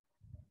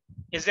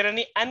 Is there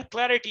any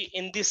unclarity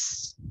in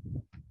this?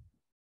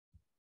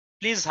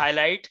 Please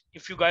highlight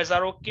if you guys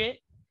are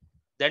okay.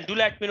 Then do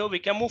let me know, we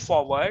can move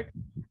forward.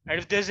 And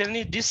if there's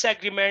any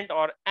disagreement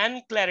or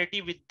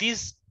unclarity with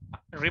these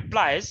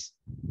replies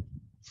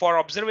for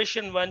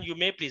observation 1, you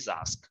may please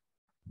ask.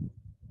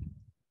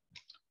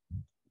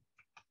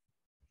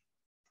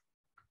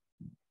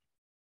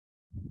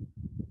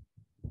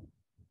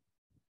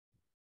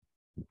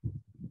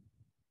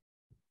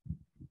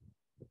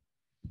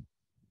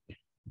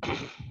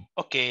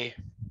 Okay.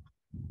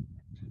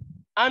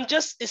 I'm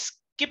just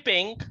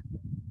skipping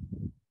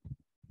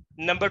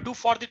number 2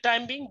 for the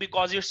time being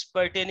because it's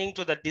pertaining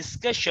to the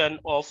discussion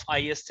of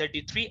IS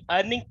 33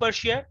 earning per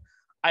share.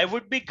 I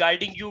would be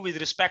guiding you with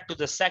respect to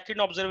the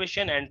second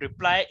observation and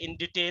reply in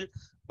detail,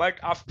 but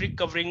after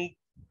covering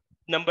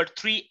number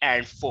 3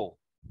 and 4.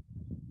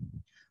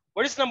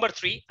 What is number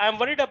 3? I'm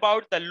worried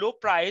about the low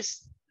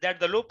price, that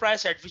the low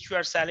price at which we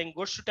are selling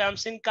goods to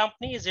Tamsin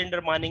company is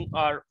undermining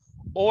our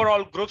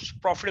overall group's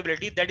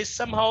profitability. That is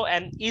somehow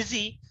an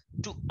easy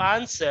to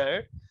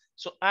answer.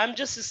 So I'm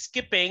just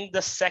skipping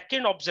the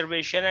second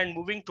observation and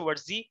moving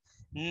towards the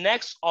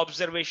next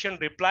observation.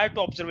 Reply to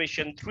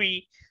observation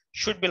 3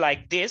 should be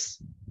like this.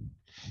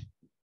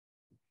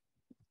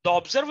 The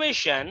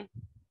observation,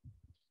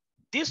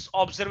 this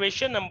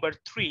observation number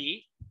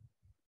 3,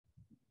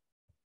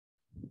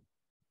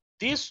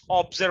 this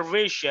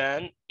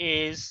observation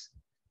is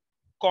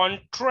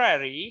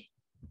contrary.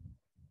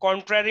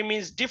 Contrary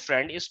means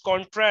different, is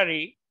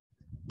contrary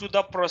to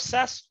the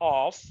process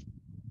of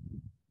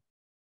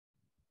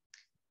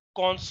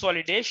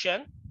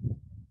consolidation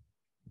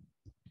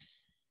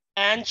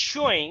and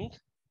showing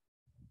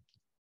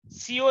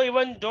CO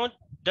even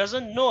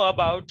doesn't know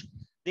about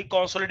the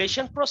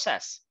consolidation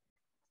process.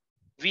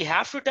 We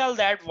have to tell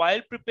that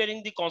while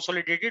preparing the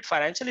consolidated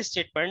financial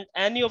statement,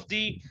 any of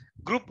the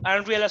group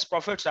unrealized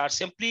profits are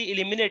simply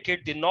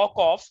eliminated, the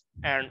knockoff,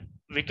 and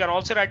we can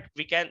also write,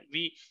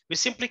 we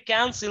simply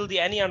cancel the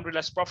any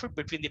unrealized profit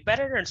between the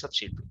parent and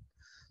subsidiary.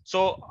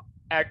 So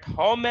at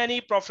how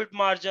many profit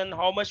margin,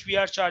 how much we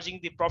are charging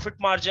the profit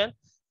margin,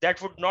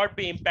 that would not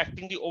be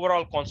impacting the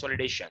overall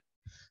consolidation.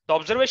 The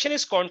observation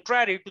is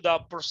contrary to the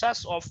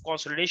process of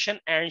consolidation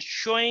and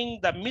showing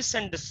the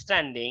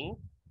misunderstanding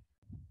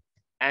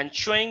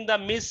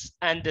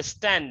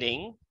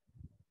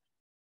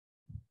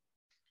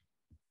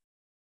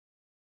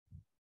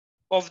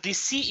of the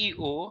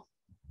CEO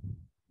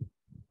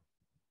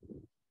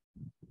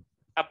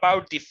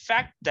about the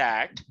fact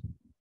that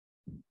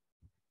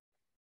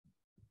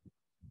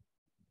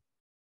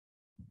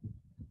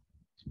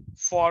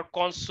for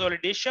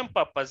consolidation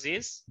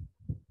purposes,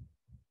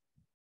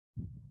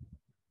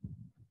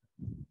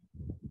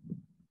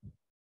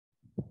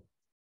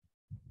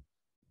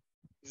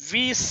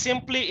 we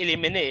simply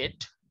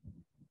eliminate,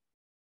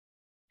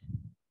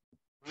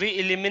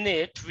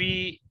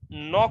 we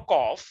knock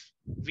off,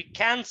 we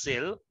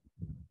cancel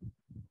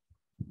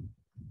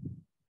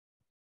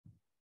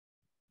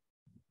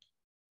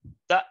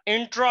the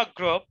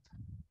intra-group.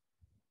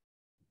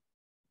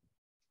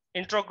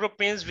 Intra-group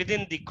means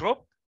within the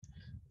group,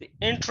 the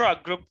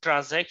intra-group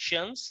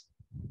transactions,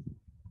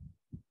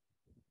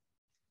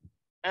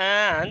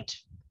 and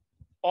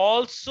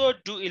also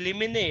to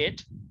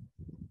eliminate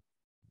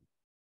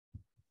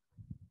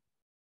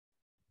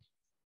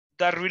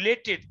the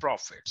related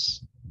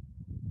profits.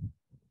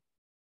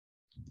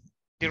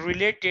 The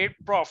related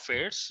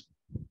profits,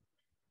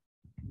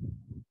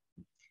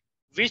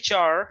 which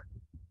are,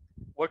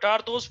 what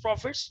are those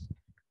profits?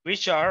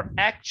 Which are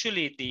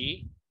actually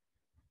the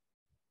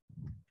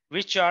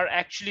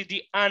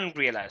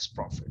unrealized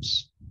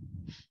profits.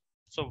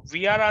 So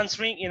we are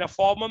answering in a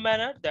formal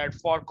manner that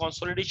for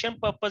consolidation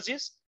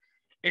purposes,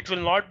 It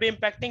will not be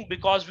impacting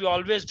because we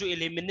always do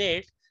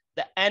eliminate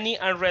the any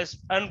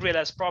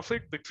unrealized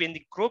profit between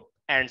the group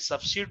and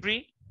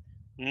subsidiary.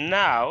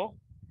 Now,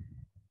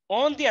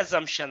 on the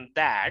assumption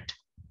that,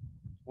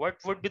 what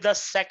would be the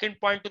second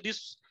point to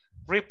this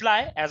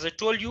reply? As I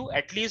told you,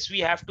 at least we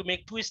have to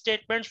make 2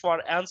 statements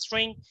for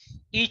answering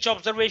each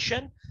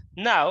observation.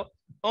 Now,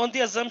 on the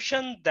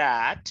assumption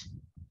that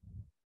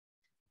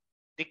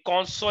the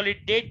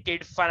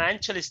consolidated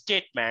financial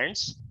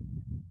statements,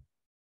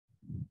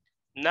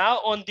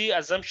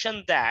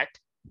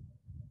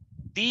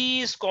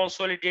 these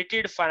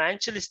consolidated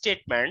financial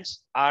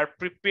statements are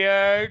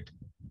prepared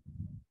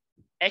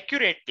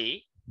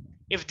accurately.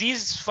 If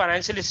these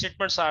financial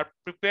statements are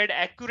prepared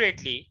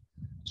accurately,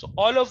 so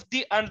all of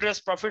the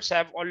unrealized profits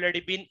have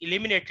already been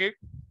eliminated,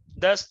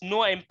 thus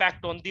no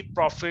impact on the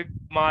profit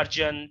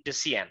margin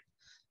decision.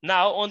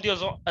 Now, on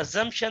the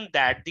assumption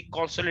that the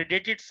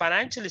consolidated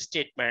financial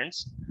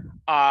statements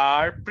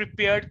are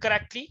prepared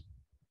correctly,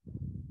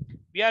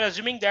 we are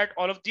assuming that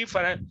all of the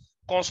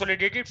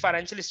consolidated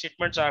financial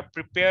statements are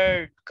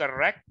prepared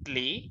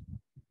correctly,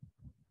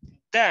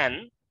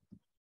 then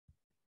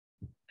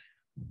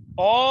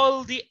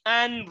all the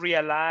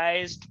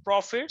unrealized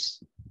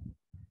profits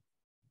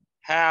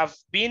have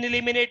been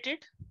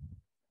eliminated,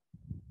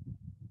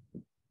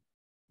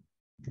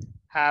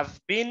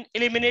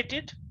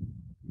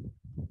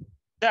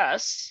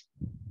 Thus,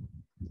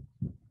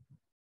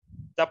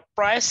 the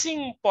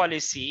pricing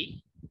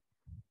policy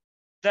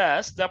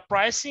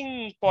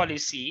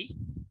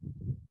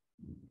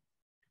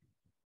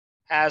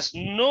has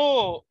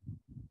no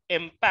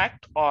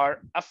impact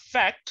or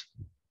effect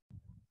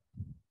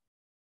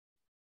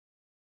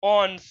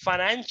on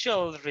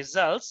financial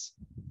results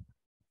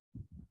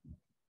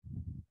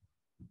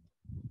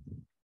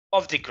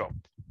of the group.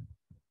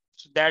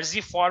 So that's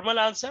the formal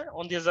answer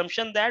on the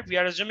assumption that we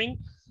are assuming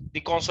the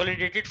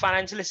consolidated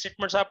financial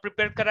statements are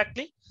prepared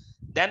correctly,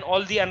 then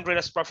all the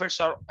unrealized profits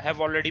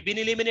have already been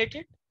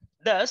eliminated.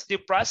 Thus, the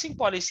pricing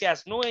policy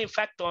has no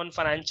effect on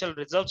financial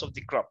results of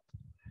the group.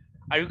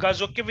 Are you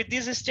guys okay with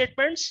these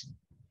statements?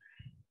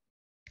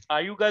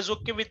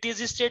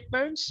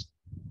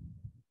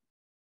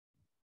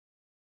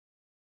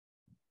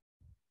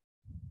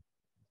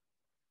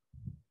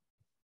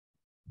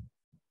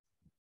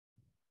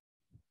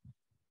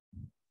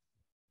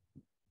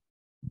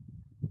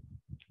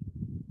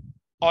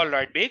 All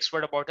right, Biggs,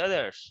 what about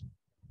others?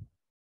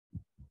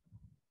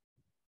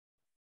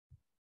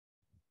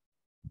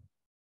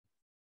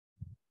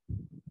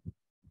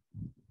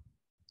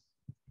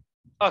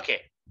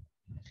 Okay,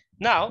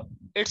 now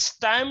it's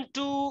time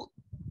to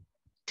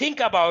think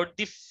about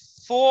the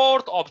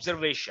 4th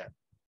observation.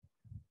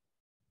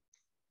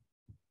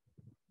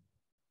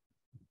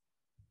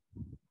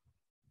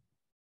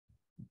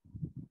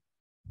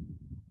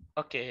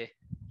 Okay,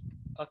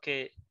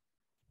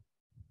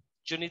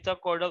 Junita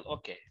Cordal,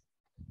 okay.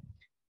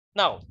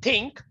 Now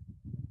think,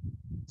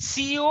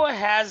 CEO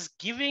has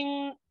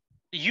given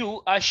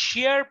you a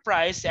share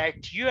price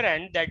at year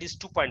end that is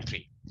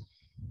 2.3.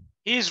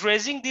 He is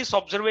raising this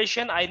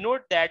observation. I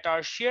note that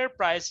our share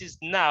price is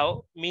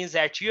now means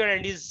at year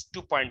end is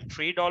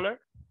 $2.3.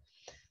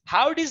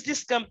 How does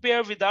this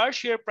compare with our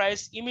share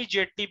price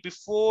immediately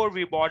before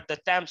we bought the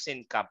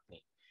Tamsin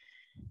company?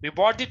 We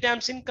bought the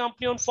Tamsin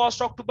company on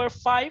 1st October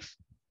 5.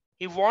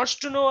 He wants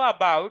to know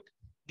about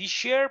the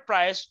share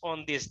price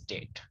on this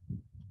date.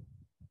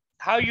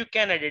 How you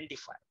can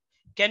identify?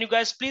 Can you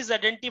guys please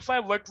identify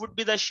what would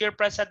be the share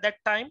price at that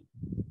time?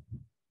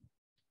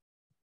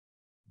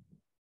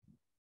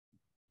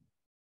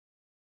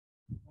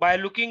 By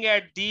looking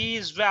at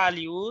these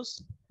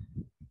values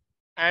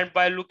and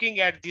by looking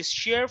at this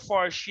share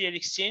for share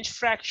exchange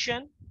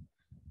fraction,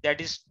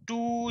 that is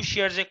 2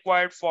 shares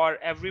acquired for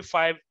every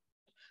 5,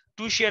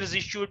 2 shares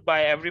issued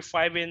by every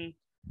 5 in.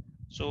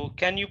 So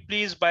can you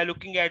please, by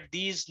looking at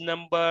these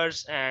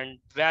numbers and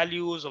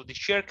values of the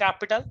share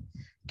capital,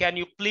 can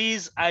you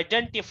please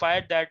identify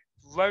that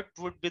what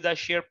would be the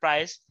share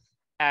price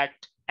at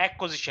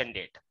acquisition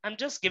date? I'm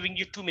just giving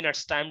you 2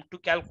 minutes time to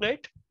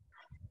calculate.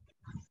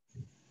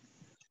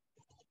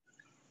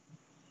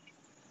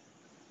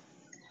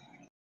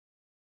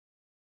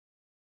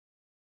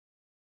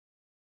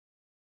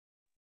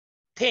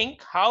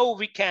 Think how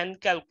we can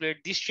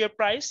calculate this share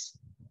price.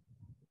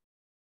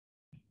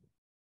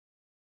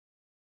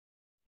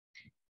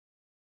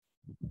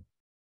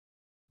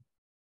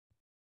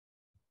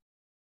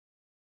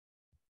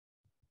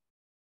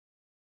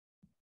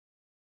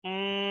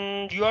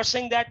 You are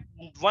saying that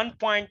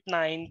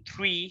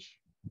 1.93.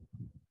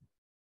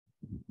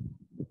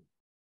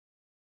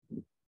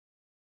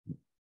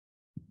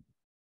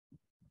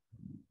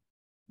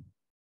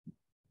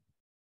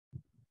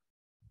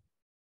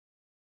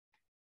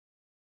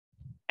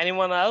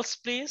 Anyone else,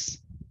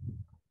 please?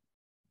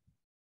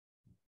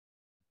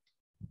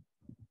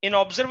 In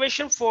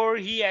observation 4,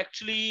 he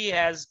actually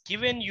has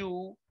given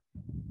you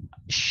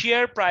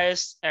share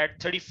price at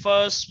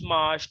 31st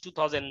March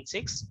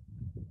 2006,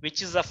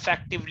 which is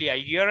effectively a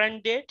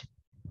year-end date.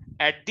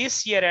 At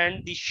this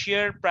year-end, the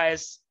share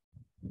price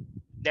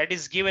that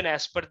is given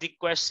as per the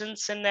question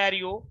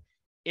scenario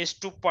is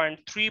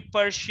 2.3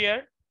 per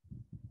share,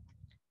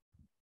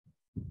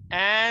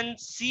 and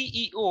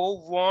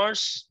CEO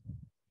wants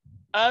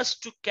us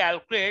to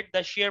calculate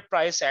the share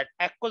price at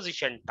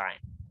acquisition time.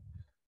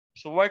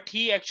 So what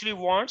he actually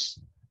wants,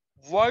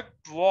 what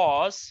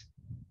was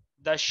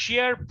the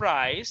share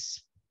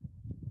price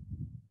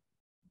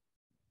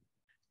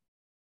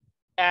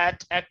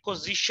at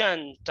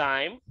acquisition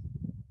time?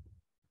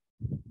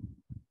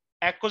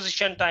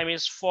 Acquisition time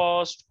is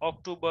 1st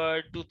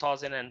October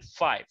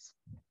 2005.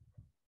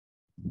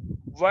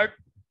 What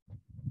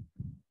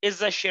is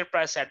the share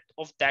price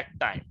of that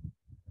time?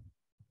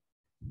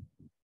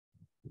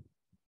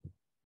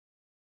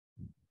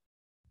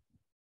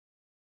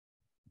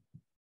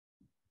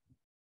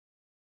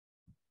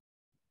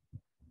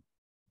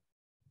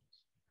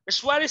 It's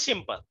very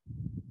simple.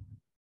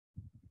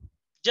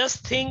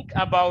 Just think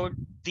about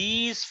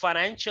these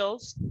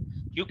financials.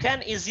 You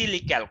can easily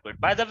calculate.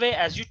 By the way,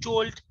 as you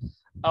told,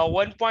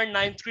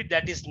 1.93,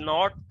 that is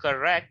not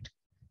correct.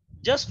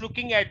 Just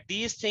looking at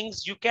these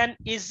things, you can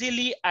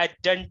easily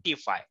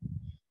identify.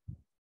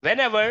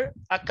 Whenever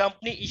a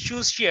company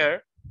issues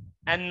share,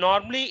 and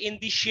normally in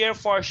the share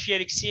for share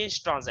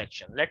exchange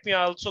transaction, let me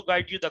also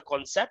guide you the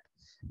concept,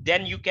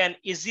 then you can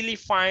easily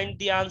find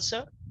the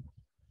answer.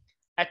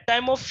 At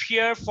time of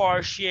share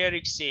for share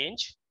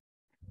exchange,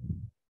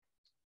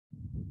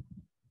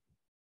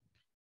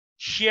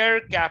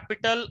 share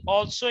capital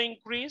also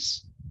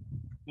increase.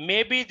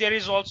 Maybe there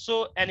is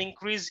also an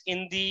increase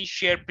in the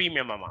share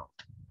premium amount.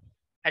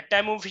 At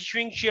time of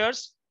issuing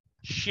shares,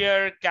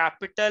 share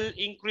capital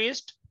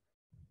increased.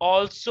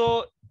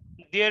 Also,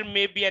 there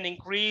may be an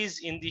increase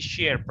in the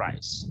share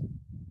price.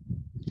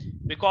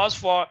 Because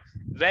for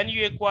when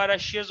you acquire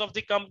shares of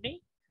the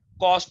company,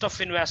 cost of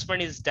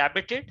investment is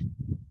debited,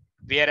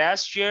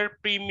 whereas share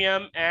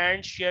premium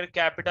and share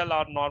capital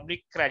are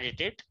normally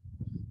credited.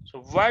 So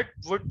what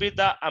would be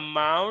the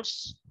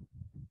amounts?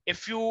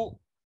 If you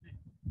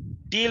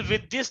deal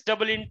with this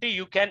double entry,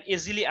 you can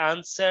easily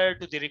answer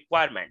to the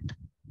requirement.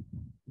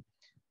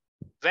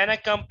 When a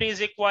company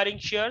is acquiring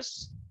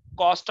shares,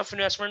 cost of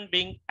investment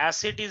being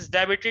asset is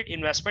debited,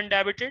 investment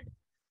debited,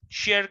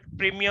 share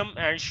premium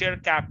and share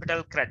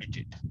capital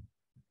credited.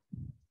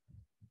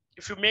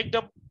 If you make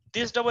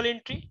this double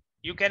entry,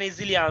 you can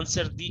easily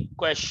answer the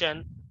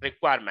question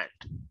requirement.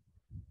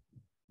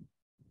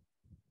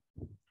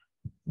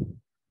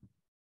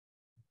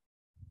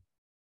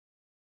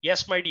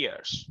 Yes, my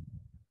dears.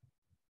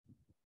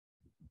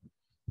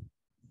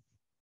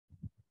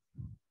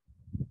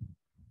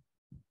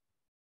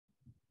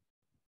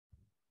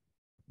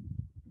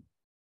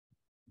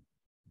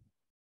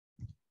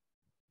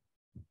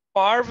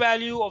 Par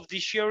value of the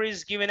share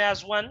is given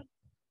as 1.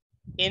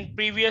 In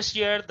previous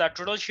year, the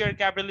total share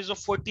capital is of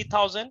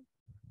 40,000.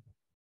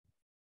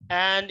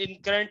 And in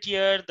current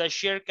year, the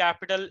share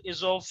capital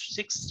is of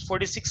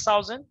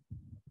 46,000.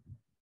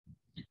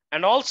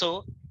 And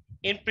also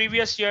in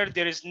previous year,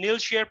 there is nil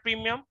share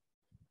premium.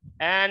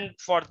 And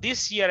for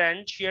this year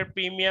end, share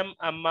premium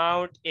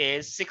amount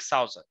is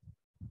 6,000.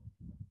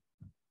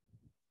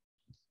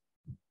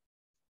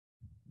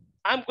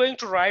 I'm going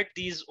to write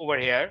these over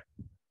here.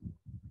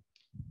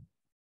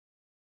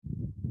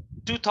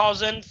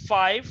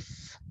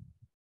 2005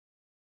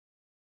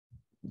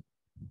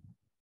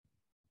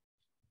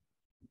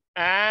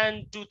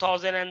 and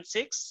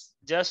 2006,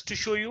 just to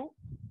show you.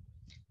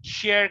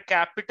 Share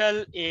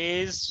capital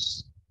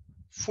is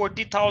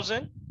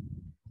 40,000.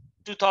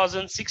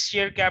 2006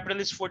 share capital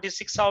is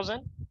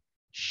 46,000.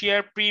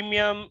 Share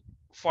premium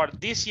for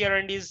this year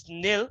end is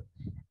nil,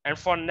 and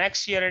for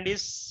next year end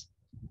is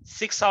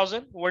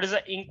 6,000. What is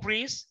the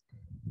increase?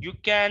 You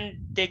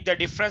can take the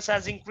difference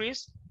as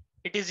increase.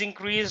 It is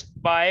increased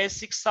by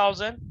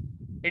 6,000.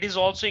 It is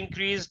also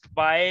increased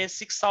by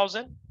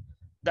 6,000.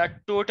 The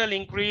total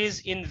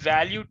increase in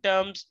value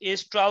terms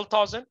is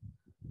 12,000.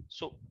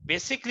 So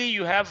basically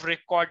you have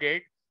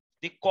recorded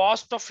the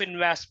cost of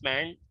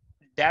investment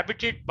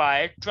debited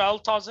by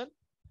 12,000.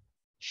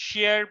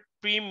 Share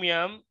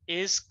premium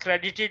is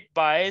credited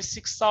by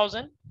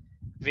 6,000,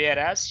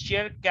 whereas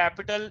share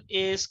capital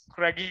is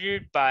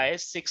credited by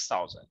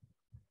 6,000.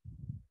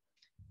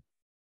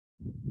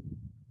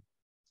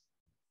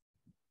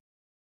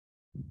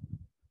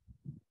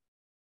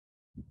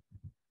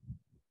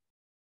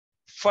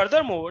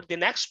 Furthermore, the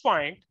next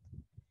point,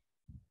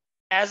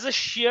 as the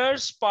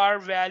shares par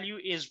value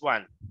is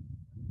 1.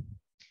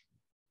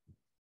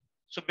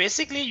 So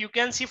basically you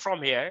can see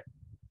from here,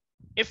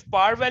 if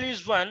par value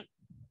is 1,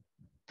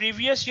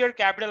 previous year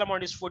capital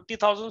amount is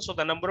 40,000. So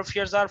the number of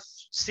shares are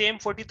same,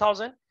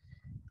 40,000.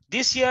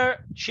 This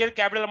year share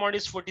capital amount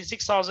is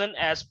 46,000.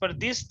 As per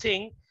this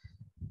thing,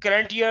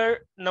 current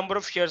year number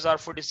of shares are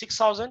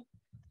 46,000.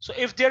 So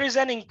if there is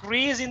an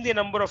increase in the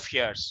number of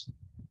shares,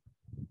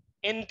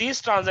 in this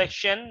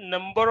transaction,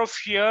 number of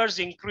shares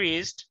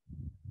increased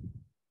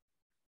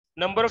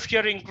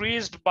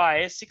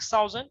by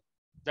 6,000.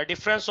 The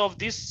difference of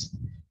this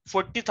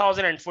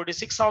 40,000 and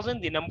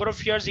 46,000, the number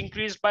of shares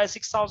increased by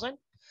 6,000.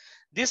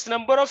 This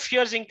number of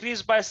shares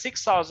increased by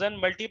 6,000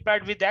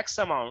 multiplied with X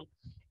amount.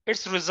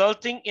 It's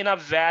resulting in a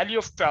value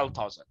of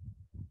 12,000.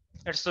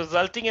 It's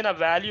resulting in a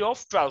value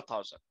of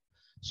 12,000.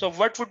 So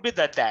what would be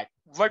that?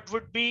 What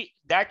would be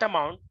that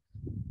amount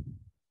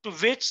to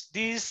which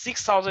these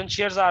 6,000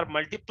 shares are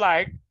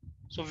multiplied?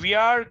 So we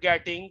are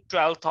getting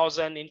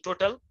 12,000 in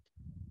total.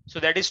 So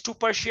that is 2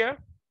 per share.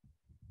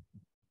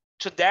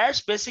 So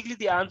that's basically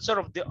the answer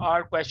of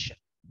our question.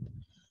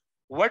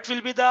 What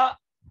will be the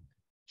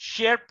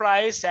share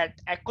price at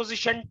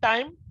acquisition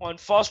time on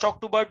 1st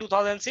October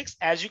 2006?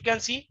 As you can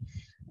see,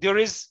 there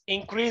is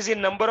increase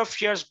in number of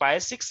shares by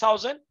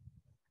 6,000,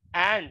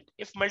 and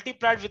if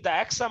multiplied with the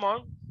X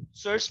amount,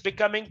 so it's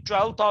becoming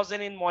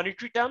 12,000 in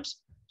monetary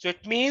terms. So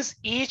it means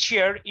each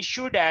share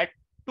issued at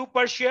 2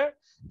 per share.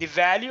 The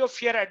value of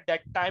share at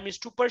that time is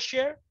 2 per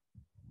share.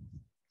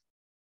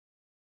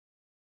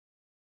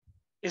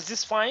 Is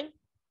this fine?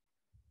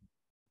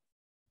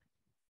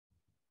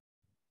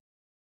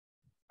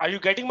 Are you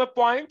getting my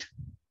point?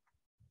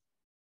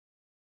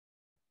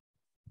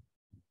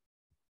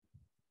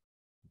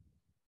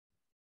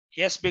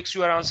 Yes, Bix,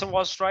 your answer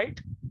was right.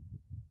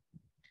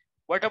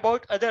 What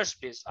about others,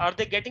 please? Are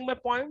they getting my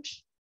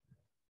points?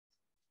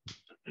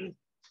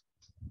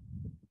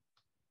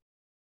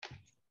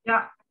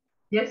 Yeah.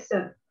 Yes,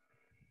 sir.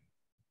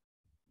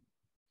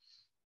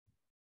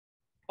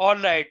 All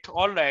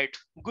right.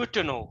 Good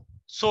to know.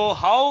 So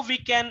how we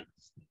can,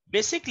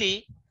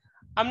 basically,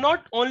 I'm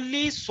not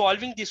only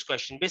solving this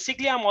question.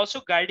 Basically, I'm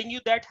also guiding you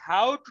that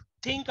how to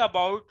think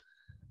about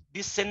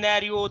this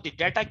scenario, the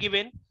data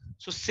given.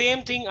 So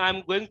same thing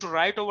I'm going to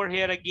write over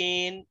here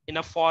again in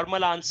a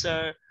formal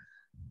answer.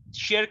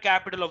 Share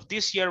capital of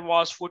this year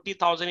was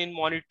 40,000 in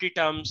monetary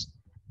terms,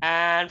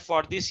 and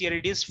for this year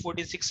it is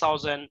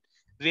 46,000,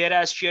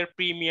 whereas share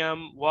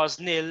premium was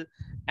nil,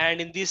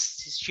 and in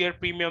this share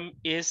premium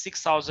is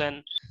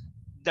 6,000.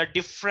 The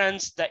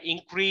difference, the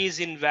increase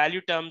in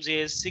value terms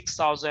is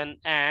 6,000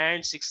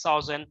 and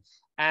 6,000,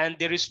 and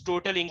there is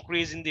total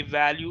increase in the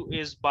value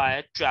is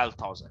by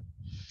 12,000.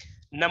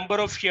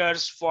 Number of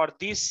shares for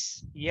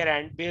this year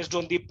end based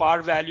on the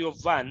par value of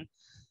 1,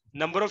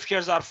 number of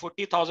shares are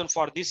 40,000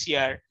 for this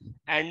year,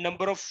 and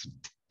number of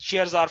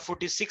shares are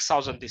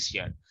 46,000 this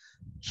year.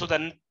 So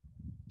the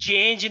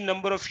change in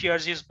number of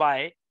shares is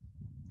by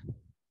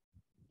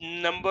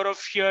number of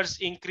shares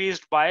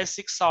increased by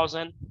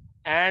 6,000,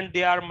 and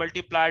they are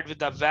multiplied with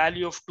the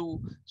value of 2,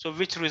 so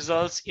which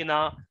results in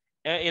a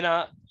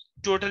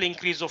total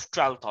increase of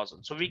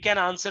 12,000. So we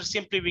can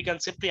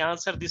simply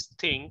answer this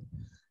thing.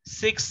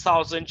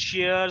 6,000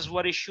 shares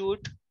were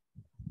issued.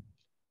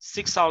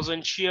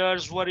 6,000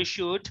 shares were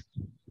issued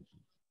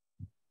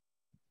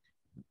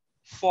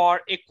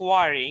for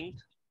acquiring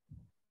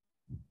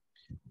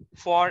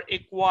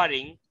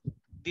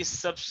the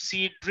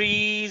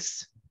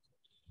subsidiaries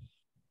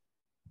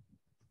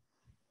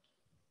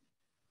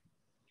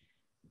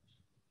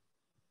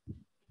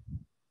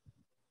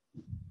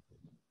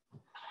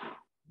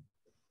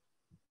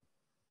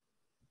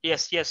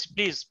yes,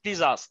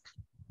 please ask.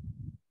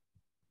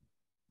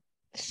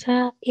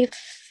 Sir, if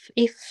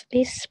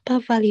this per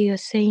value you're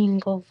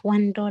saying of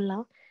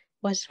 $1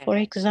 was, for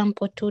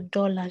example,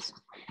 $2,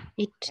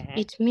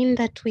 it means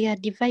that we are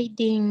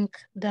dividing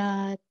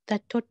the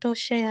total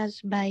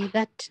shares by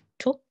that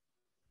 2.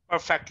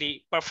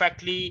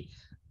 Perfectly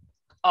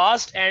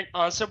asked and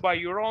answered by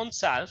your own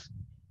self.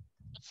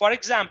 For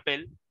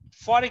example,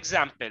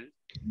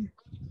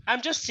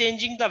 I'm just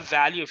changing the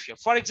value of here.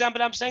 For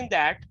example, I'm saying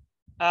that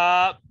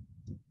par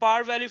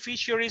value of each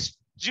share is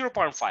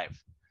 0.5.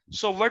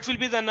 So what will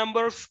be the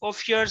number of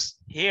shares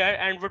here,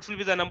 and what will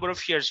be the number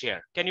of shares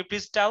here? Can you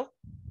please tell?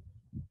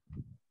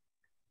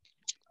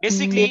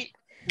 Basically,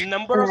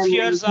 number of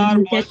shares are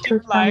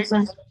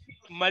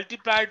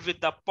multiplied with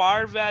the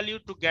par value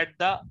to get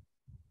the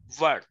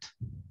worth.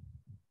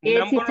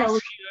 Number of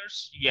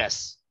shares,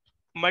 yes,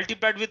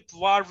 multiplied with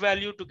par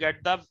value to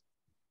get the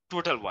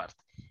total worth.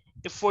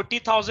 If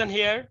 40,000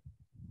 here,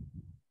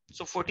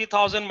 so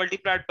 40,000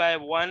 multiplied by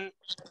 1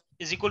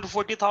 is equal to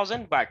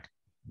 40,000, but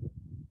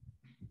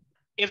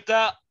if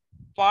the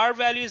par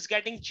value is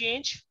getting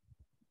changed,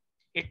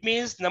 it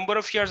means number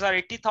of shares are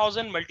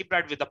 80,000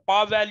 multiplied with the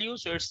par value,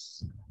 so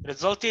it's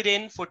resulted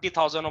in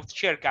 40,000 of the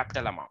share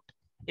capital amount.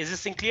 Is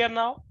this in clear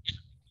now?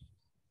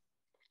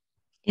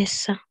 Yes,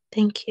 sir.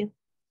 Thank you.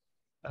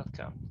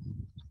 Okay.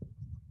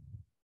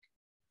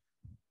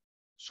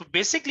 So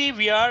basically,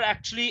 we are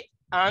actually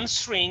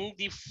answering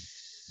the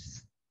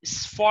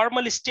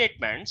formal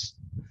statements.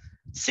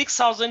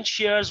 6,000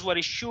 shares were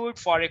issued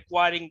for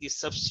acquiring the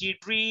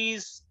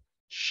subsidiaries,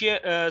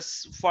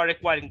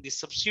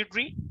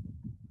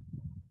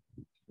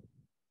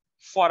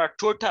 for a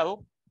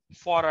total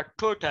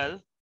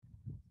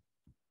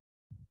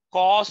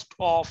cost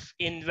of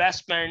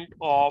investment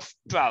of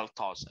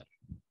 12,000.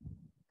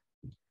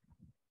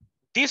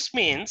 This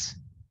means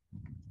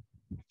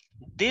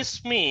the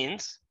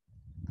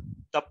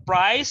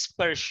price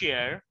per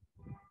share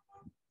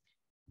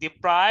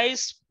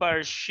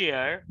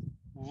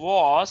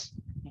was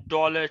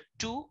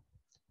 $2.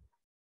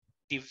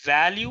 The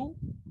value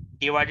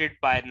divided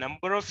by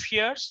number of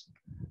shares.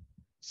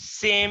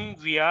 Same,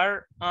 we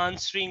are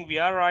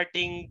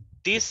writing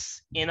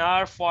this in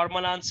our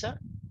formal answer.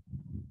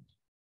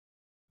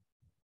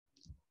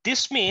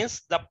 This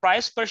means the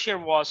price per share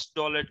was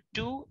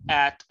 $2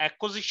 at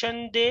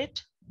acquisition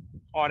date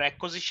or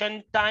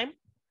acquisition time.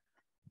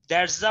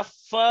 That's the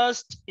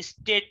first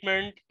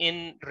statement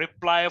in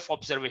reply of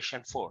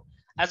observation 4.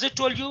 As I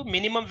told you,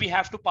 minimum we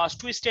have to pass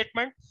 2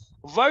 statements.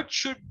 What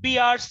should be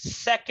our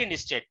second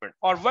statement,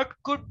 or what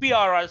could be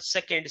our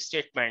second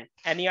statement?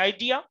 Any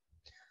idea?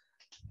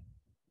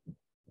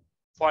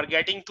 For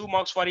getting 2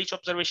 marks for each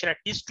observation, at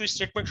least 2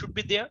 statements should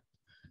be there.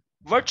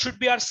 What should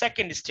be our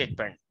second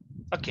statement?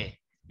 Okay,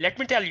 let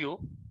me tell you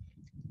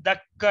the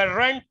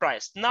current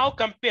price. Now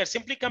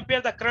simply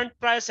compare the current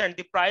price and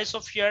the price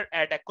of share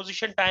at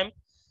acquisition time.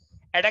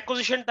 At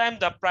acquisition time,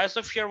 the price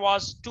of share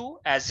was 2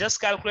 as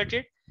just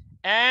calculated,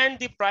 and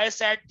the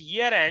price at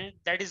year end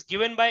that is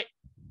given by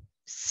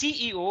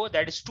CEO,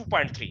 that is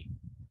 2.3.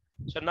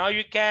 So now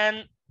you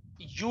can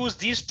use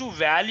these two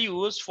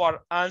values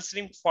for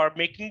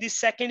making the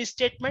second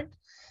statement.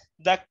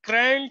 The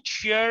current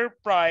share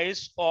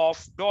price of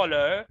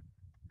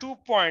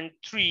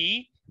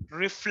 $2.3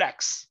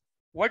 reflects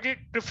what it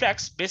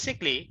reflects.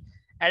 Basically,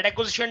 at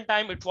acquisition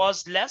time it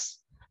was less,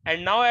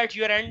 and now at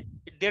year end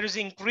there is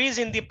increase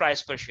in the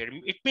price per share.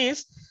 It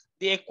means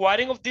the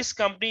acquiring of this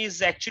company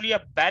is actually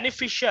a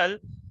beneficial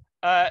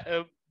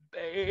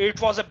it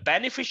was a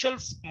beneficial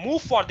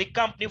move for the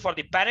company, for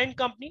the parent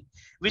company,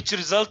 which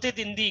resulted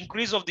in the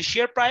increase of the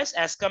share price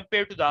as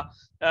compared to the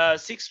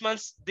 6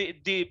 months,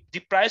 the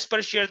price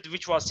per share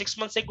which was 6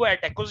 months ago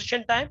at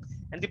acquisition time,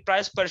 and the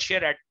price per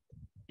share at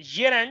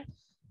year end.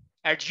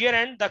 At year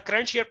end, the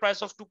current share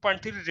price of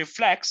 2.3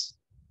 reflects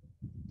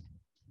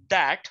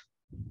that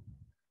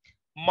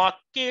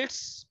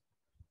markets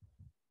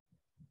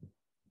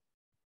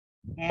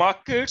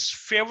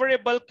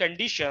favorable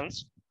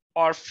conditions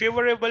or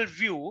favorable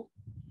view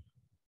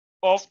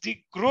of the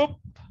group's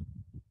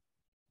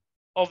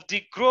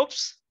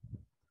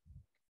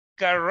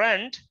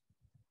current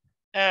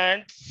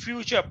and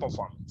future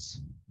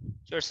performance.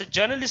 So it's a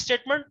general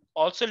statement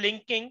also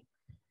linking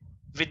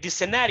with the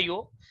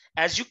scenario.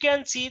 As you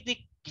can see, the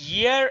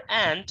year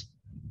end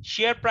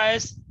share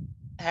price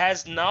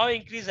has now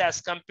increased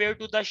as compared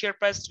to the share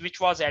price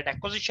which was at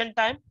acquisition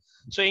time.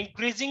 So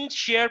increasing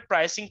share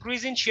price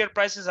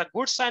is a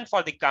good sign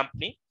for the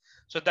company.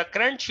 So the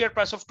current share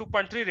price of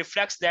 2.3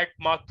 reflects that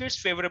market's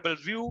favorable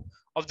view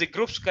of the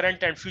group's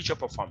current and future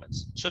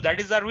performance. So that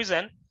is the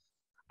reason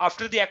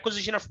after the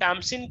acquisition of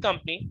Tamsin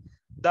company,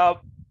 the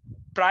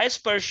price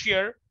per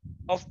share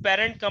of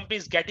parent company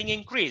is getting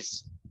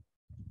increased.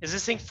 Is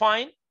this thing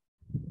fine?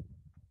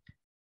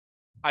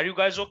 Are you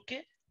guys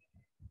okay?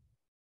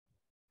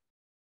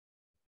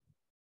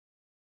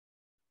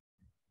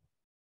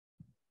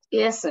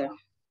 Yes, sir.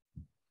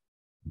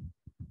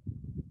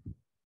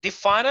 The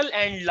final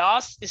and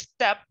last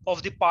step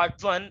of the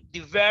part 1, the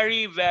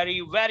very, very,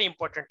 very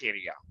important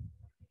area,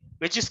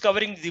 which is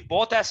covering the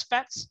both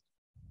aspects,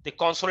 the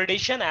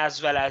consolidation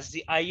as well as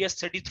the IAS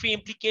 33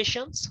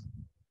 implications.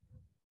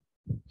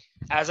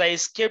 As I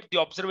skipped the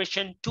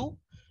observation 2,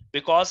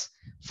 because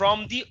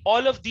from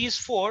all of these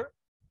 4,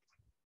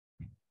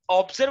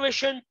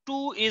 observation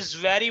 2 is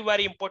very,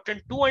 very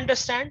important to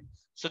understand.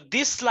 So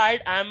this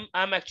slide I'm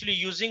actually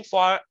using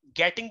for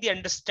getting the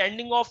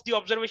understanding of the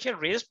observation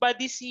raised by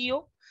the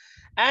CEO.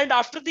 And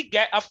after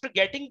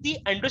getting the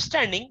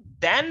understanding,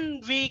 then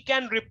we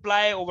can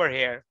reply over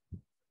here.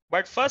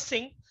 But first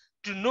thing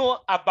to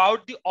know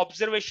about the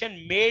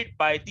observation made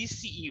by the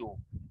CEO.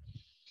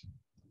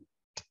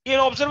 In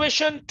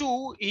observation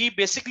 2, he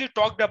basically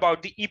talked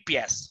about the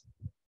EPS.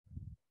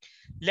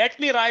 Let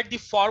me write the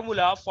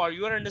formula for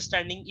your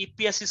understanding.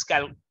 EPS is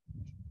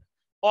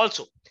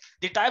also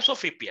the types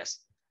of EPS.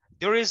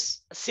 There is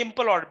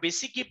simple or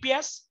basic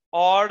EPS,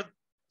 or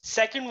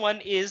second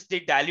one is the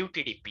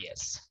diluted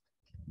EPS.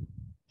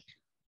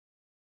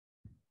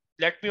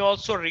 Let me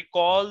also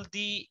recall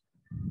the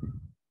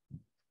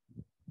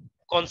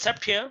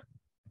concept here.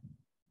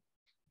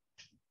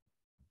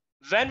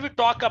 When we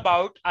talk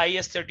about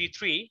IAS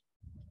 33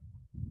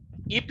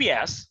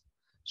 EPS,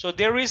 so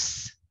there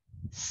is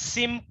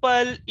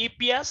simple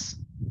EPS,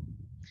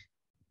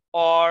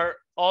 or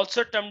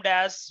also termed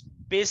as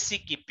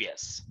basic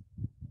EPS.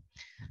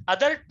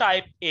 Other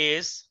type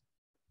is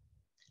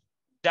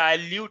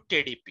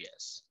diluted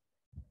EPS.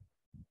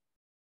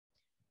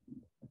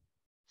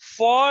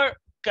 For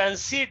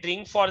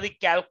considering for the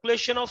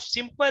calculation of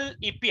simple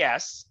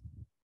EPS,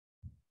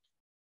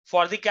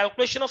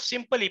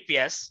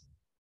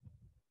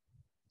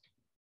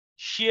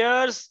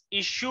 shares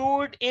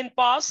issued in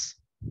past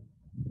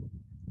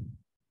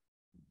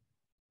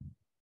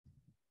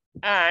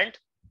and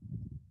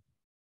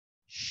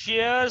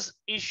shares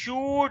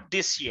issued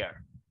this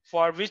year,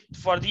 for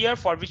the year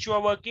for which you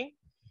are working,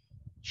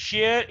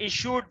 share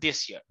issued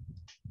this year.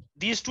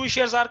 These two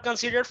shares are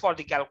considered for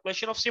the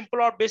calculation of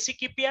simple or basic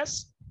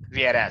EPS,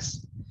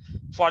 whereas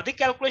for the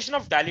calculation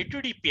of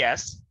diluted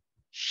EPS,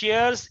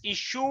 shares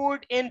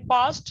issued in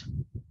past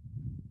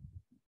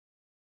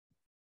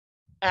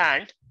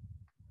and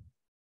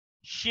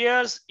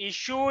shares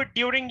issued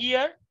during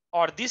year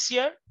or this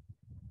year,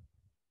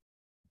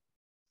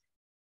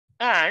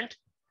 and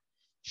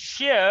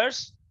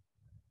shares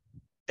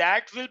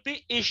that will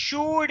be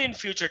issued in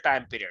future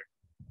time period.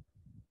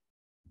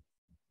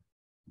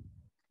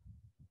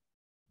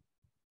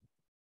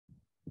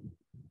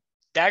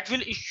 That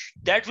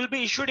will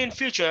be issued in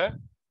future.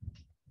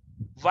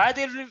 Why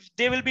they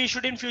will be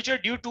issued in future?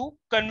 Due to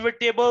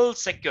convertible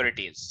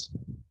securities.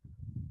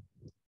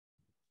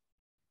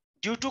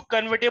 Due to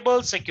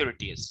convertible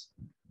securities.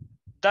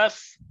 The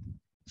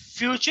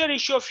future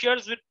issue of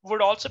shares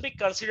would also be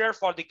considered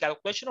for the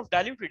calculation of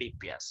diluted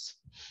EPS.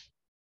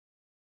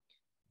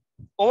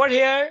 Over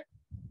here,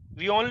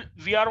 we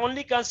are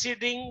only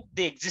considering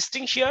the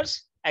existing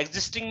shares.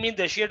 Existing means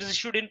the shares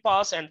issued in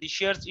past and the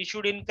shares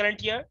issued in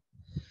current year.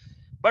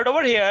 But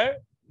over here,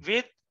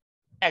 with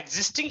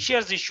existing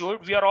shares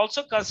issued, we are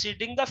also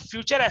considering the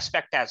future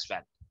aspect as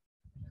well.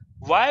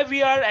 Why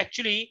we are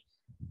actually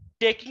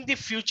taking the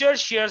future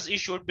shares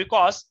issued?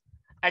 Because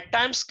at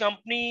times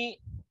company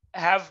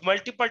have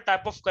multiple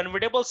type of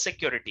convertible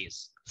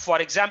securities.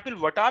 For example,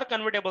 what are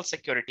convertible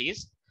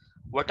securities?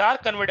 What are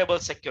convertible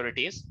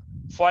securities?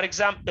 For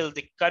example,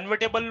 the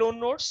convertible loan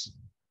notes.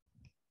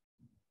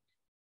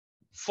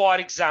 For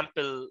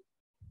example,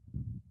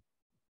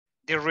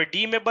 the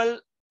redeemable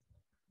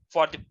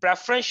for the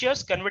preference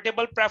shares,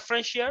 convertible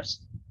preference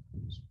shares.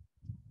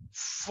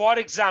 For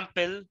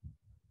example,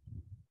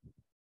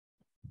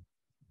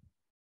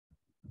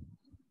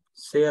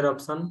 share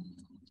option.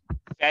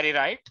 very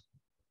right.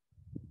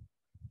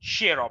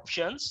 Share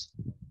options.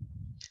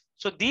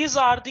 So these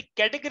are the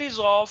categories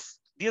of,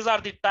 these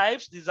are the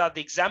types, these are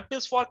the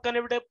examples for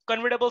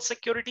convertible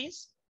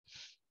securities.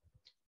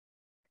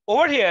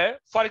 Over here,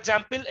 for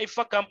example, if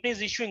a company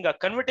is issuing a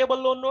convertible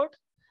loan note,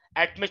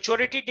 at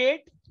maturity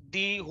date,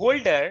 the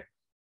holder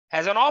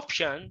has an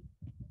option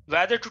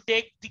whether to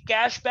take the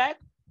cash back,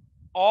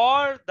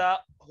 or the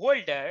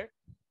holder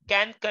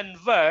can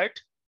convert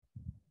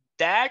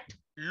that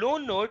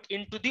loan note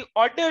into the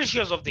ordinary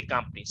shares of the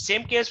company.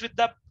 Same case with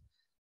the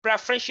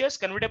preference shares,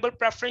 convertible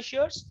preference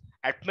shares.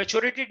 At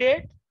maturity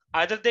date,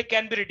 either they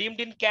can be redeemed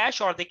in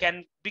cash or they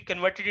can be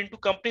converted into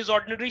company's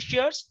ordinary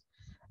shares.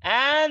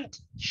 And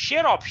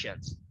share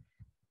options.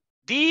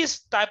 These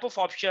type of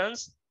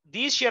options,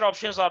 these share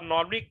options are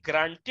normally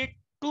granted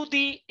to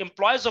the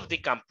employees of the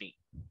company.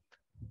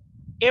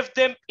 If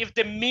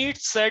they meet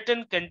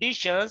certain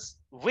conditions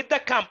with the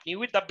company,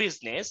 with the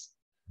business,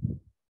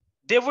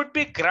 they would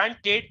be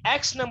granted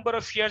X number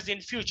of shares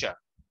in future.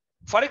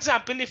 For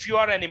example, if you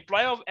are an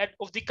employee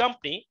of the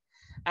company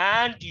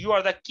and you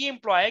are the key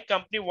employee,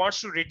 company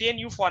wants to retain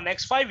you for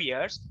next 5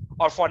 years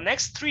or for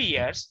next 3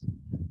 years.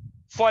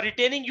 For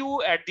retaining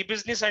you at the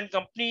business, and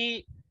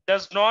company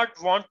does not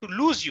want to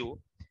lose you.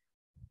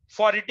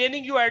 For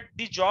retaining you at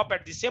the job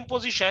at the same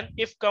position,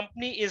 if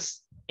company is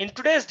in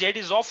today's date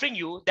is offering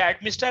you that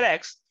Mr.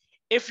 X,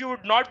 if you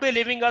would not be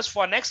leaving us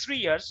for next 3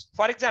 years,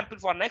 for example,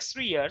 for next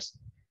 3 years,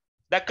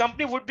 the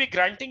company would be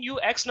granting you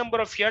X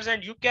number of shares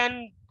and you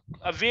can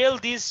avail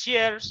these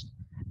shares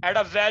at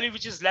a value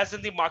which is less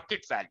than the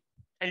market value.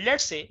 And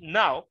let's say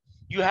now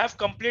you have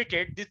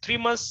completed the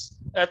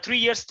 3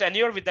 years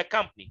tenure with the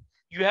company.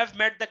 You have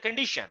met the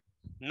condition.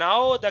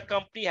 Now the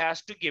company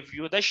has to give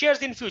you the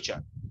shares in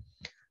future.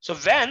 So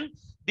when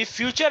the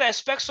future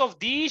aspects of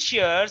these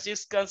shares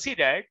is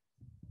considered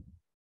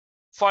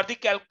for the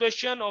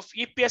calculation of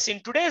EPS in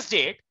today's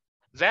date,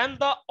 when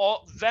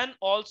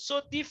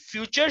also the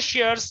future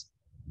shares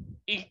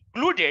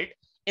included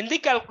in the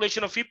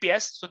calculation of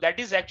EPS, so that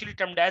is actually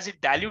termed as a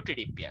diluted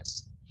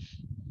EPS.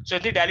 So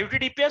in the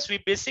diluted EPS, we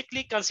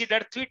basically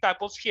consider 3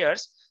 types of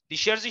shares: the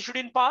shares issued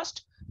in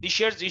past, the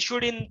shares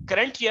issued in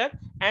current year,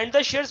 and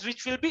the shares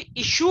which will be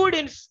issued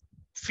in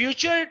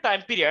future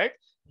time period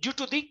due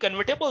to the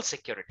convertible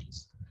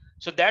securities.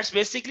 So that's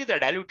basically the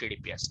diluted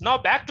EPS. Now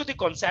back to the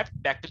concept,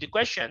 back to the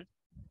question.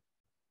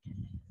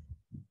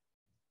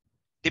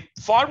 The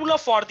formula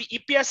for the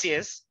EPS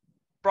is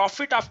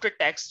profit after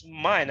tax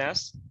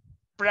minus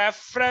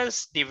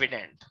preference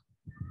dividend.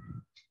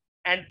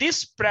 And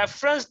this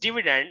preference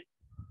dividend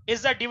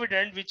is the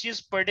dividend which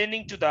is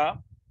pertaining to the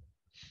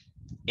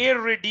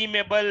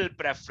irredeemable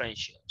preference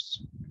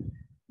shares.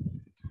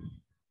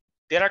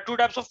 There are 2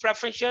 types of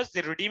preference shares,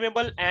 the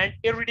redeemable and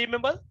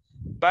irredeemable.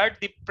 But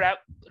the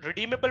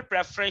redeemable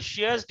preference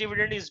shares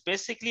dividend is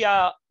basically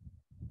a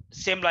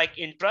same like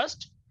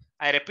interest.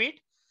 I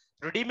repeat,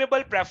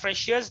 redeemable preference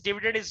shares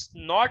dividend is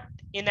not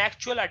in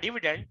actual a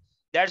dividend.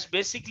 That's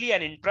basically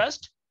an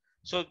interest.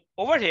 So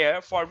over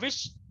here, for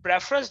which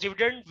preference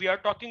dividend we are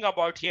talking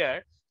about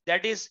here,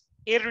 that is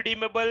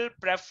irredeemable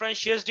preference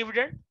shares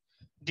dividend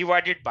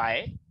divided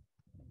by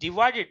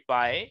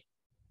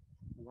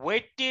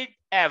weighted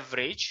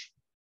average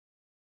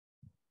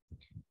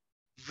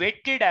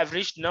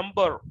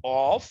number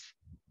of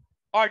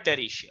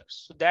ordinary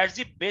shares. So that's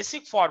the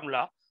basic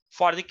formula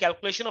for the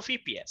calculation of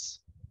EPS.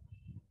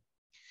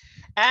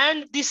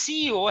 And the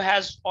CEO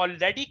has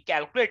already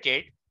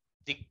calculated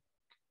the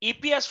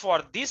EPS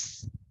for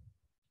this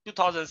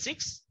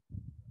 2006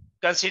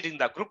 Considering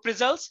the group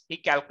results, he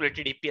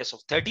calculated EPS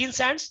of 13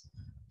 cents.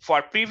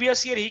 For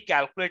previous year, he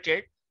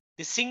calculated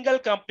the single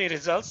company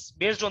results.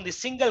 Based on the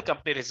single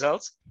company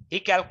results, he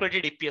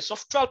calculated EPS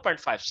of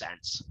 12.5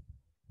 cents.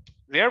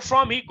 Where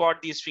from he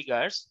got these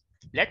figures?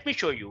 Let me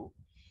show you.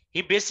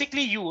 He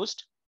basically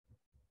used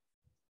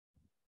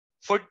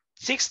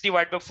 6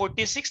 divided by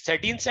 46,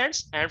 13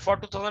 cents, and for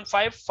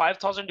 2005,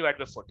 5,000 divided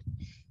by 40.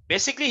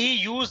 Basically, he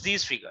used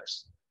these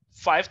figures,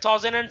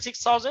 5,000 and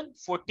 6,000,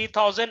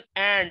 40,000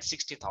 and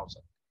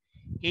 60,000.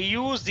 He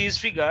used these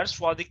figures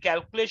for the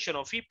calculation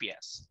of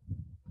EPS.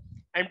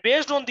 And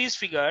based on these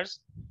figures,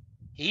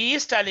 he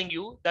is telling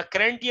you the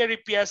current year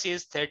EPS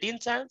is 13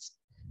 cents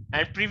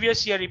and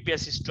previous year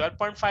EPS is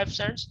 12.5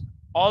 cents.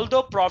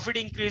 Although profit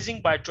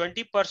increasing by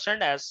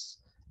 20% as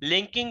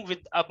linking with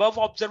above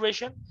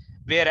observation,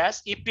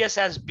 whereas EPS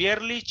has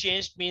barely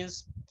changed,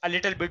 means a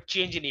little bit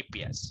change in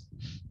EPS.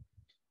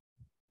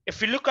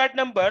 If we look at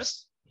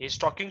numbers, he's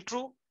talking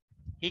true.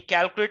 He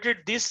calculated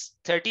this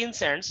 13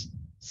 cents,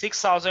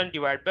 6,000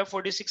 divided by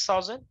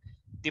 46,000,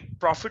 the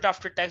profit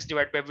after tax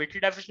divided by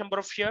weighted average number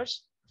of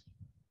years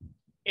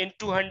in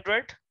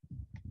 200.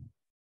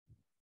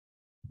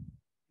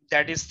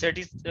 That is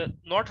 30,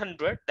 not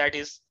 100, that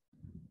is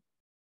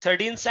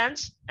 13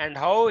 cents. And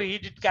how he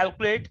did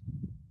calculate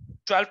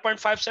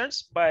 12.5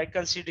 cents? By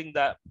considering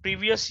the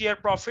previous year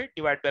profit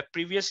divided by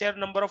previous year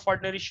number of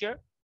ordinary share,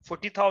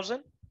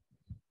 40,000.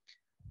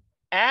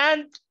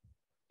 And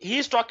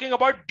he's talking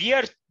about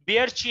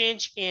bare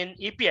change in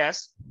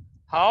EPS.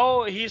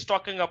 How he's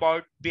talking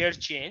about bare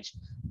change?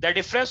 The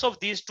difference of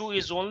these two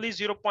is only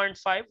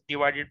 0.5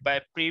 divided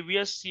by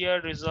previous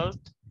year result,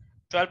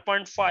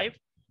 12.5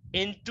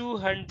 into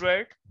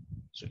 100.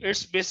 So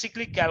it's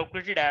basically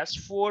calculated as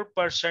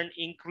 4%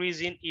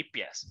 increase in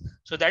EPS.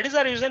 So that is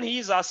the reason he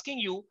is asking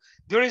you,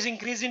 there is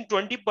increase in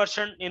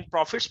 20% in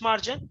profits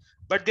margin,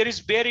 but there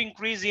is bare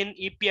increase in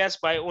EPS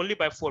by only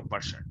by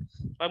 4%.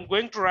 I'm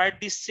going to write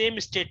the same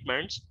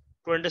statements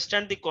to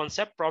understand the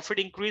concept. Profit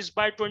increased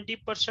by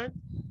 20%,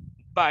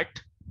 but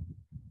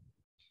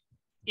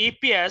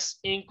EPS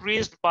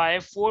increased by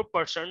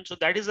 4%. So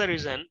that is the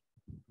reason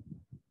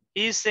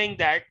he is saying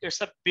that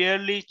it's a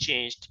barely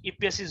changed.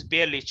 EPS is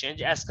barely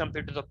changed as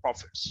compared to the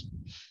profits.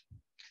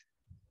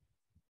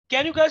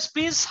 Can you guys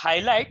please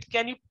highlight?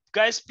 Can you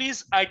guys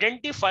please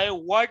identify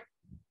what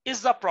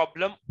is the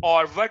problem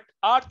or what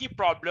are the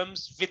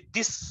problems with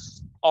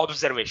this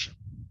observation?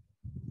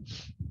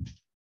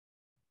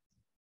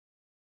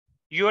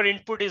 Your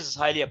input is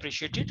highly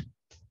appreciated.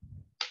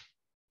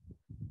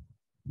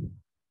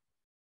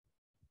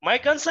 My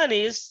concern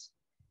is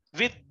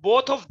with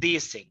both of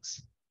these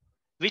things,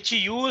 which he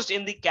used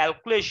in the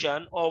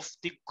calculation of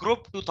the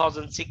group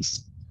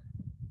 2006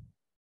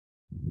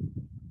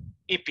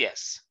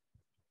 EPS.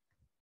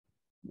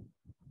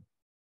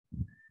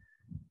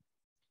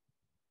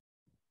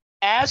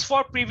 As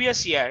for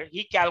previous year,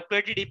 he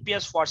calculated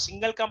EPS for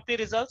single company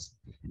results,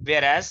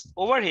 whereas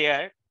over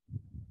here,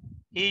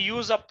 he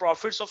used a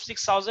profits of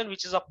 6,000,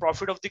 which is a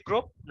profit of the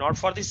group, not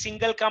for the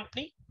single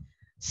company.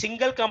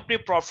 Single company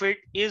profit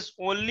is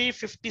only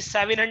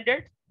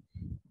 5,700.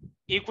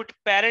 Equity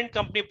parent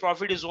company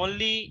profit is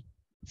only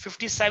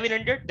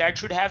 5,700. That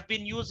should have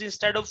been used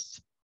instead of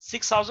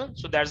 6,000.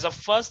 So that's the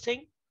first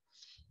thing.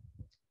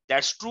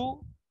 That's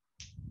true.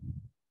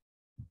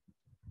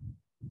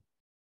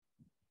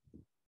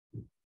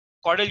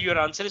 Cordell, your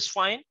answer is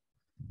fine.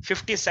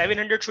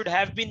 5,700 should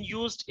have been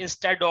used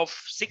instead of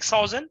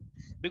 6,000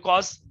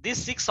 because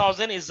this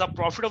 6,000 is the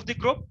profit of the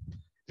group.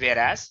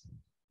 Whereas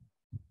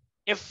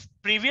if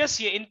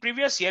in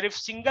previous year, if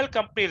single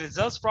company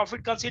results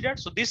profit considered,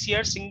 so this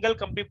year single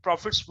company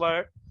profits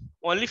were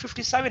only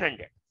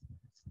 5,700.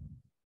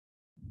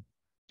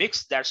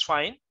 Fix, that's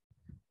fine.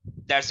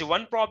 That's the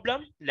one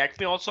problem. Let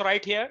me also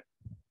write here.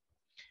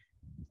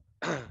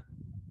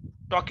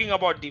 Talking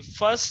about the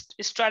first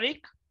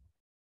historic.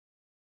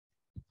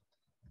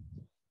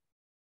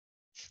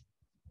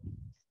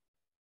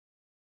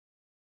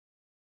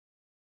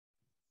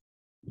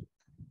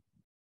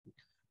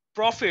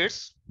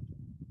 Profits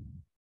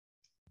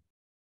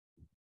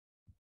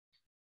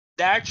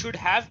that should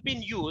have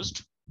been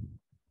used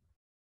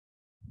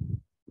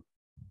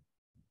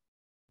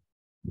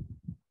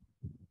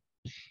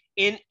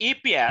in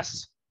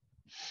EPS,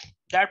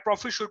 that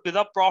profit should be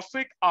the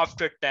profit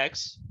after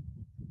tax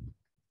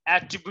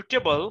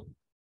attributable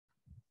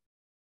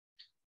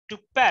to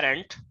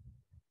parent.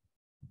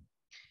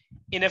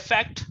 In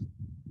effect,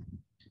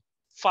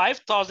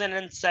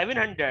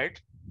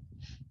 5,700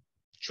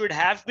 should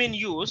have been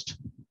used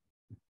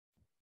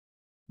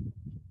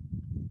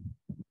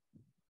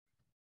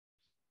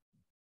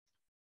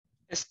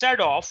instead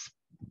of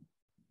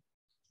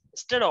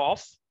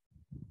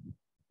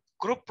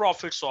group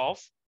profits of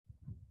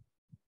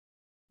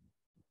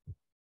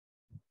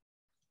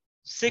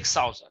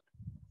 6,000,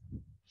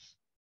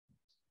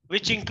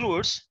 which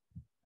includes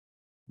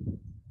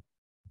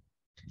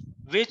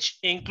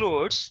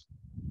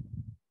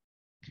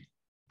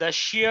the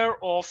share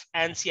of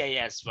NCI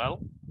as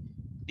well,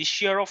 the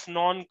share of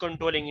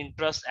non-controlling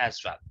interest as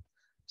well.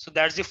 So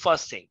that's the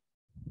first thing.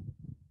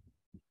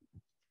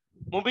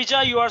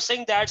 Mubija, you are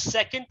saying that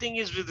second thing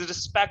is with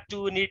respect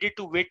to needed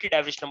to weighted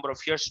average number of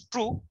years.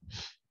 True.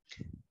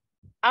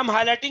 I'm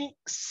highlighting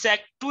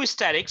two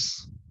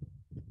asterisks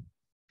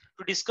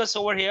to discuss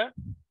over here.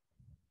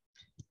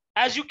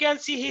 As you can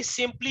see, he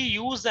simply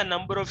used the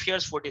number of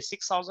years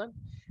 46,000.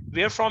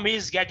 Where from he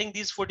is getting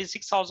these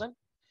 46,000?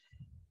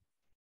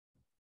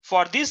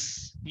 For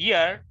this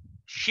year,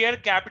 share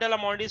capital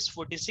amount is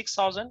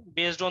 46,000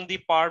 based on the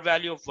par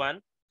value of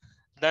 1.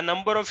 The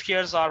number of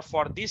years are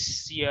for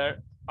this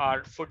year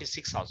are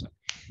 46,000.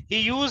 He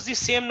used the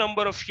same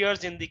number of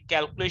years in the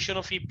calculation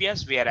of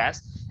EPS,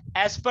 whereas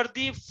as per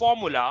the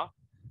formula,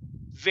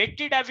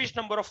 weighted average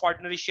number of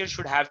ordinary shares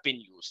should have been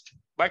used,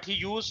 but he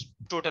used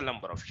total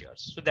number of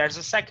shares. So that's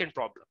the second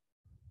problem.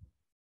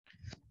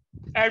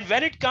 And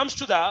when it comes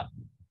to the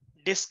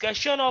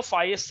discussion of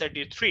IS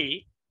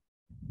 33,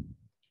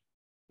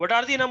 what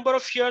are the number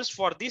of shares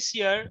for this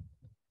year?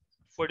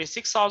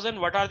 46,000.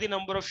 What are the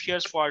number of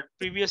shares for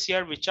previous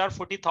year, which are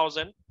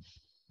 40,000?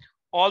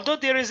 Although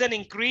there is an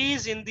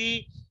increase in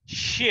the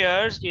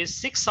shares is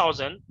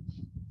 6,000,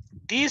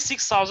 these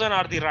 6,000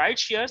 are the right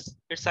shares.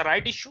 It's a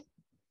right issue.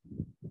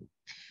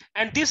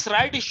 And this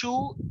right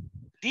issue,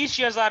 these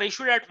shares are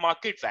issued at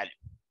market value.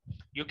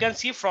 You can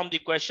see from the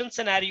question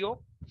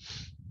scenario,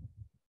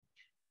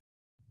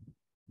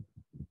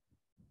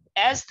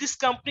 as this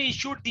company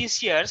issued these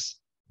shares,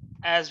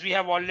 as we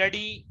have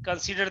already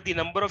considered the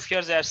number of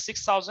shares as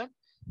 6,000,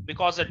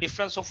 because the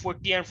difference of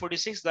 40 and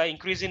 46, the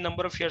increase in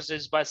number of shares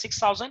is by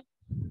 6,000.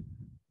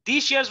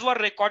 These shares were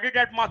recorded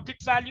at market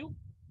value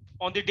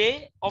on the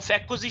day of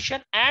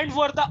acquisition and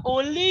were the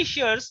only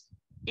shares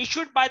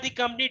issued by the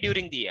company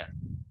during the year.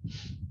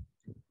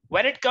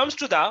 When it comes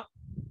to the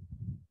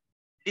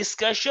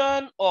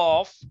discussion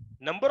of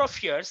number of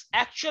shares,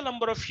 actual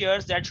number of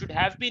shares that should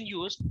have been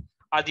used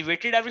are the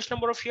weighted average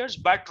number of shares,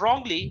 but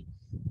wrongly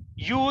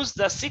used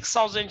the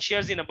 6,000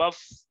 shares in above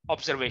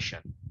observation.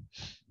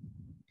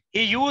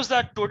 He used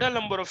the total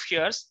number of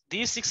shares,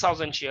 these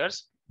 6,000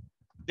 shares,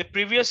 the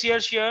previous year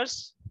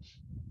shares,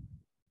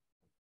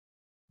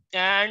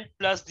 and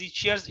plus the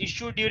shares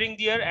issued during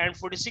the year, and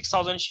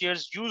 46,000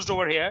 shares used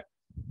over here.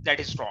 That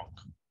is wrong.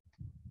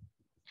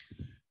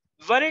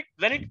 When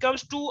it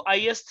comes to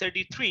IS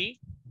 33,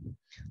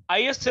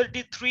 IS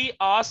 33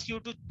 asks you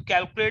to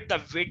calculate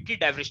the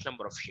weighted average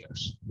number of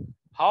shares.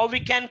 How we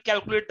can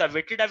calculate the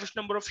weighted average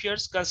number of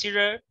shares?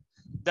 Consider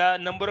the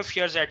number of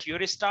shares at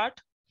your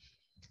start.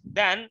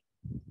 Then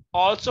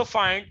also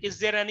find, is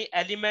there any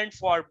element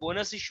for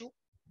bonus issue?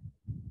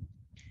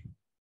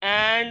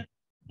 And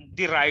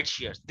the right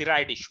shares, the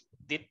right issue.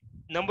 The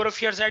number of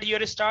shares at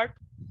your start,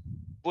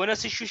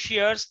 bonus issue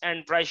shares,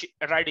 and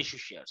right issue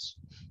shares.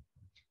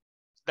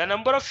 The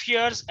number of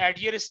shares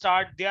at year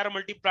start, they are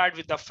multiplied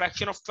with the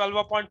fraction of 12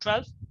 upon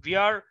 12. We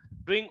are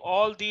doing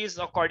all these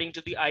according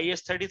to the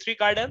IS 33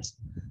 guidance.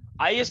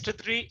 IS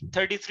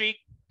 33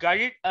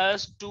 guided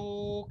us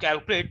to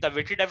calculate the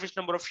weighted average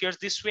number of shares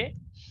this way.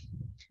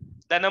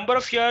 The number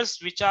of shares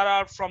which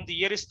are from the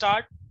year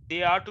start,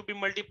 they are to be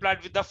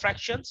multiplied with the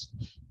fractions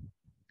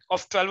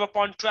of 12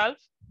 upon 12.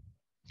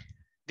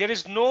 There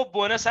is no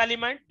bonus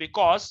element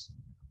because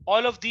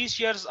all of these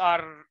shares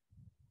are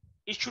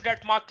issued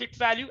at market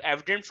value,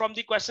 evident from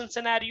the question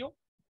scenario.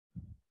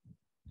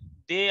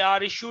 They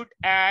are issued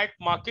at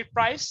market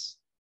price.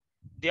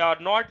 They are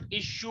not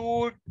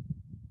issued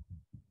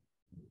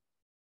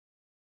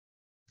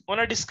on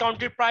a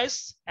discounted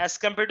price as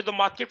compared to the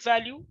market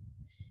value.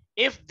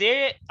 If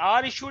they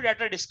are issued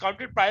at a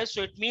discounted price,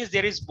 so it means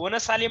there is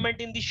bonus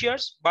element in the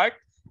shares, but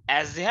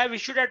as they have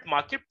issued at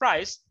market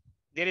price,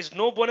 there is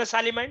no bonus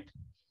element.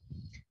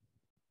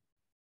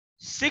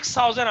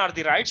 6,000 are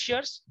the right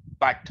shares,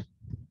 but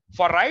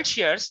for right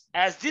shares,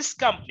 as this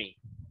company,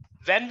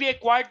 when we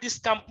acquired this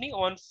company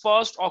on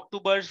 1st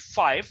October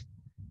 5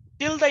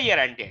 till the year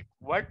end date,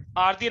 what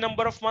are the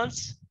number of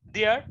months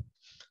there?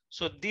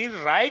 So the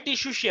right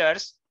issue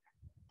shares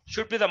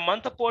should be the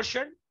month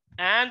portion,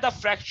 and the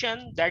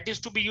fraction that is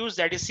to be used,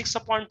 that is 6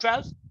 upon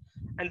 12.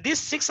 And this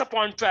 6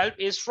 upon 12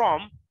 is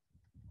from,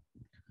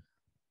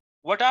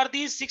 what are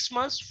these 6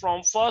 months?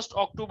 From 1st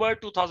October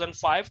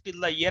 2005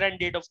 till the year end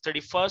date of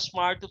 31st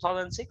March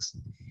 2006.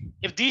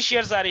 If these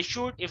shares are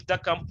issued, if the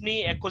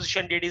company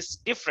acquisition date is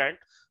different,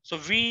 so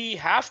we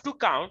have to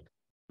count,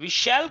 we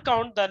shall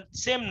count the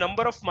same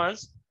number of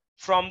months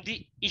from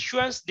the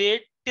issuance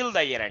date till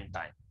the year end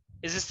time.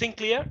 Is this thing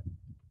clear?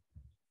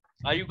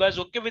 Are you guys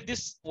okay with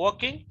this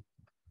working?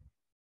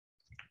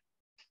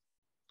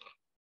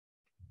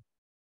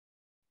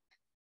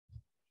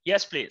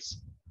 Yes,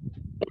 please.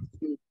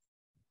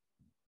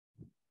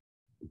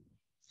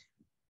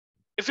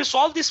 If you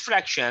solve this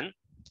fraction,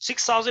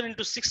 6,000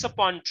 into 6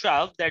 upon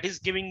 12, that is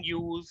giving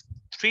you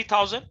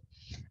 3,000,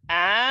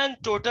 and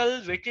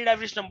total weighted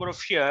average number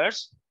of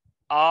shares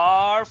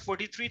are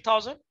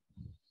 43,000.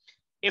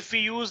 If we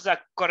use the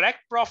correct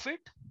profit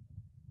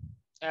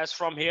as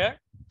from here,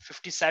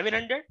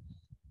 5,700,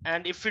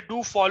 and if we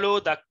do follow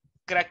the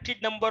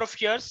corrected number of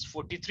shares,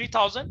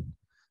 43,000.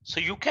 So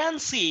you can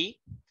see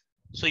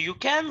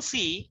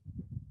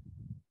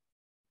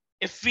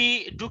if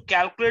we do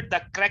calculate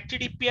the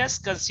corrected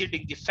EPS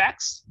considering the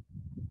facts,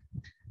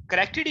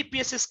 corrected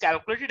EPS is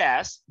calculated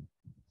as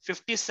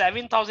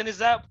 57,000 is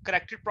the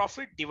corrected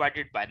profit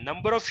divided by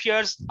number of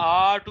shares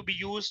are to be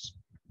used,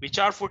 which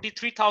are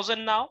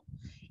 43,000 now.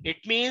 It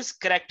means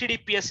corrected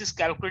EPS is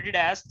calculated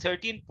as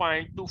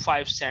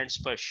 13.25 cents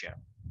per share.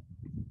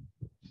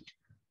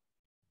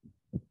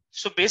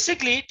 So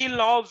basically till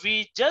now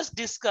we just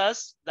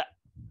discussed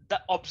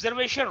the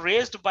observation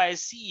raised by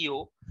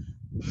CEO.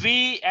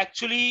 We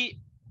actually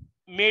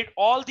made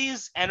all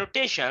these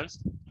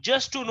annotations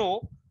just to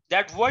know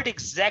that what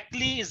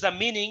exactly is the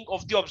meaning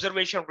of the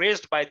observation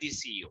raised by the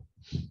CEO.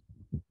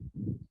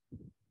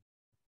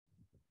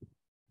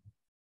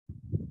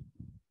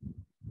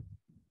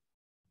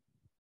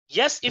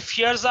 Yes, if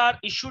shares are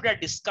issued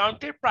at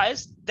discounted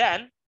price,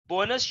 then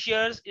bonus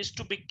shares is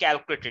to be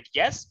calculated.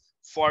 Yes,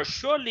 for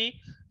surely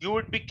you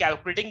would be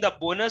calculating the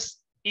bonus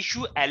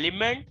issue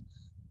element,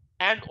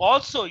 and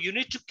also you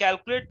need to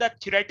calculate the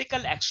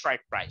theoretical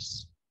extract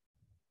price.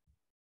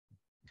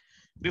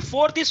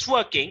 Before this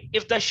working,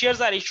 if the shares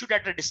are issued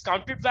at a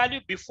discounted value,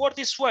 before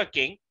this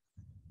working,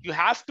 you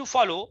have to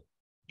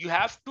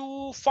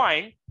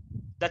find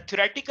the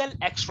theoretical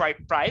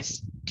extract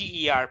price,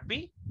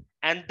 TERP,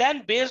 and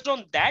then based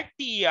on that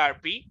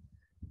TERP,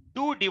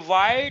 to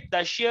divide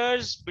the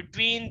shares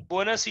between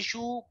bonus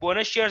issue,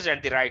 bonus shares,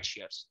 and the right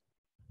shares.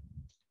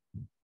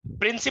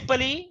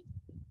 Principally,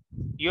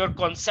 your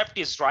concept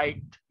is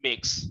right,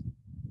 mix.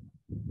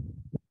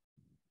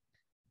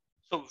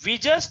 So we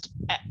just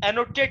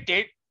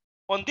annotated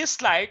on this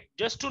slide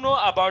just to know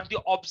about the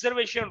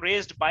observation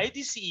raised by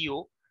the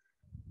CEO.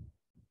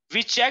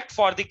 We checked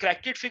for the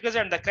corrected figures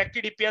and the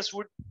corrected EPS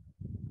would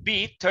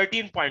be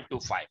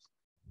 13.25.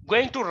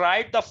 Going to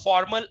write the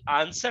formal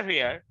answer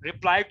here,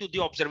 reply to the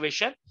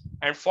observation.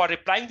 And for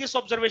replying this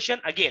observation,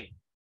 again,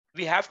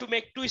 we have to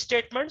make two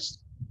statements,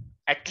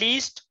 at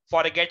least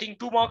for getting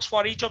 2 marks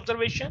for each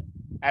observation,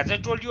 as I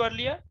told you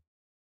earlier.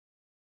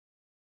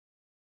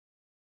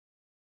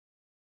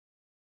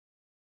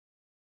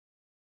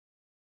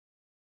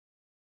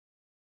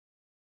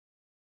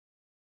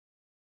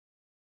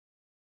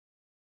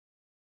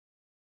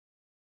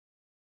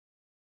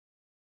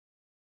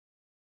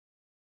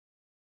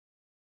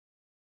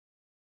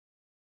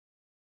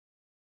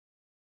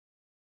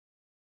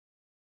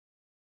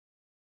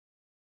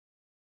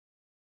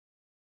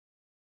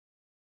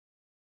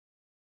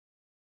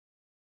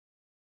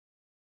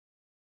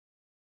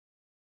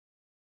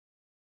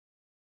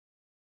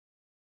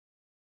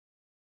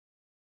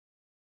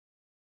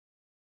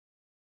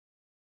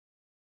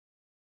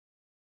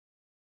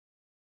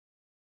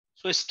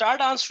 So start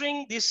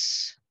answering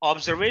this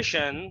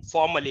observation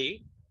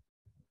formally.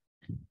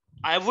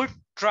 I would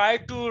try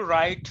to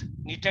write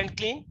neat and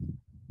clean.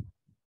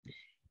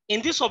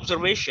 In this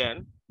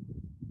observation,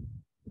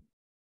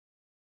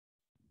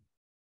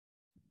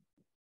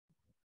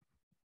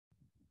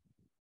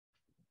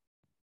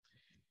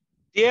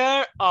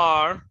 there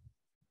are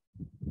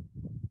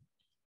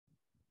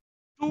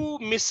two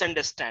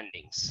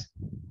misunderstandings.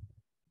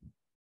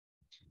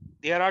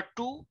 There are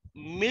two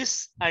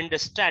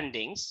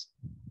misunderstandings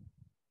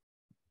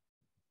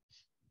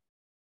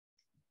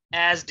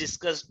as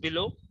discussed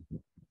below.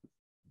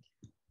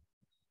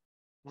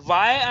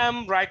 Why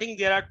I'm writing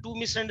there are two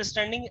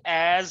misunderstandings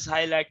as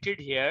highlighted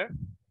here.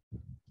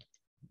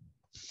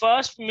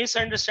 First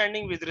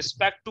misunderstanding with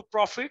respect to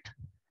profit,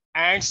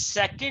 and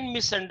second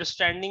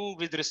misunderstanding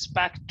with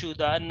respect to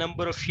the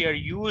number of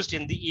shares used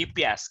in the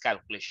EPS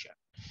calculation.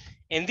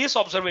 In this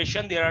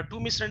observation, there are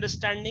two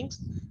misunderstandings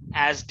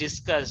as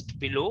discussed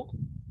below.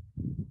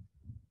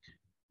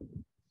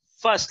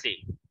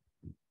 Firstly,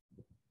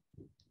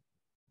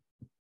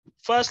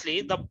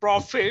 the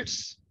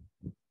profits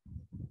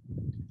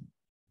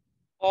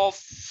of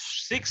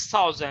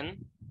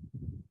 6,000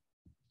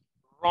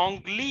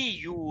 wrongly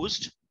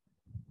used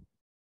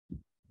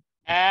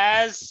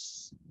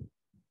as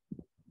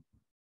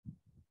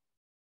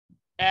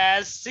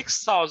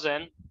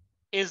 6,000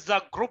 is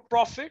the group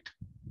profit.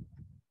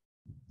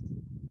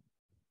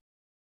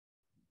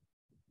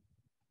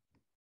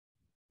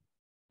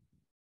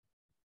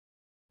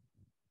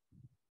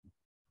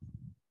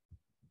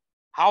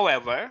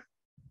 However,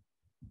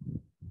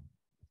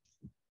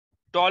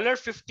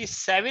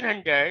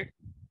 $5,700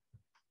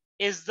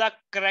 is the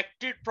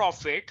corrected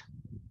profit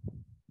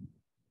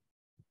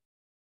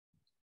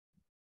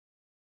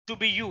to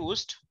be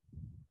used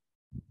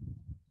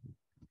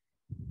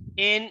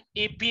in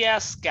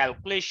EPS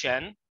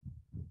calculation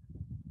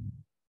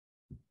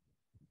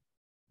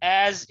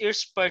as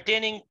it's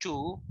pertaining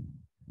to,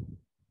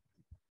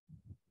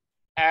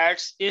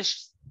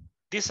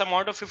 this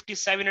amount of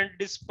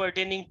 5,700 is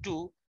pertaining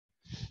to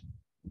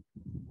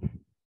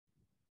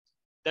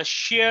the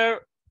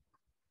share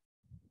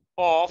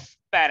of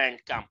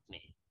parent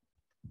company.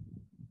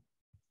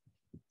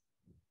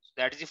 So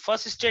that is the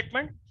first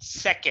statement.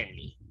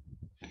 Secondly,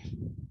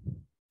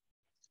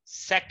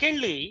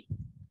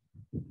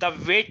 the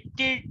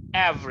weighted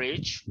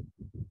average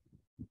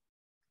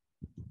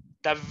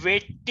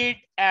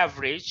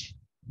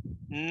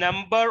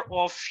number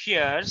of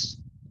shares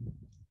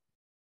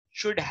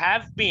should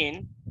have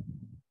been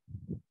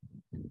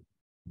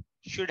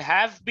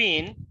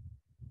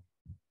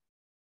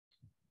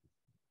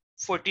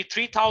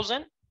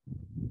 43,000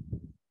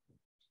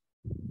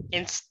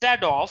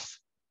 instead of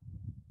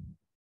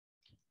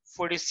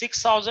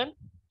 46,000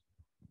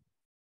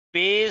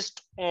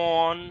 based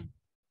on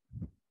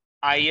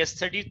IS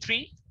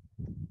 33.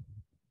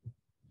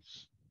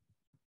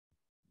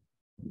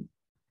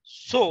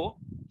 So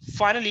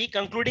finally,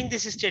 concluding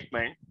this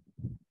statement,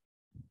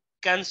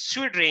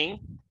 considering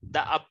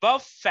the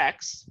above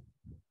facts,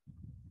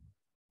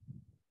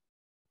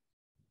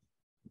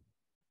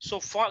 so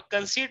for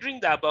considering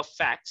the above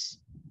facts,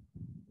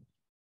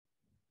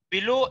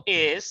 below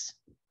is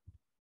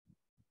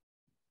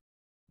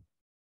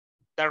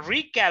the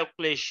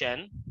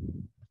recalculation,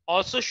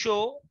 also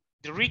show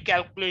the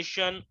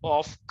recalculation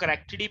of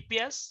corrected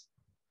EPS.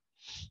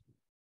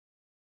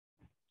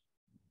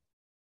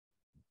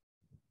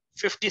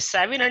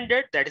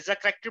 5,700, that is a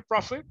corrected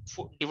profit,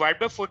 divided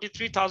by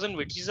 43,000,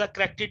 which is a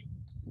corrected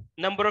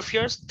number of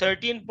shares,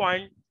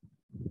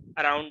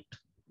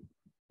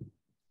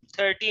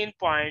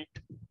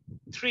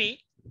 13.3.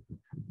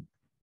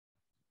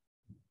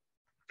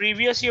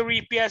 Previous year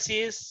EPS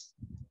is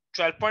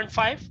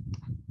 12.5,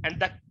 and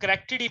the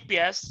corrected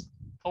EPS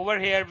over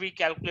here we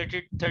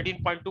calculated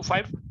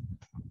 13.25.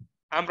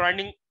 I'm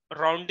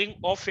rounding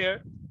off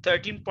here,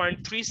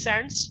 13.3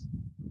 cents.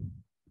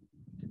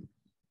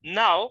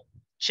 Now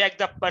check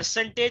the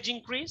percentage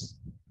increase.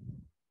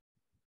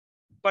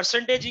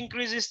 Percentage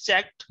increase is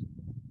checked.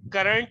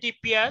 Current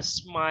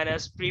EPS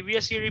minus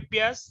previous year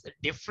EPS,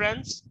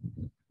 difference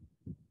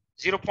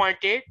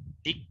 0.8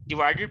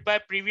 divided by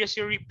previous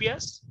year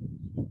EPS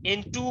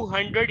into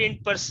 100 in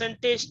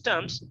percentage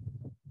terms.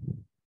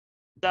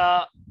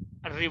 The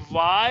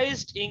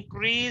revised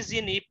increase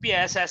in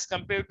EPS as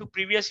compared to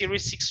previous year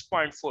is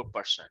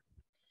 6.4%.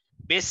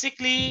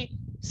 Basically,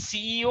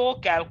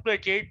 CEO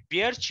calculated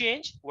bear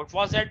change. What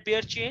was that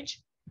bear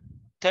change?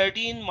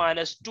 13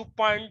 minus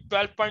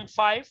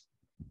 12.5.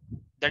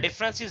 The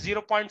difference is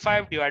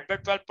 0.5 divided by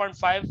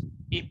 12.5.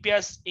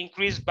 EPS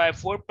increased by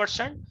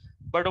 4%.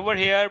 But over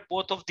here,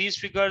 both of these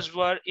figures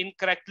were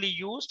incorrectly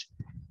used.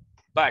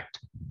 But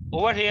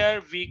over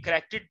here, we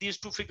corrected these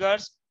two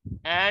figures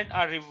and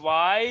a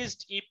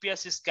revised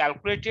EPS is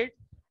calculated.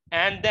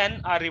 And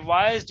then a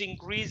revised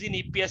increase in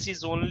EPS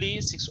is only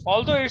 6.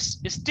 Although it's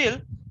still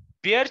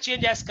bear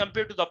change as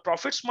compared to the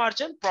profits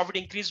margin, profit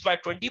increased by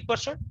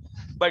 20%,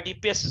 but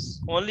EPS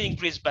is only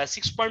increased by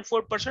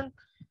 6.4%.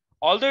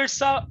 Although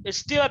it's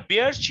still a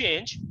bear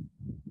change,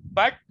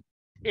 but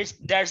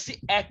that's the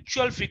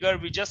actual figure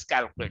we just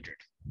calculated.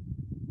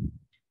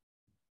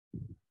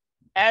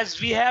 As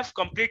we have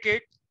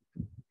completed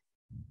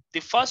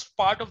the first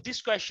part of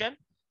this question,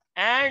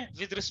 and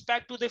with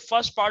respect to the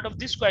first part of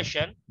this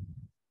question,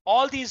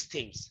 all these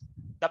things,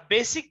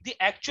 the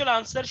actual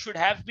answer should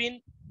have been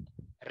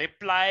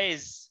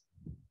replies.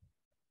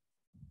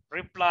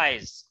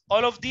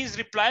 All of these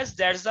replies,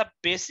 that's the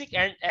basic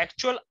and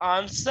actual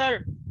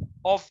answer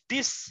of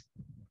this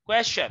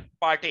question,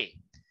 part A.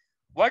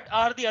 What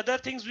are the other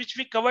things which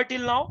we covered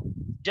till now?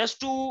 Just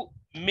to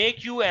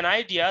make you an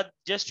idea,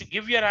 just to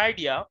give you an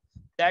idea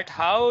that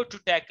how to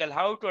tackle,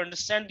 how to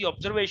understand the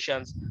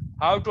observations,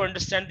 how to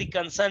understand the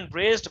concern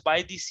raised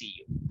by the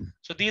CEO.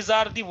 So these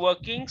are the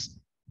workings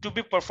to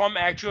be performed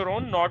at your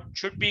own, not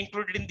should be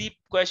included in the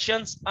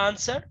questions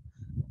answer.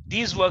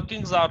 These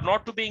workings are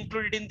not to be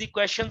included in the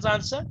questions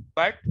answer,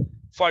 but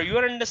for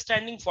your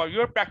understanding, for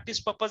your practice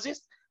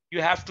purposes,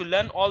 you have to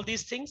learn all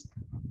these things.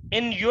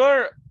 In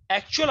your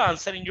actual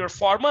answer, in your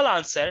formal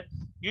answer,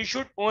 you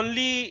should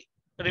only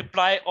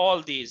reply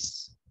all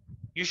these.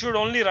 You should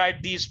only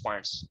write these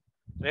points.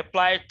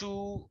 Reply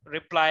 2,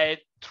 reply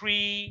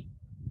 3,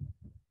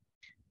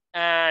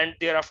 and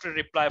thereafter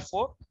reply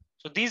 4.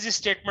 So these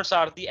statements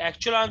are the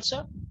actual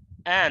answer.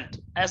 And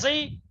as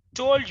I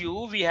told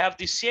you, we have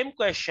the same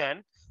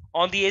question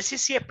on the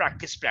ACCA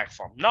practice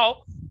platform.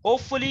 Now,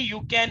 hopefully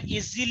you can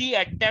easily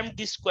attempt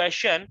this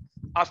question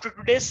after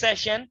today's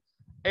session.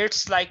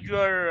 It's like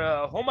your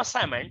home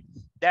assignment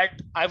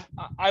that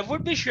I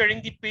would be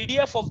sharing the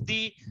PDF of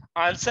the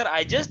answer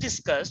I just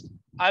discussed.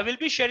 I will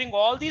be sharing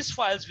all these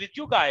files with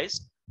you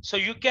guys, so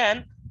you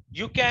can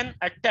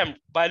attempt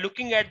by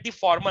looking at the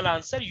formal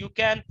answer. You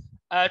can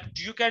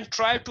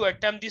try to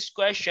attempt this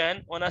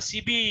question on a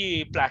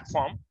CB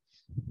platform,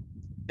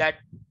 that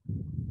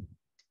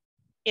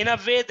in a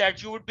way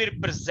that you would be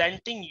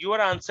representing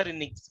your answer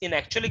in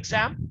actual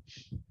exam.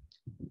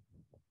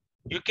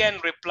 You can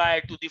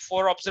reply to the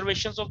 4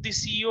 observations of the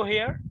CEO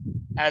here.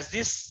 As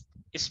this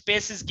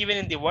space is given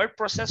in the word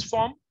process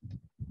form,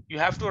 you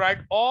have to write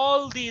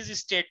all these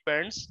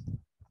statements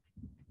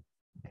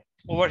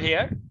over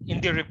here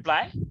in the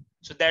reply.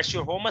 So that's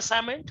your home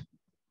assignment.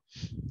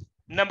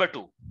 Number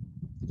 2,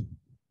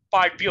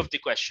 part B of the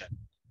question.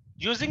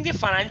 Using the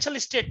financial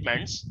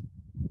statements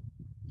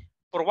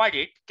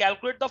provided,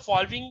 calculate the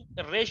following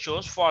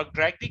ratios for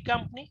Gregory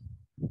Company.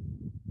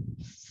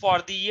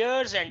 for the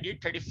years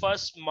ended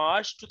 31st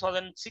March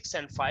 2006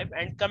 and 5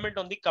 and comment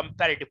on the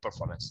comparative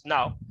performance.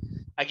 Now,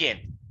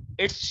 again,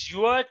 it's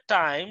your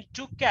time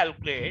to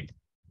calculate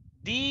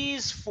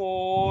these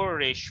four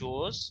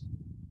ratios,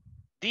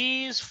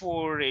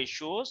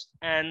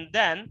 and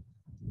then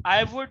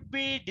I would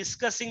be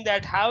discussing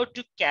that how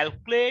to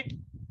calculate,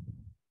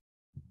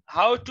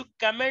 how to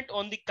comment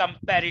on the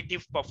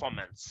comparative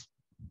performance.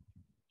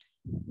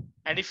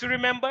 And if you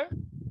remember,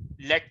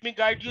 let me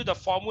guide you the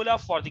formula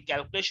for the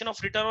calculation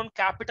of return on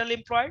capital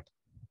employed.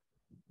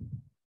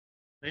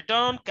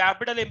 Return on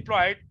capital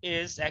employed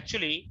is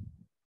actually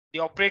the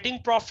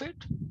operating profit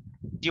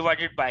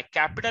divided by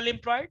capital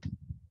employed.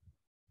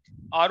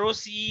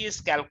 ROCE is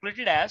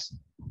calculated as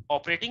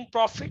operating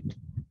profit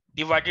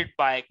divided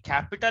by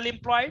capital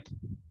employed.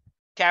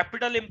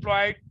 Capital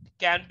employed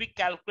can be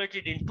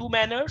calculated in two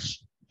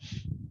manners: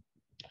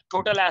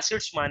 total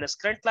assets minus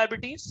current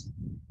liabilities.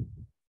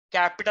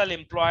 Capital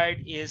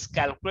employed is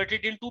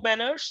calculated in two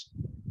manners: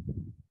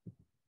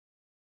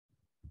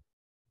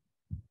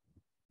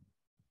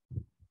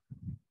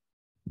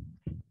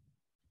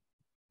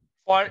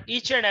 for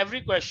each and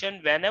every question.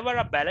 Whenever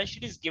a balance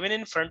sheet is given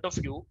in front of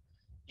you,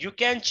 you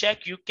can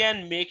check, you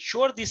can make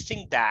sure this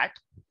thing that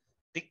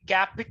the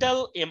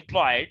capital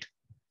employed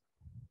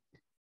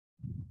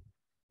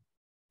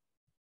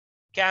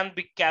can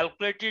be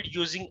calculated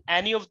using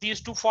any of these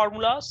two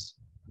formulas: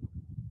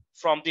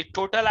 from the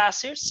total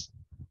assets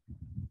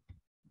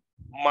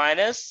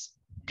minus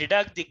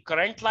deduct the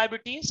current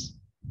liabilities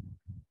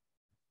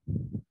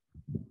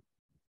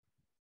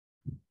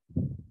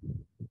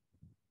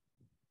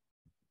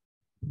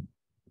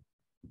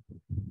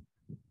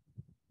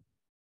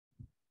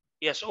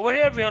Yes, over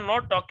here we are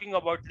not talking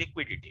about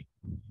liquidity.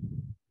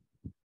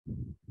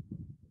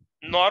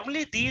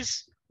 Normally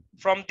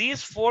from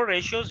these four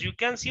ratios, you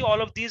can see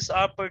all of these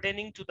are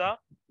pertaining to the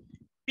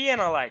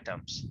P&L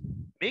items.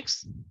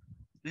 Mix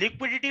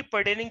liquidity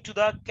pertaining to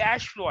the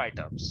cash flow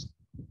items.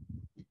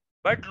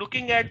 But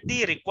looking at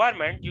the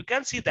requirement, you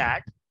can see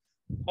that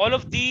all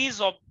of these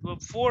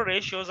four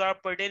ratios are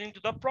pertaining to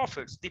the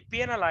profits, the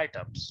P&L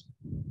items.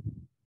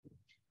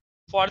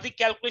 For the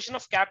calculation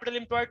of capital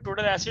employed,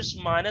 total assets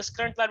minus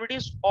current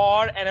liabilities,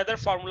 or another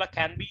formula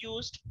can be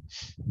used: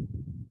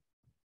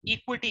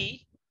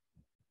 equity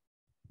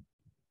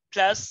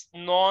plus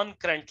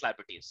non-current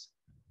liabilities.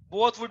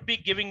 Both would be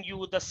giving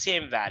you the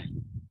same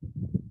value.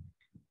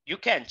 You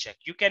can check,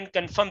 you can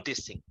confirm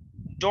this thing.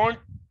 Don't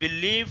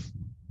believe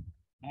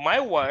my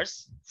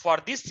words. For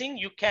this thing,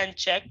 you can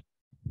check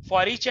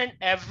for each and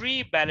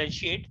every balance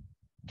sheet.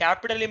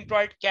 Capital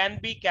employed can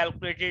be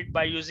calculated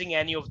by using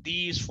any of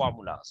these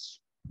formulas: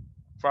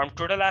 from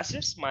total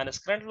assets minus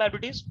current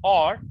liabilities,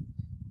 or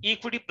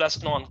equity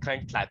plus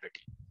non-current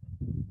liability.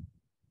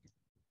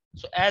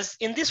 So as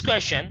in this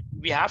question,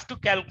 we have to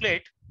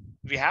calculate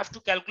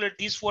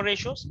these four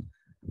ratios.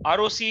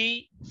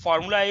 ROCE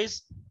formula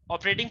is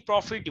operating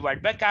profit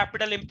divided by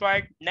capital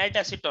employed. Net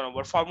asset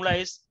turnover formula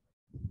is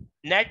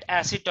net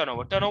asset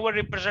turnover. Turnover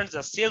represents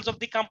the sales of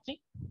the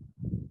company,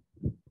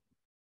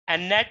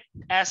 and net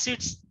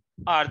assets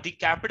are the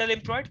capital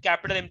employed.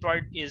 Capital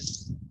employed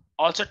is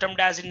also termed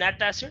as in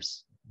net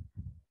assets.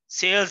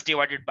 Sales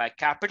divided by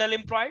capital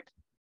employed.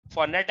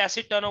 For net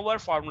asset turnover,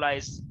 formula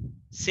is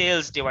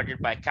sales divided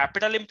by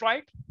capital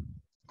employed.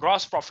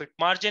 Gross profit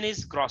margin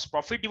is gross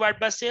profit divided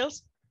by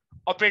sales.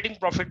 Operating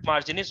profit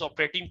margin is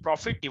operating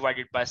profit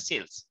divided by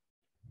sales.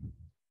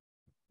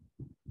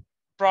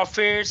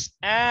 Profits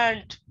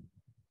and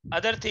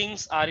other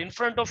things are in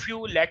front of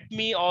you. Let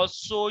me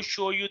also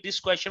show you this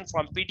question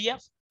from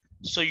PDF,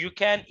 so you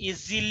can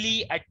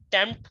easily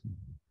attempt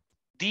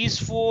these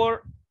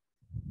four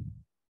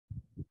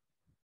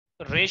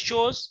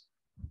ratios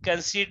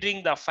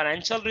considering the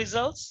financial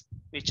results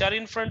which are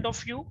in front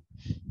of you.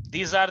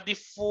 These are the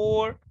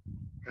four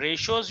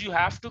ratios you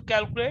have to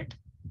calculate,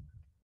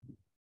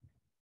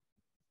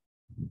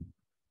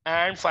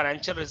 and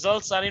financial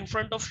results are in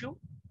front of you.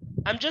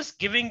 I'm just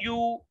giving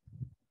you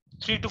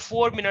 3 to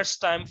 4 minutes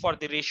time for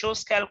the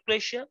ratios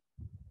calculation.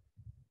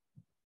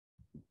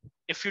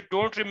 If you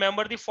don't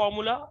remember the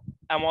formula,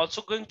 I'm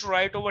also going to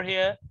write over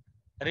here: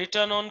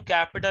 return on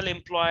capital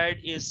employed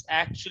is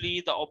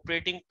actually the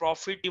operating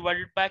profit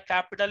divided by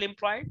capital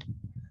employed.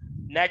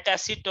 Net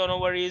asset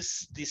turnover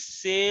is the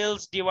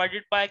sales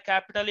divided by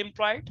capital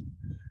employed.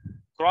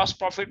 Gross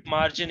profit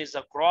margin is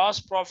the gross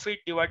profit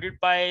divided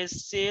by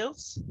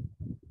sales.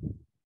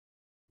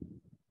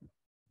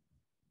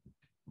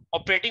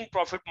 Operating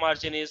profit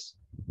margin is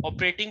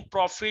operating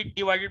profit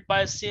divided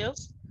by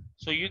sales.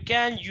 So you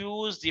can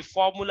use the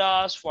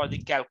formulas for the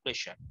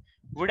calculation.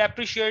 Would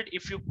appreciate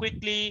if you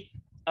quickly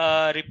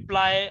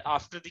reply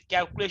after the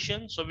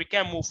calculation so we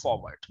can move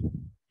forward.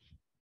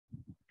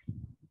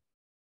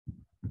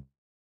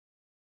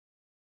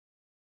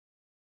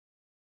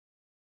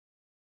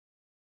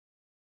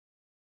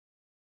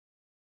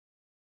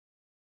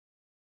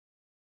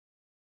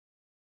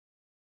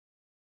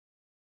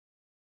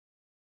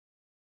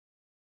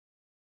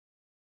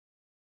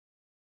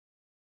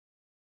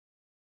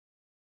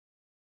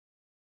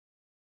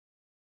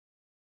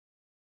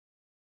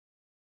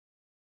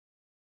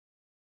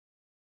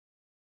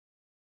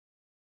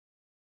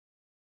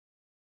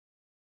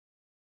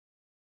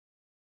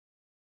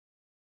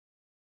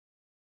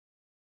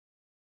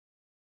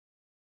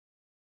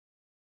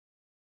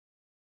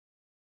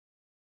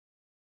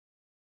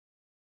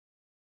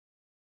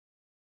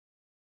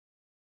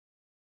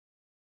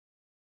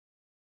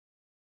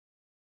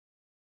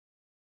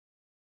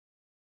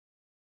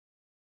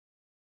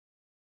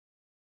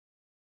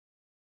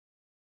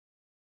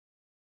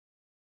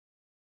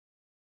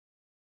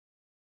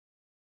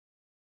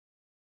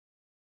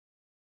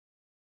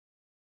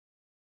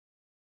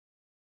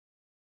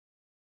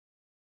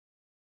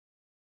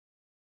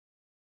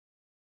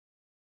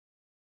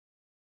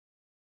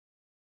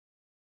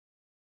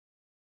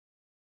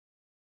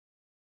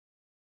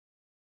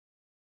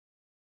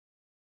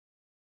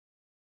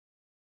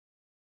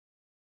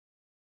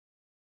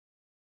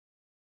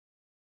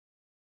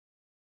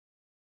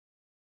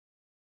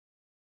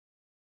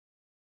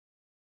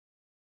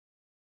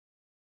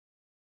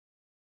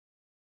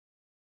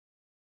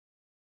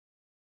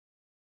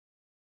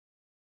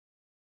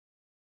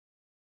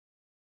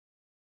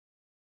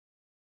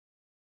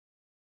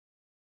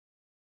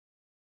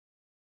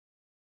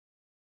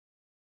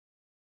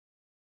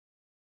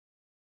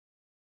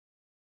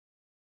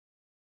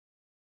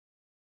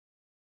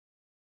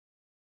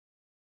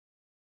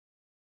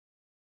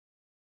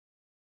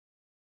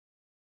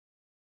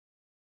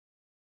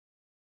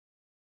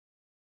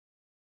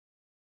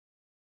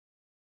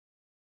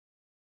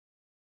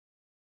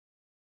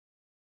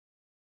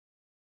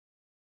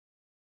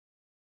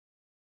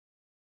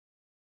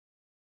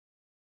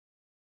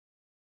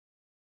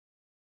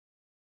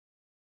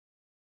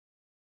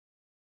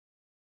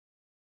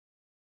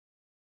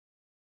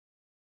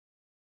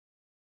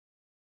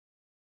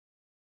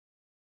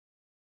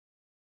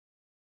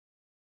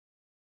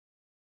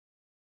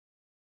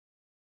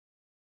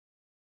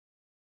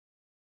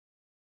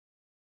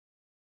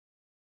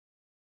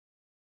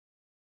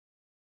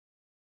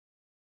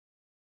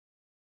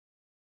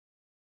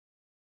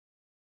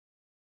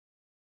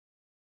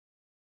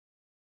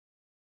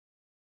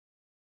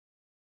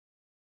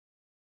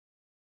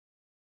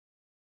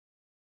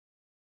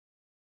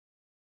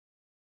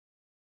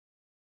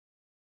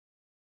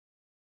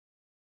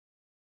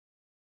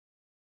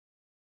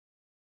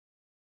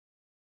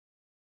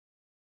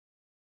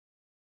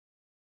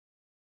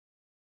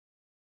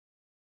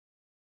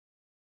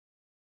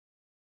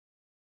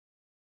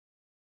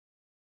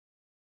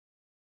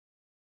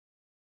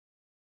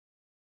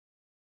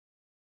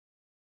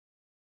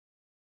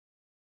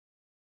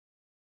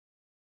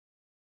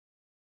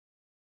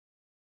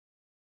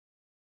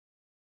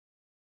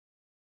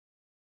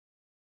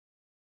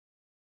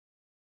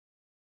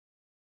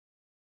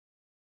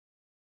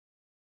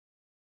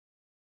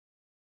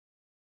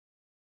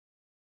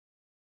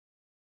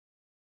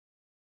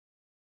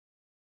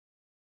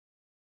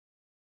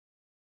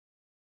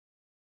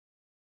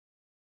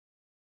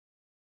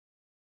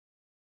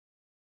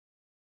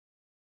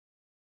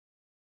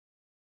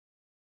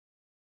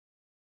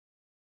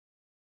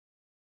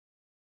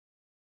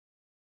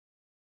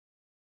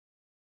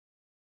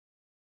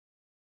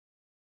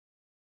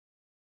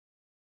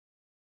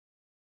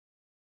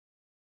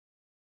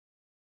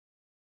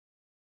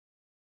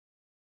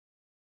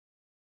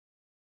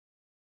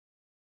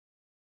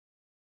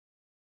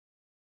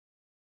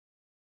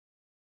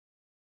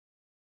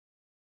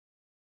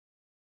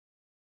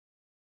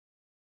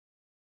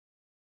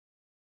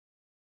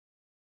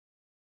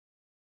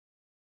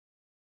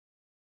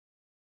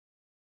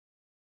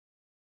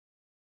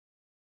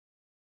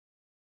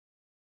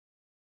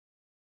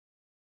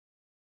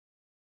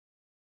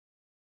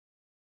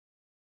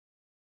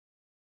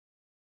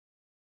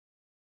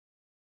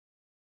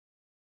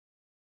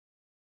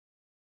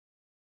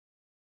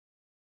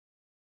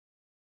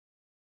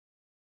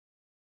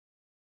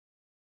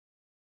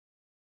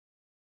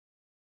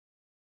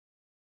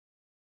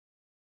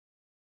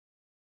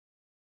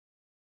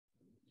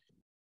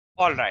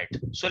 All right,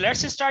 so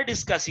let's start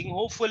discussing.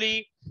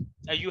 Hopefully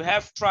you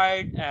have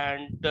tried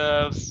and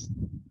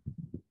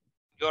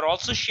you're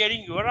also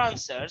sharing your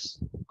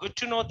answers. Good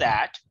to know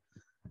that.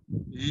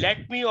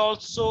 Let me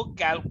also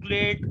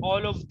calculate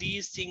all of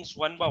these things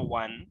one by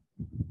one.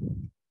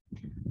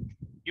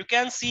 You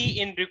can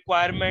see in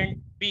requirement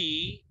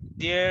B,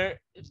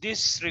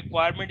 this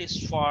requirement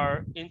is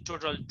for in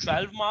total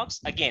 12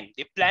 marks. Again,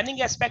 the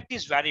planning aspect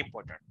is very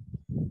important.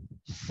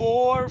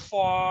 4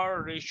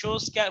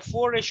 ratios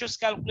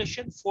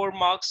calculation, 4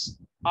 marks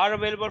are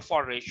available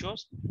for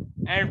ratios,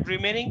 and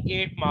remaining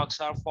 8 marks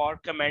are for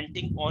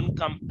commenting on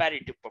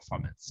comparative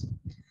performance.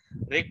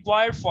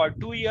 Required for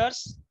 2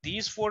 years,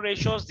 these 4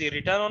 ratios, the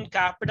return on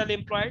capital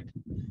employed,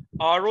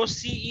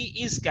 ROCE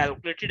is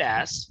calculated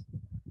as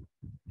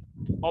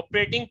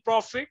operating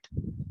profit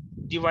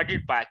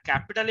divided by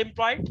capital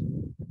employed.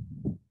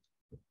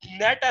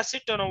 Net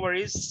asset turnover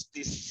is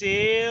the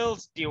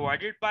sales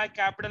divided by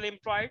capital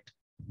employed.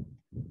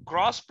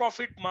 Gross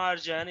profit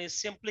margin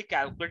is simply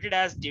calculated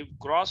as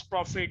gross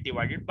profit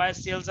divided by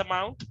sales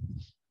amount.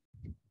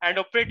 And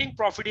operating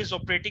profit is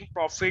operating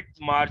profit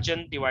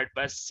margin divided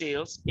by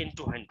sales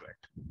into 100.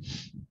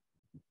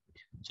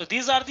 So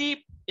these are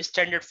the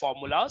standard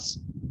formulas.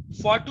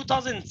 For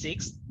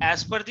 2006,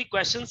 as per the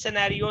question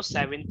scenario,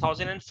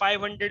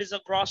 7,500 is a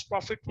gross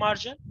profit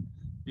margin.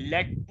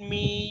 Let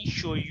me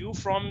show you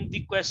from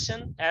the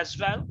question as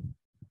well.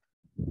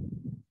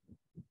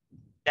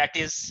 That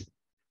is,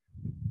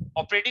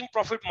 operating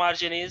profit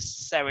margin is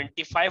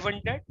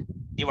 7,500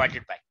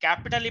 divided by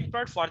capital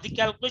employed. For the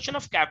calculation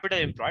of capital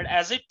employed,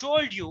 as I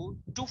told you,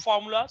 2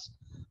 formulas.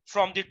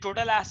 From the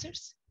total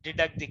assets,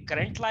 deduct the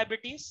current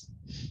liabilities.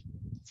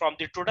 From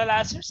the total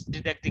assets,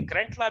 deduct the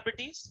current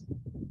liabilities.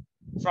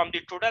 From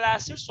the total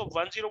assets of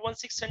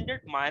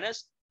 101,600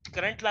 minus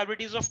current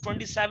liabilities of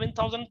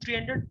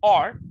 27,300,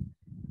 or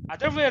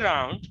other way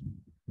around,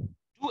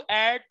 to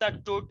add the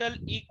total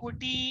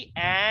equity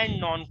and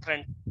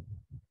non-current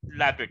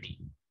liability.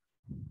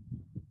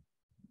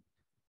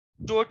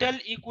 Total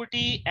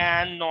equity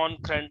and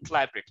non-current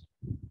liability.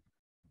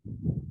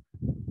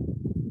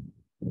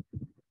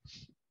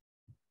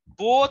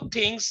 Both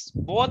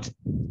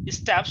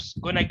steps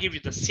gonna give you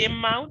the same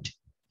amount,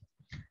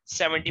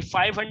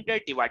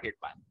 7,500 divided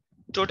by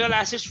total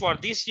assets for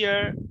this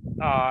year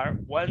are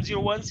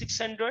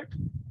 101,600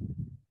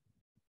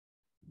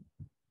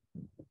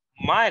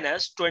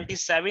 minus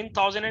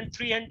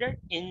 27,300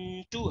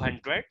 into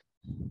 100.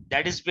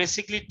 That is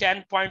basically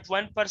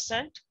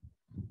 10.1%.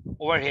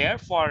 Over here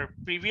for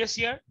previous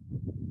year,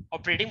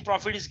 operating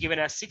profit is given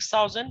as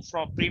 6,000.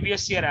 From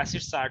previous year,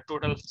 assets are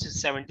total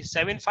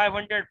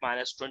 77,500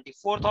 minus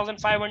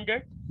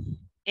 24,500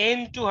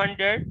 into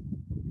 100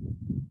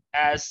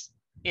 as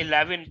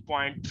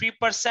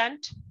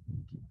 11.3%.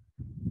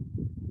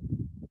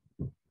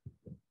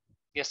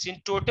 Yes,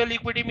 in total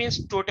equity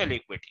means total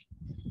equity.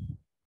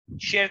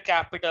 Share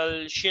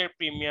capital, share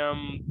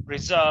premium,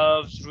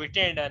 reserves,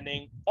 retained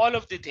earning, all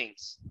of the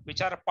things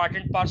which are a part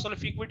and parcel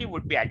of equity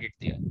would be added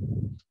there.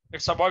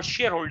 It's about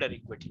shareholder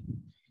equity.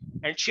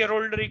 And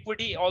shareholder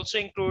equity also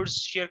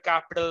includes share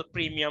capital,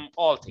 premium,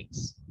 all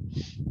things.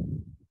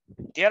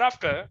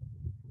 Thereafter,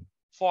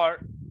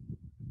 for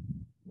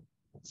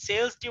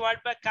sales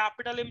divided by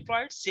capital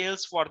employed,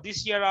 sales for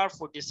this year are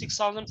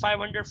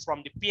 46,500.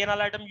 From the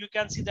P&L item, you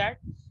can see that.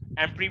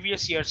 And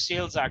previous year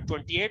sales are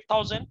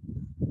 28,000.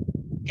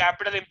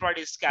 Capital employed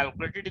is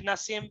calculated in the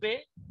same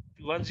way.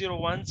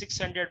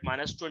 101,600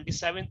 minus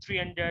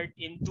 27,300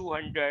 into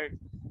 100.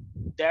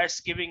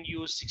 That's giving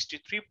you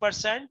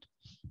 63%.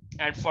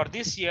 And for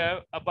this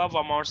year, above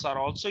amounts are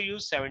also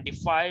used.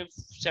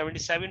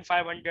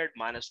 77,500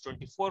 minus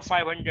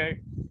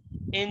 24,500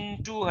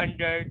 into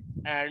 100.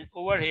 And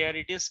over here,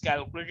 it is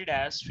calculated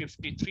as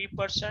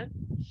 53%.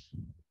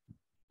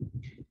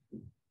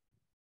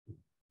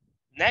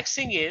 Next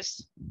thing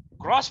is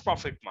gross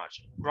profit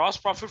margin. Gross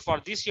profit for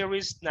this year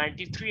is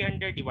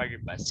 9,300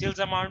 divided by sales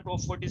amount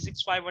of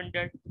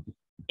 46,500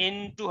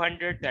 into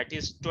 100. That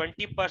is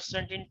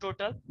 20% in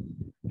total.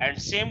 And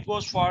same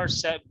goes for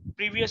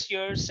previous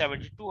year,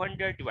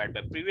 7,200 divided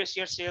by previous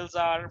year sales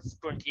are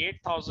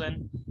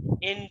 28,000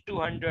 into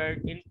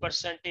 100. In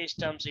percentage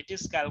terms, it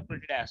is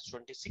calculated as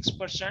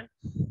 26%.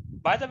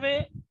 By the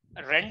way,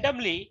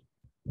 randomly,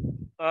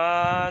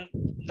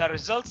 the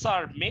results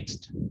are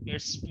mixed.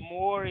 It's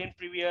more in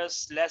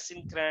previous, less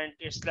in current.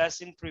 It's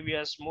less in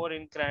previous, more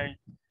in current.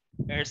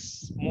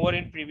 It's more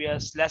in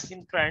previous, less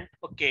in current.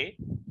 Okay.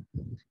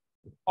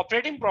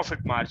 Operating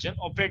profit margin,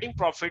 operating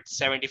profit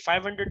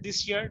 7,500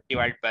 this year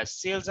divided by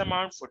sales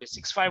amount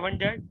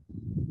 46,500,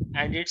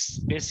 and it's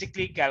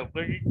basically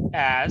calculated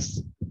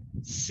as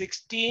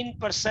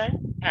 16%.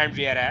 And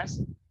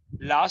whereas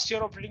last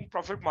year operating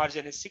profit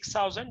margin is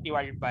 6,000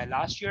 divided by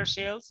last year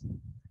sales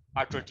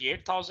are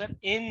 28,000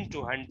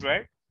 into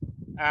 100,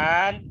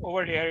 and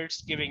over here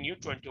it's giving you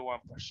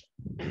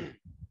 21%.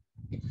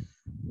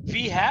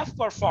 We have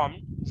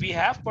performed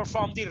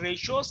the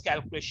ratios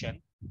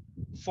calculation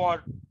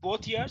for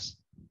both years,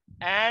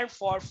 and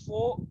for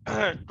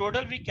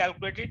total we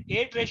calculated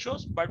 8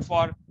 ratios, but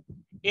for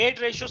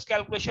 8 ratios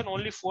calculation,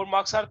 only 4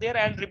 marks are there,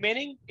 and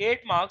remaining 8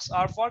 marks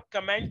are for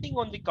commenting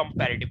on the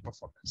comparative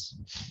performance.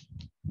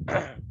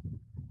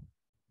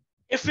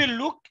 If we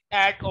look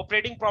at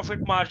operating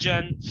profit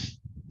margin,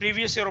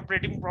 previous year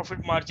operating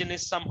profit margin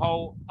is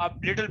somehow a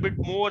little bit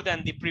more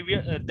than the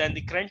previous than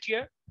the current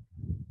year.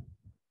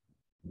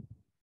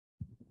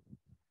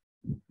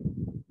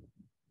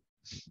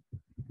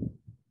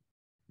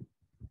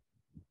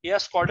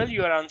 Yes, Caudal,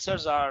 your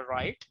answers are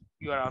right.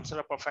 Your answers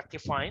are perfectly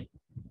fine.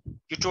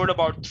 You told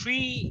about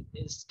 3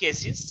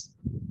 cases.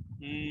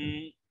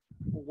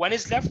 One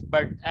is left,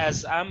 but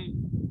as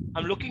I'm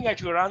looking at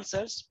your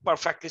answers,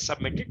 perfectly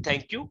submitted.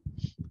 Thank you.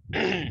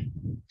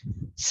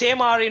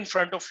 Same are in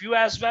front of you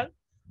as well.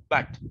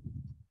 But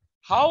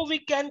how we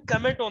can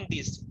comment on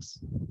these things?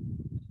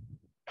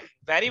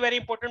 Very, very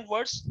important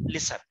words.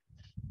 Listen.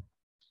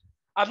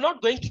 I'm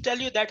not going to tell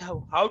you that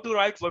how to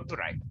write, what to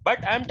write,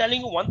 but I'm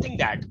telling you one thing,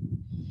 that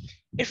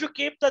if you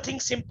keep the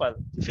things simple,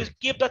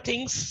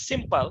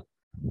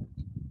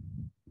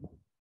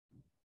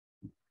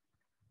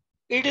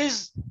 it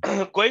is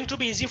going to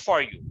be easy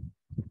for you.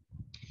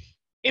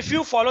 If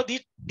you follow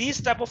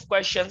these type of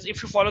questions,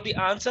 if you follow the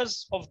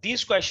answers of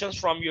these questions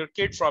from your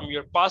kit, from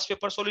your past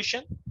paper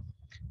solution,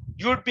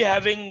 you would be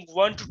having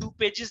 1 to 2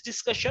 pages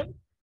discussion.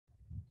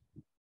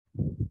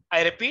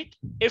 I repeat,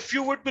 if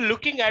you would be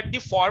looking at the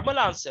formal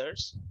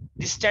answers,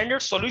 the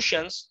standard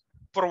solutions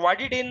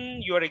provided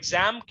in your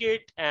exam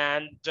kit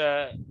and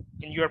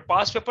in your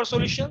past paper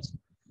solutions,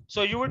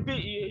 so you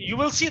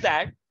will see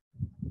that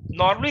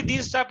normally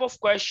these type of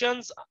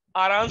questions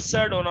are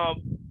answered on a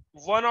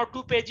 1 or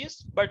 2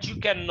 pages, but you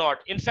cannot.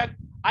 In fact,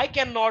 I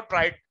cannot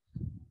write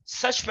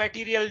such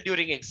material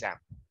during exam.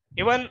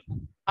 Even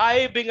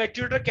I, being a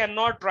tutor,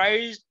 cannot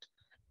write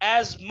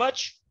as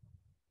much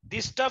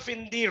this stuff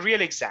in the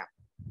real exam,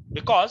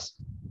 because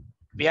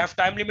we have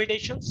time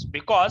limitations,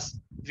 because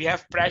we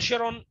have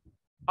pressure on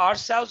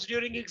ourselves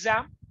during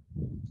exam.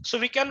 So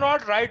we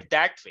cannot write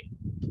that way.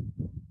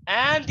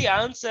 And the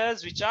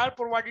answers which are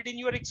provided in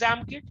your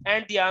exam kit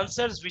and the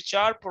answers which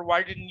are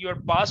provided in your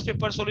past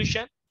paper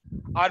solution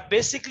are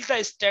basically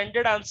the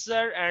standard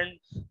answer, and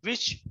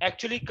which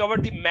actually cover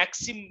the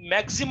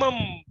maximum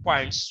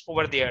points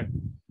over there.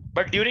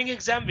 But during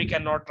exam, we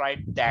cannot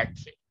write that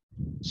way.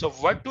 So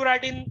what to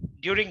write in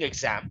during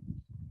exam?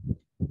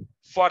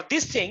 For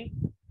this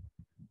thing,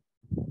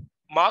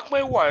 mark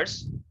my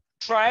words,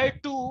 try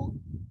to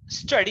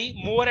study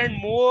more and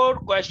more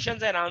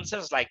questions and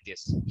answers like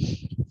this.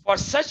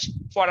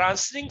 For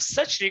answering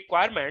such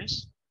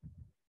requirements,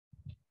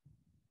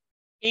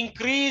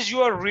 increase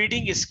your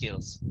reading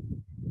skills.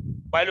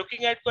 By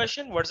looking at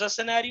question, what's the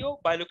scenario?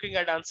 By looking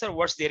at answer,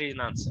 what's there in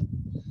answer?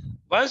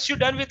 Once you're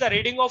done with the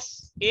reading of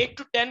 8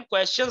 to 10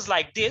 questions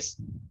like this,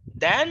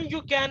 then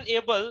you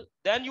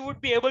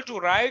would be able to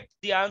write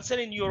the answer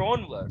in your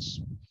own words,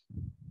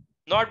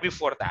 not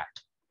before that.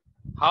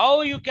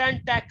 How you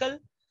can tackle,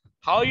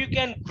 how you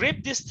can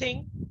grip this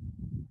thing?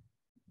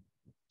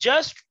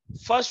 Just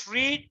first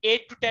read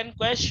 8 to 10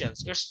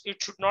 questions.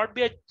 It should not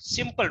be a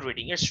simple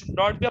reading. It should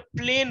not be a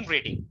plain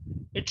reading.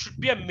 It should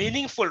be a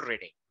meaningful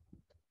reading.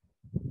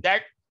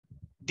 That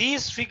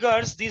these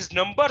figures, these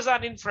numbers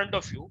are in front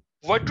of you.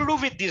 What to do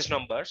with these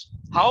numbers?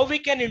 How we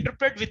can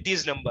interpret with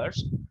these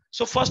numbers?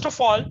 So first of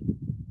all,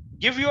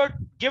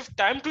 give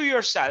time to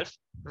yourself.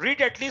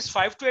 Read at least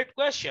 5 to 8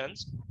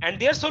 questions and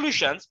their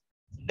solutions.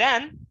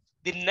 Then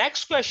the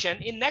next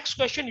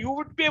question, you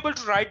would be able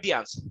to write the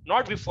answer,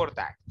 not before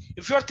that.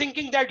 If you're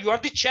thinking that you are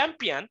the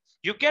champion,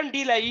 you can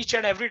deal each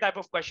and every type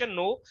of question.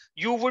 No,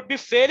 you would be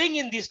failing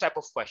in these type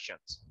of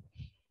questions.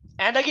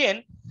 And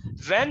again,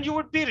 when you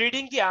would be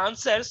reading the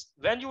answers,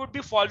 when you would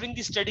be following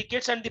the study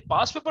kits and the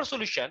past paper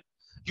solution,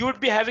 you would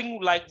be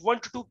having like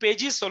 1 to 2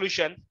 pages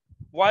solution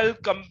while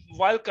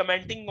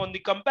commenting on the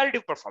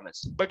comparative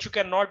performance, but you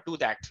cannot do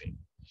that way.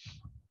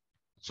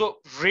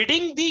 So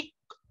reading the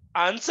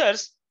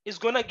answers is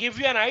going to give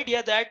you an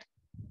idea that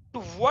to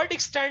what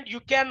extent you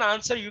can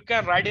answer, you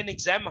can write an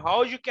exam,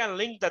 how you can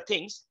link the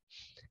things.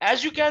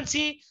 As you can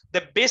see,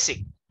 the basic.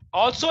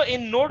 Also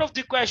in note of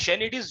the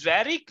question, it is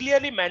very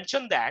clearly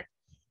mentioned that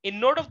in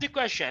note of the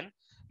question,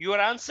 your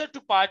answer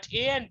to part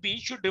A and B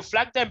should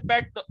reflect the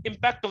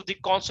impact of the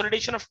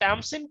consolidation of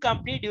Tamsin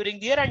company during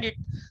the year ended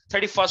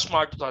 31st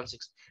March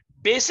 2006.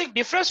 Basic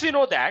difference, we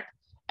know that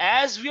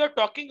as we are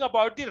talking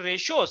about the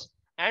ratios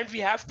and we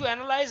have to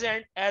analyze,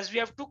 and as we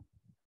have to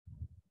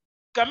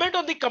comment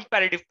on the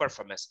comparative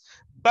performance.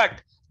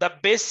 But the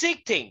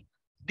basic thing,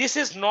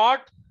 that's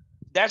not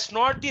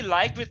the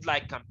like with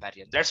like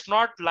comparison. That's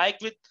not like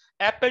with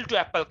apple to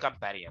apple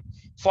comparison.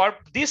 For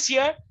this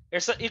year,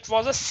 it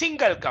was a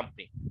single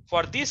company.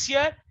 For this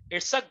year,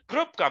 it's a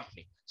group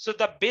company. So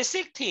the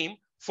basic theme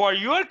for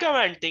your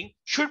commenting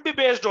should be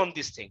based on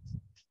this thing.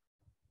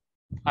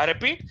 I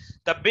repeat,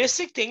 the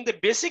basic thing, the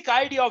basic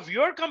idea of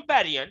your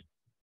comparison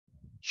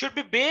should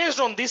be based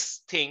on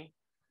this thing.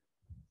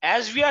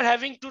 As we are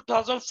having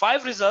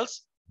 2005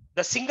 results,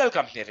 the single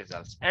company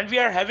results, and we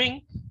are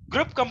having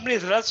group company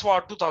results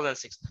for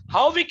 2006.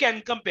 How we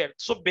can compare?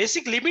 So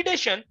basic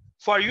limitation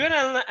For your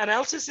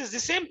analysis is the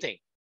same thing.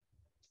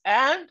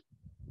 And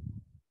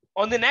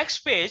on the next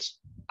page,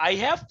 I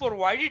have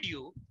provided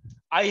you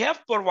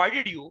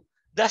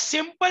the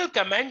simple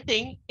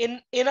commenting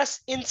in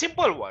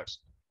simple words.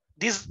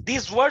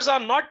 These words are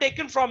not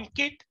taken from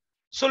kit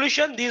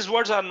solution. These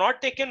words are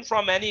not taken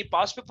from any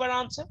past paper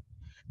answer.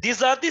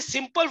 These are the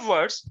simple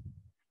words,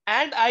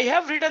 and I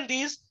have written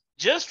these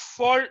just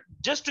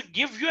to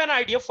give you an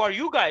idea for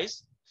you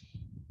guys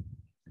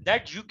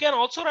that you can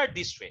also write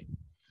this way.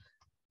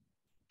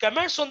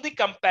 Comments on the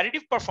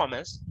comparative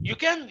performance,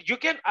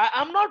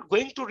 I'm not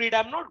going to read,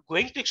 I'm not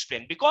going to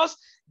explain, because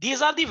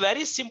these are the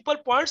very simple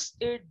points.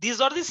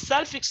 These are the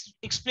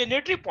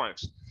self-explanatory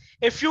points.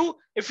 If you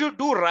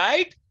do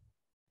right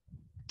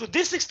to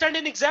this extent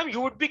in exam,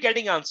 you would be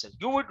getting answers.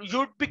 You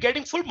would be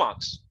getting full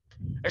marks.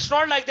 It's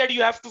not like that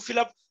you have to fill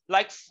up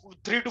like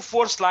 3 to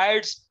 4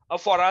 slides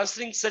for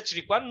answering such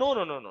requirement.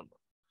 No.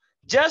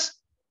 Just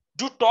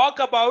do talk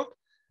about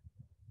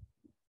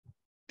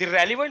the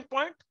relevant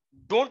point.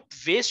 Don't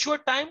waste your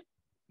time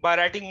by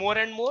writing more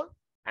and more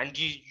and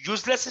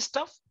useless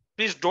stuff.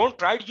 Please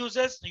don't write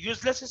useless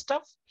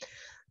stuff.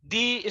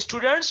 The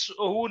students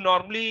who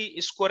normally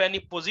score any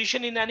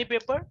position in any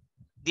paper,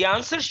 the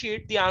answer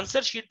sheet,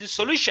 the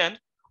solution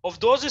of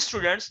those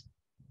students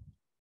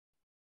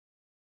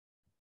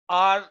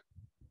are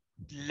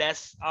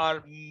less,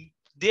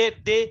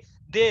 they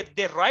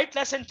write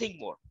less and think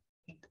more.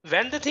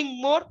 When they think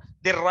more,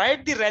 they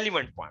write the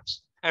relevant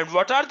points. And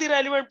what are the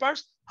relevant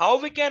parts? How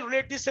we can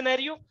relate this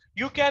scenario?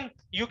 You can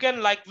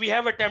like we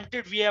have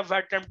attempted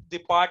the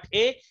part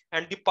A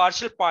and the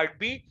partial part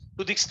B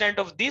to the extent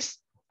of this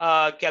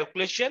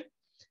calculation.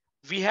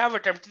 We have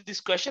attempted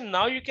this question.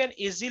 Now you can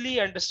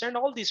easily understand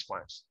all these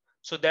points.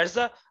 So there's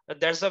a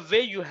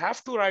way you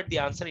have to write the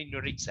answer in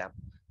your exam.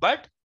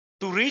 But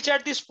to reach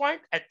at this point,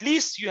 at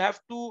least you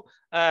have to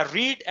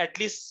read at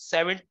least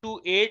 7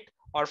 to 8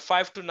 or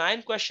 5 to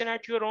 9 question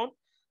at your own.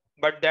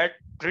 But that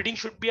reading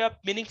should be a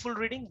meaningful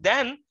reading.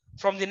 Then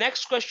from the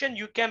next question,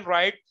 you can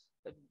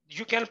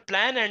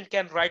plan and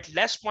can write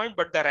less point,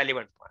 but the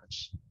relevant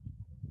points.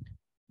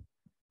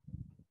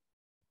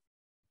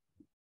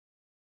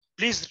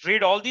 Please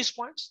read all these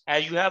points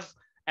as you have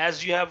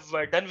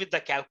done with the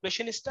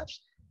calculation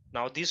steps.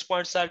 Now these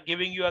points are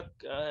giving you a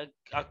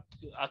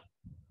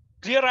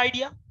clear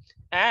idea,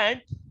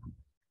 and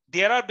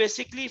there are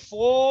basically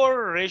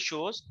 4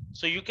 ratios.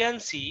 So you can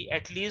see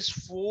at least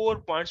 4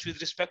 points with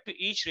respect to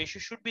each ratio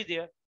should be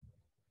there.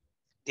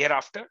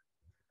 Thereafter,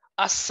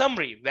 a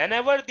summary.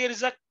 Whenever there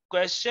is a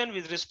question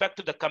with respect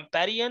to the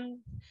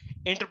comparison,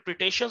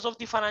 interpretations of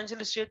the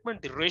financial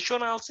statement, the ratio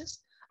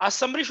analysis, a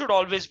summary should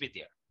always be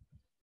there.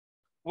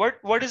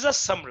 What is a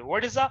summary?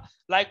 What is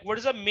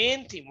a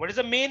main theme? What is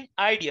the main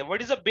idea?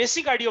 What is the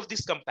basic idea of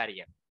this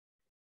comparison?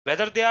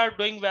 Whether they are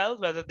doing well,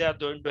 whether they are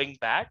doing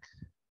bad.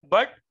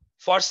 But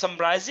for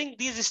summarizing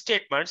these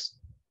statements,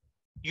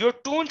 your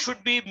tone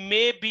should be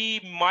maybe,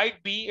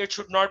 might be, it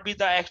should not be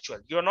the actual.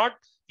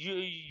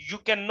 You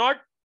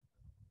cannot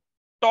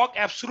talk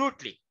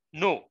absolutely.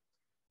 No.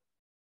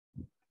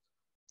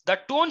 The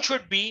tone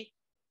should be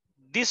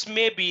this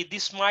may be,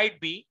 this might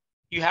be.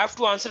 You have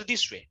to answer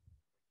this way.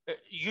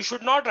 You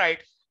should not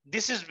write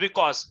this is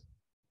because.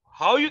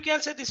 How you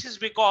can say this is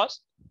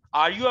because?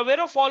 Are you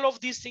aware of all of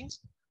these things?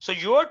 So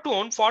your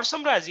tone for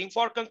summarizing,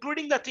 for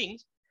concluding the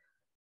things,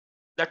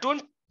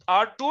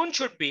 our tone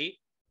should be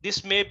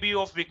this may be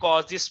of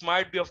because, this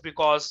might be of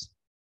because.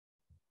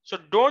 So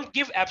don't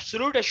give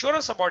absolute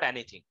assurance about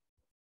anything.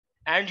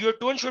 And your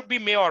tone should be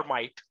may or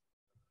might.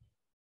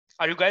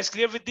 Are you guys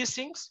clear with these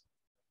things?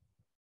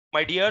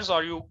 My dears,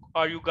 are you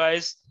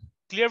guys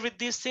clear with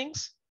these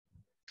things?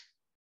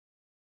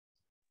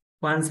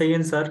 Once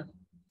again, sir.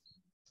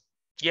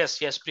 Yes,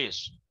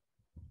 please.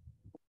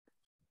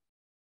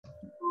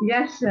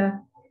 Yes, sir.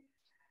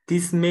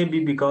 This may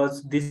be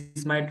because,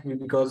 this might be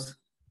because.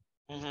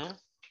 In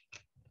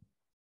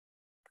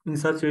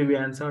such way we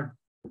answered.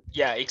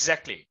 Yeah,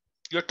 exactly.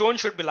 Your tone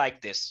should be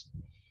like this.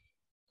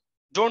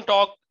 Don't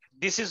talk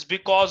this is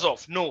because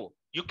of. No,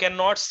 you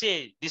cannot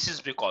say this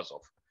is because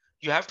of.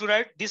 You have to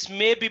write this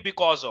may be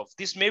because of,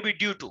 this may be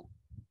due to,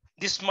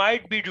 this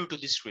might be due to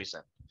this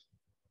reason.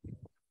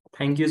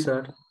 Thank you,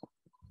 sir.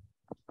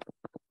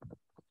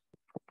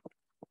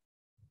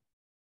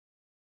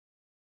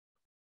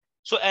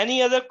 So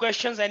any other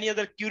questions, any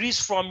other queries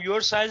from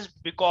your side?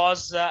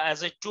 Because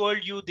as I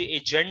told you, the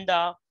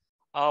agenda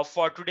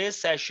for today's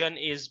session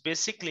is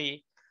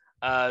basically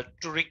to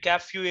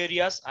recap few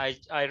areas. I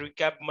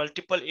recap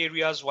multiple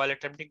areas while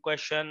attempting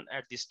question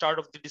at the start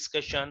of the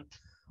discussion.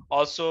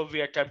 Also,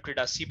 we attempted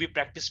a CB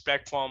practice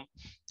platform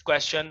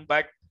question,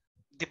 but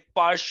the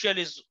partial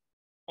is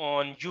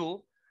on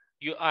you.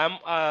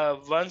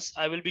 Once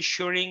I will be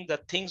sharing the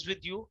things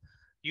with you.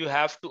 You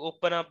have to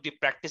open up the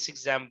practice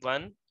exam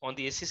 1 on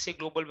the ACCA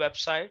global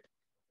website.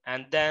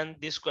 And then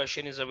this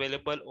question is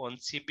available on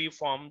CB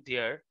form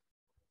there.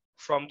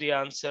 From the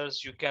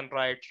answers you can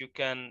write, you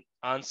can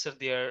answer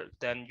there.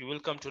 Then you will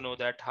come to know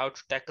that how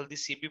to tackle the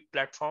CB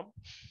platform.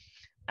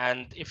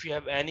 And if you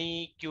have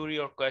any query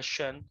or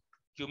question,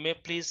 you may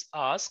please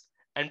ask.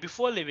 And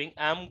before leaving,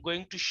 I'm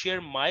going to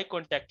share my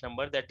contact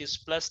number, that is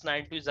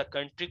 +92 is a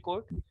country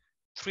code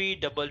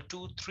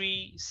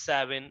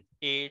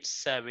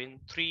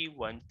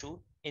 3223787312.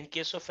 In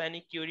case of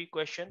any query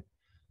question,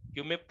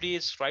 you may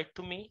please write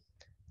to me,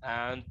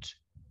 and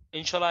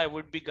inshallah I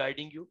would be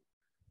guiding you.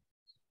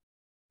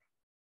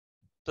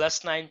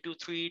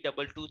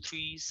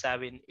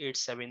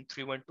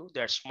 +923223787312.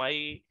 That's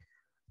my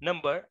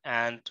number.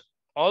 And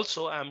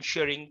also I'm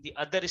sharing the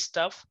other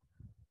stuff.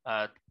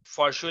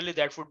 For surely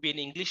that would be in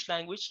English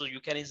language, so you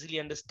can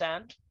easily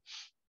understand.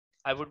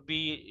 I would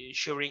be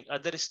sharing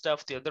other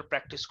stuff, the other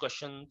practice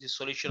questions, the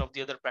solution of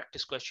the other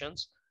practice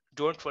questions.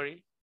 Don't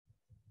worry.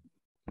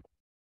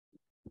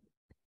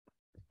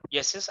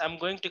 Yes, I'm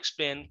going to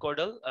explain,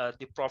 Cordal,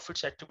 the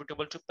profits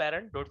attributable to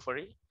parent. Don't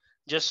worry.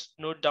 Just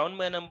note down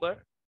my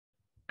number,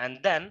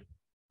 and then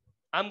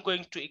I'm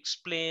going to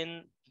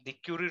explain the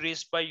query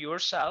raised by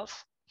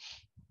yourself.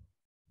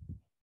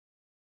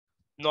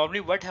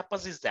 Normally what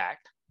happens is that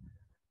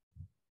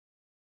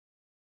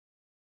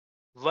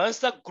once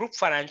the group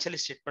financial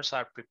statements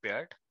are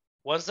prepared,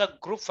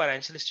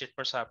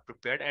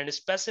 and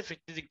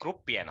specifically the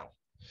group P&L,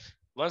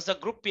 once the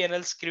group P&L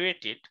is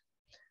created,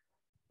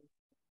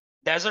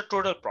 there's a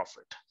total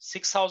profit,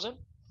 6,000.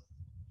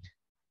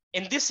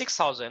 In this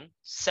 6,000,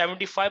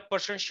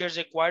 75% shares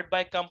acquired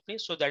by company,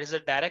 so that is a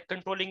direct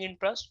controlling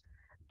interest,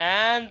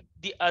 and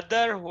the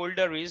other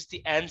holder is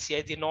the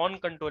NCI, the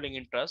non-controlling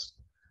interest.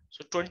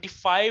 So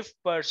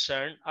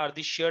 25% are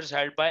the shares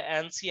held by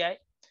NCI.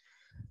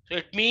 So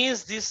it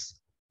means this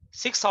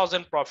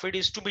 6,000 profit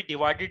is to be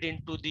divided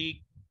into the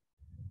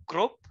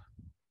group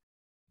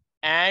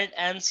and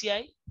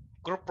NCI.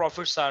 Group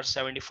profits are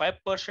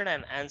 75%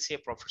 and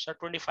NCI profits are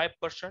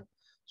 25%.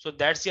 So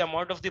that's the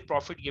amount of the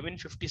profit given.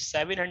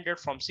 5,700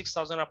 from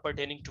 6,000 are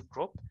pertaining to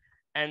group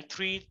and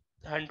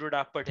 300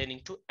 are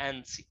pertaining to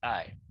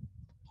NCI.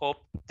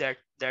 Hope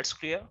that's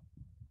clear.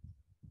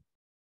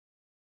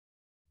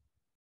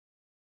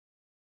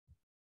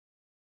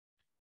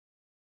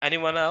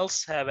 Anyone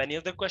else have any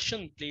other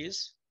question,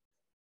 please?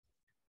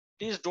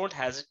 Please don't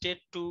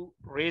hesitate to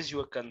raise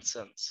your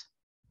concerns.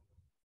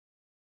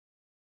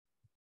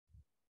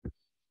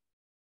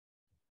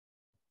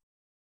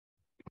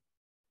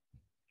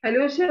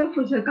 Hello, sir.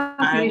 For the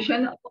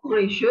calculation of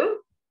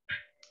ratio,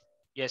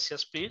 Yes,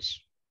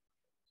 please.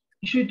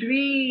 should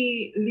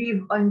we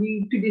leave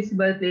only 2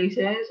 decimal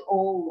places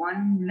or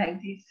one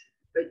like this,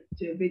 but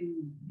we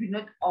do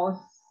not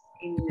ask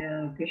in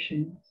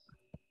questions?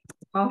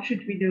 How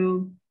should we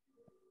do?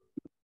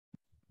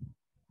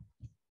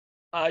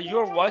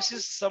 Your voice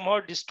is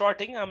somehow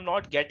distorting. I'm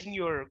not getting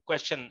your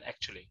question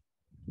actually.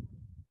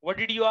 What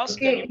did you ask?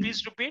 Okay. Can you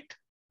please repeat?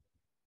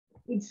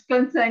 It's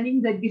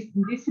concerning the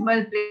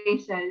decimal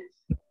places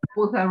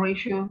for the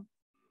ratio.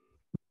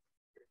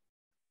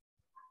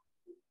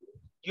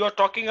 You're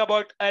talking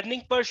about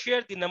earning per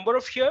share, the number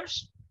of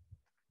shares?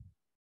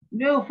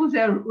 No, for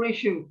the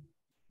ratio,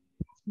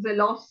 the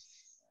loss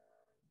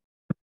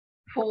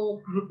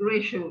for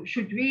ratio.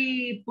 Should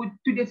we put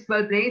 2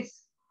 decimal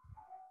place?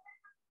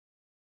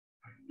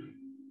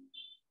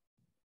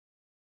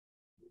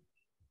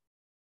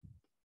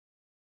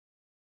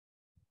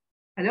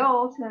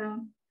 Hello, sir.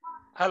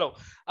 Hello.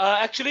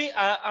 Actually,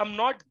 I'm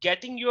not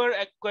getting your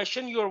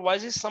question. Your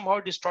voice is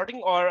somehow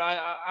distorting, or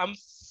I'm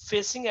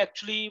facing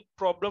actually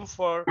problem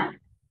for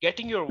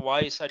getting your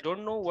voice. I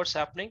don't know what's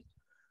happening.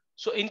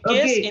 So in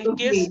case, in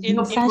case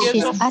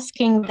she's of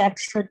asking that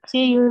should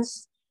she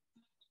use.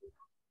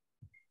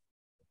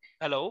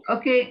 Hello.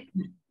 Okay,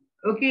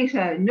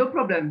 sir. No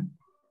problem.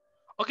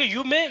 Okay,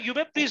 you may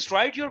please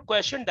write your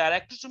question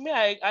directly to me.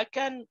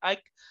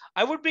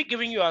 I would be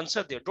giving you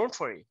answer there. Don't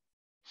worry.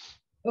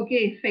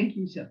 Okay, thank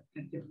you, sir.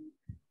 Thank you.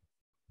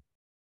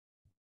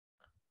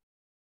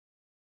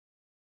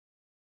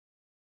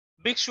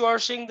 Bix, you are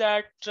saying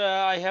that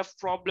I have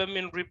problem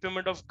in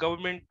repayment of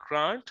government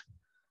grant.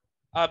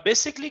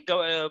 Basically,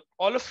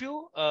 all of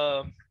you,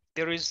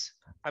 there is.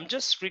 I'm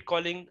just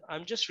recapping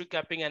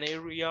an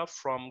area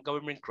from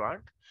government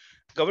grant.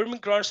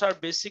 Government grants are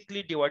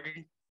basically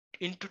divided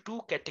into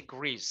 2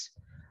 categories.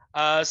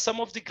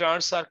 Some of the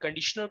grants are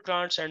conditional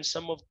grants and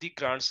some of the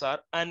grants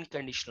are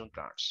unconditional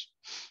grants.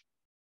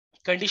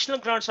 Conditional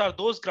grants are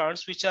those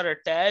grants which are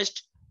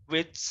attached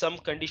with some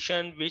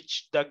condition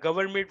which the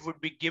government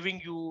would be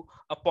giving you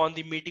upon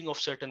the meeting of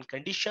certain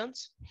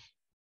conditions.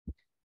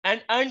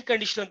 And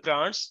unconditional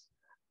grants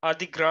are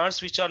the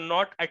grants which are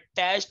not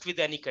attached with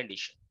any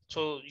condition.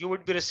 So you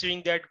would be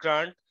receiving that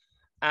grant,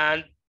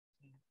 and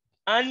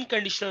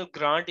unconditional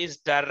grant is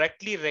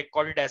directly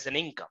recorded as an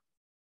income.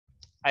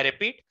 I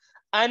repeat,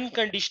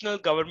 unconditional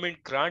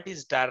government grant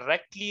is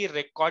directly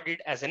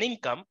recorded as an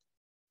income,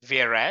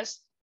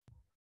 whereas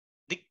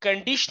the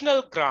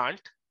conditional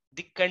grant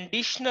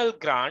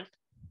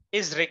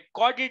is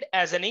recorded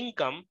as an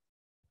income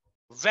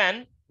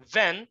when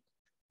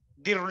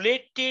the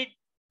related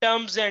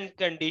terms and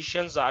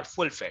conditions are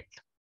fulfilled.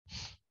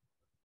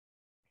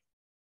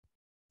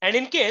 And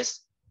in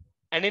case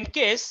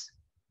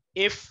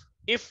if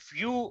if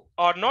you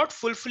are not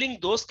fulfilling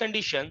those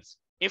conditions,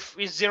 if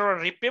is there a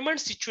repayment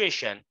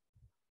situation,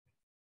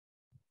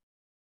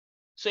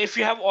 so if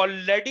you have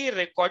already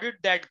recorded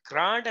that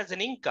grant as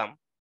an income,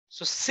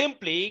 so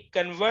simply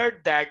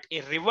convert that,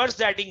 reverse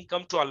that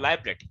income to a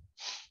liability.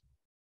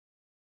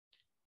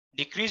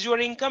 Decrease your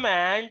income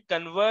and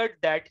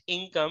convert that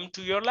income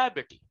to your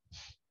liability,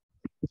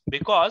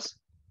 because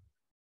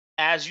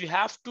as you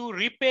have to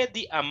repay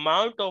the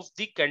amount of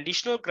the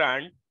conditional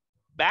grant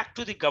back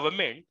to the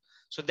government,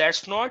 so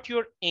that's not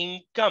your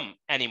income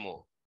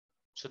anymore,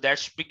 so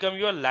that's become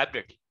your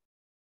liability.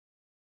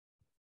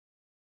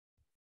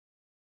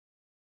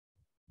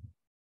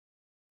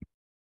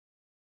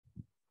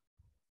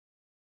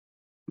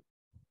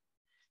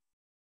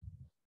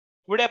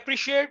 Would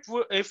appreciate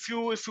if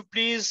you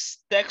please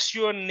text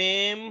your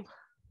name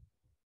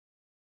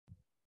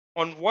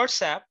on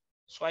WhatsApp,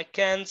 so I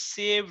can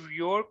save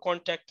your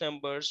contact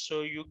number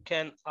so you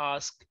can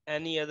ask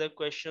any other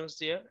questions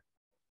there.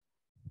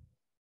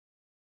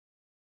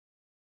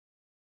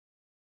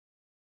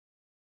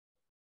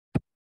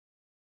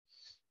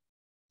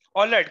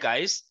 All right,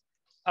 guys,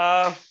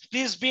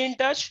 please be in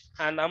touch,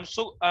 and I'm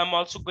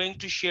also going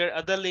to share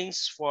other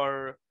links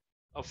for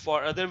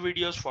other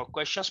videos for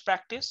questions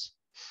practice.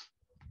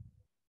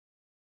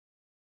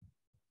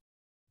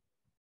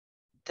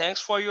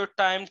 Thanks for your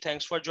time,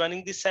 thanks for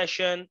joining this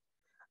session,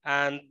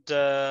 and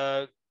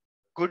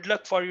good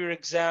luck for your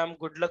exam,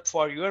 good luck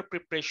for your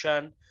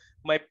preparation.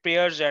 My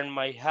prayers and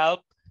my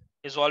help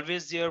is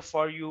always there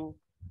for you.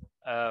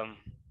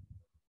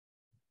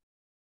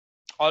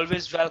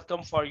 Always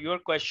welcome for your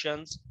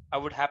questions. I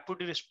would happy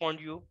to respond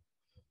you.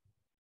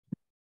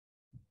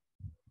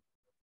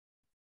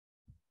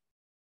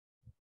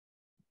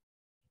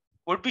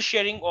 Would be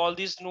sharing all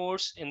these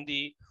notes in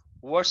the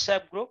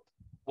WhatsApp group.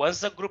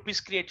 Once the group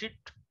is created,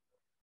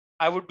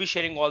 I would be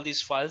sharing all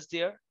these files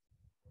there.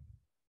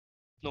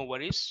 No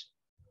worries.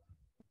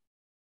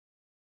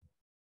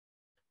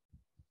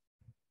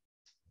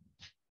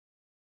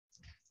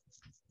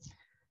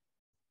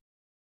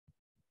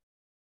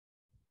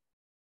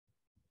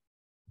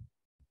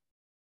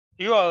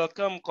 You are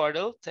welcome,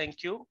 Cordell.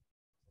 Thank you.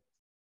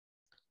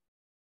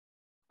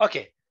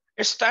 Okay,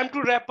 it's time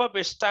to wrap up.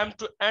 It's time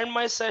to end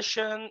my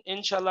session.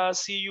 Inshallah,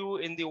 see you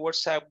in the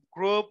WhatsApp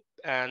group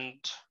and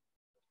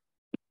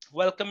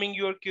welcoming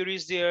your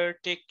queries there.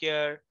 Take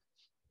care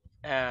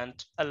and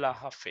Allah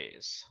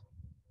Hafiz.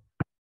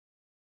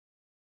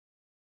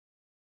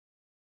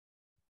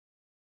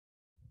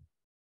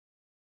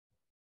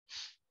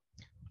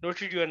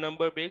 Noted your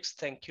number, Biggs.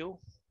 Thank you.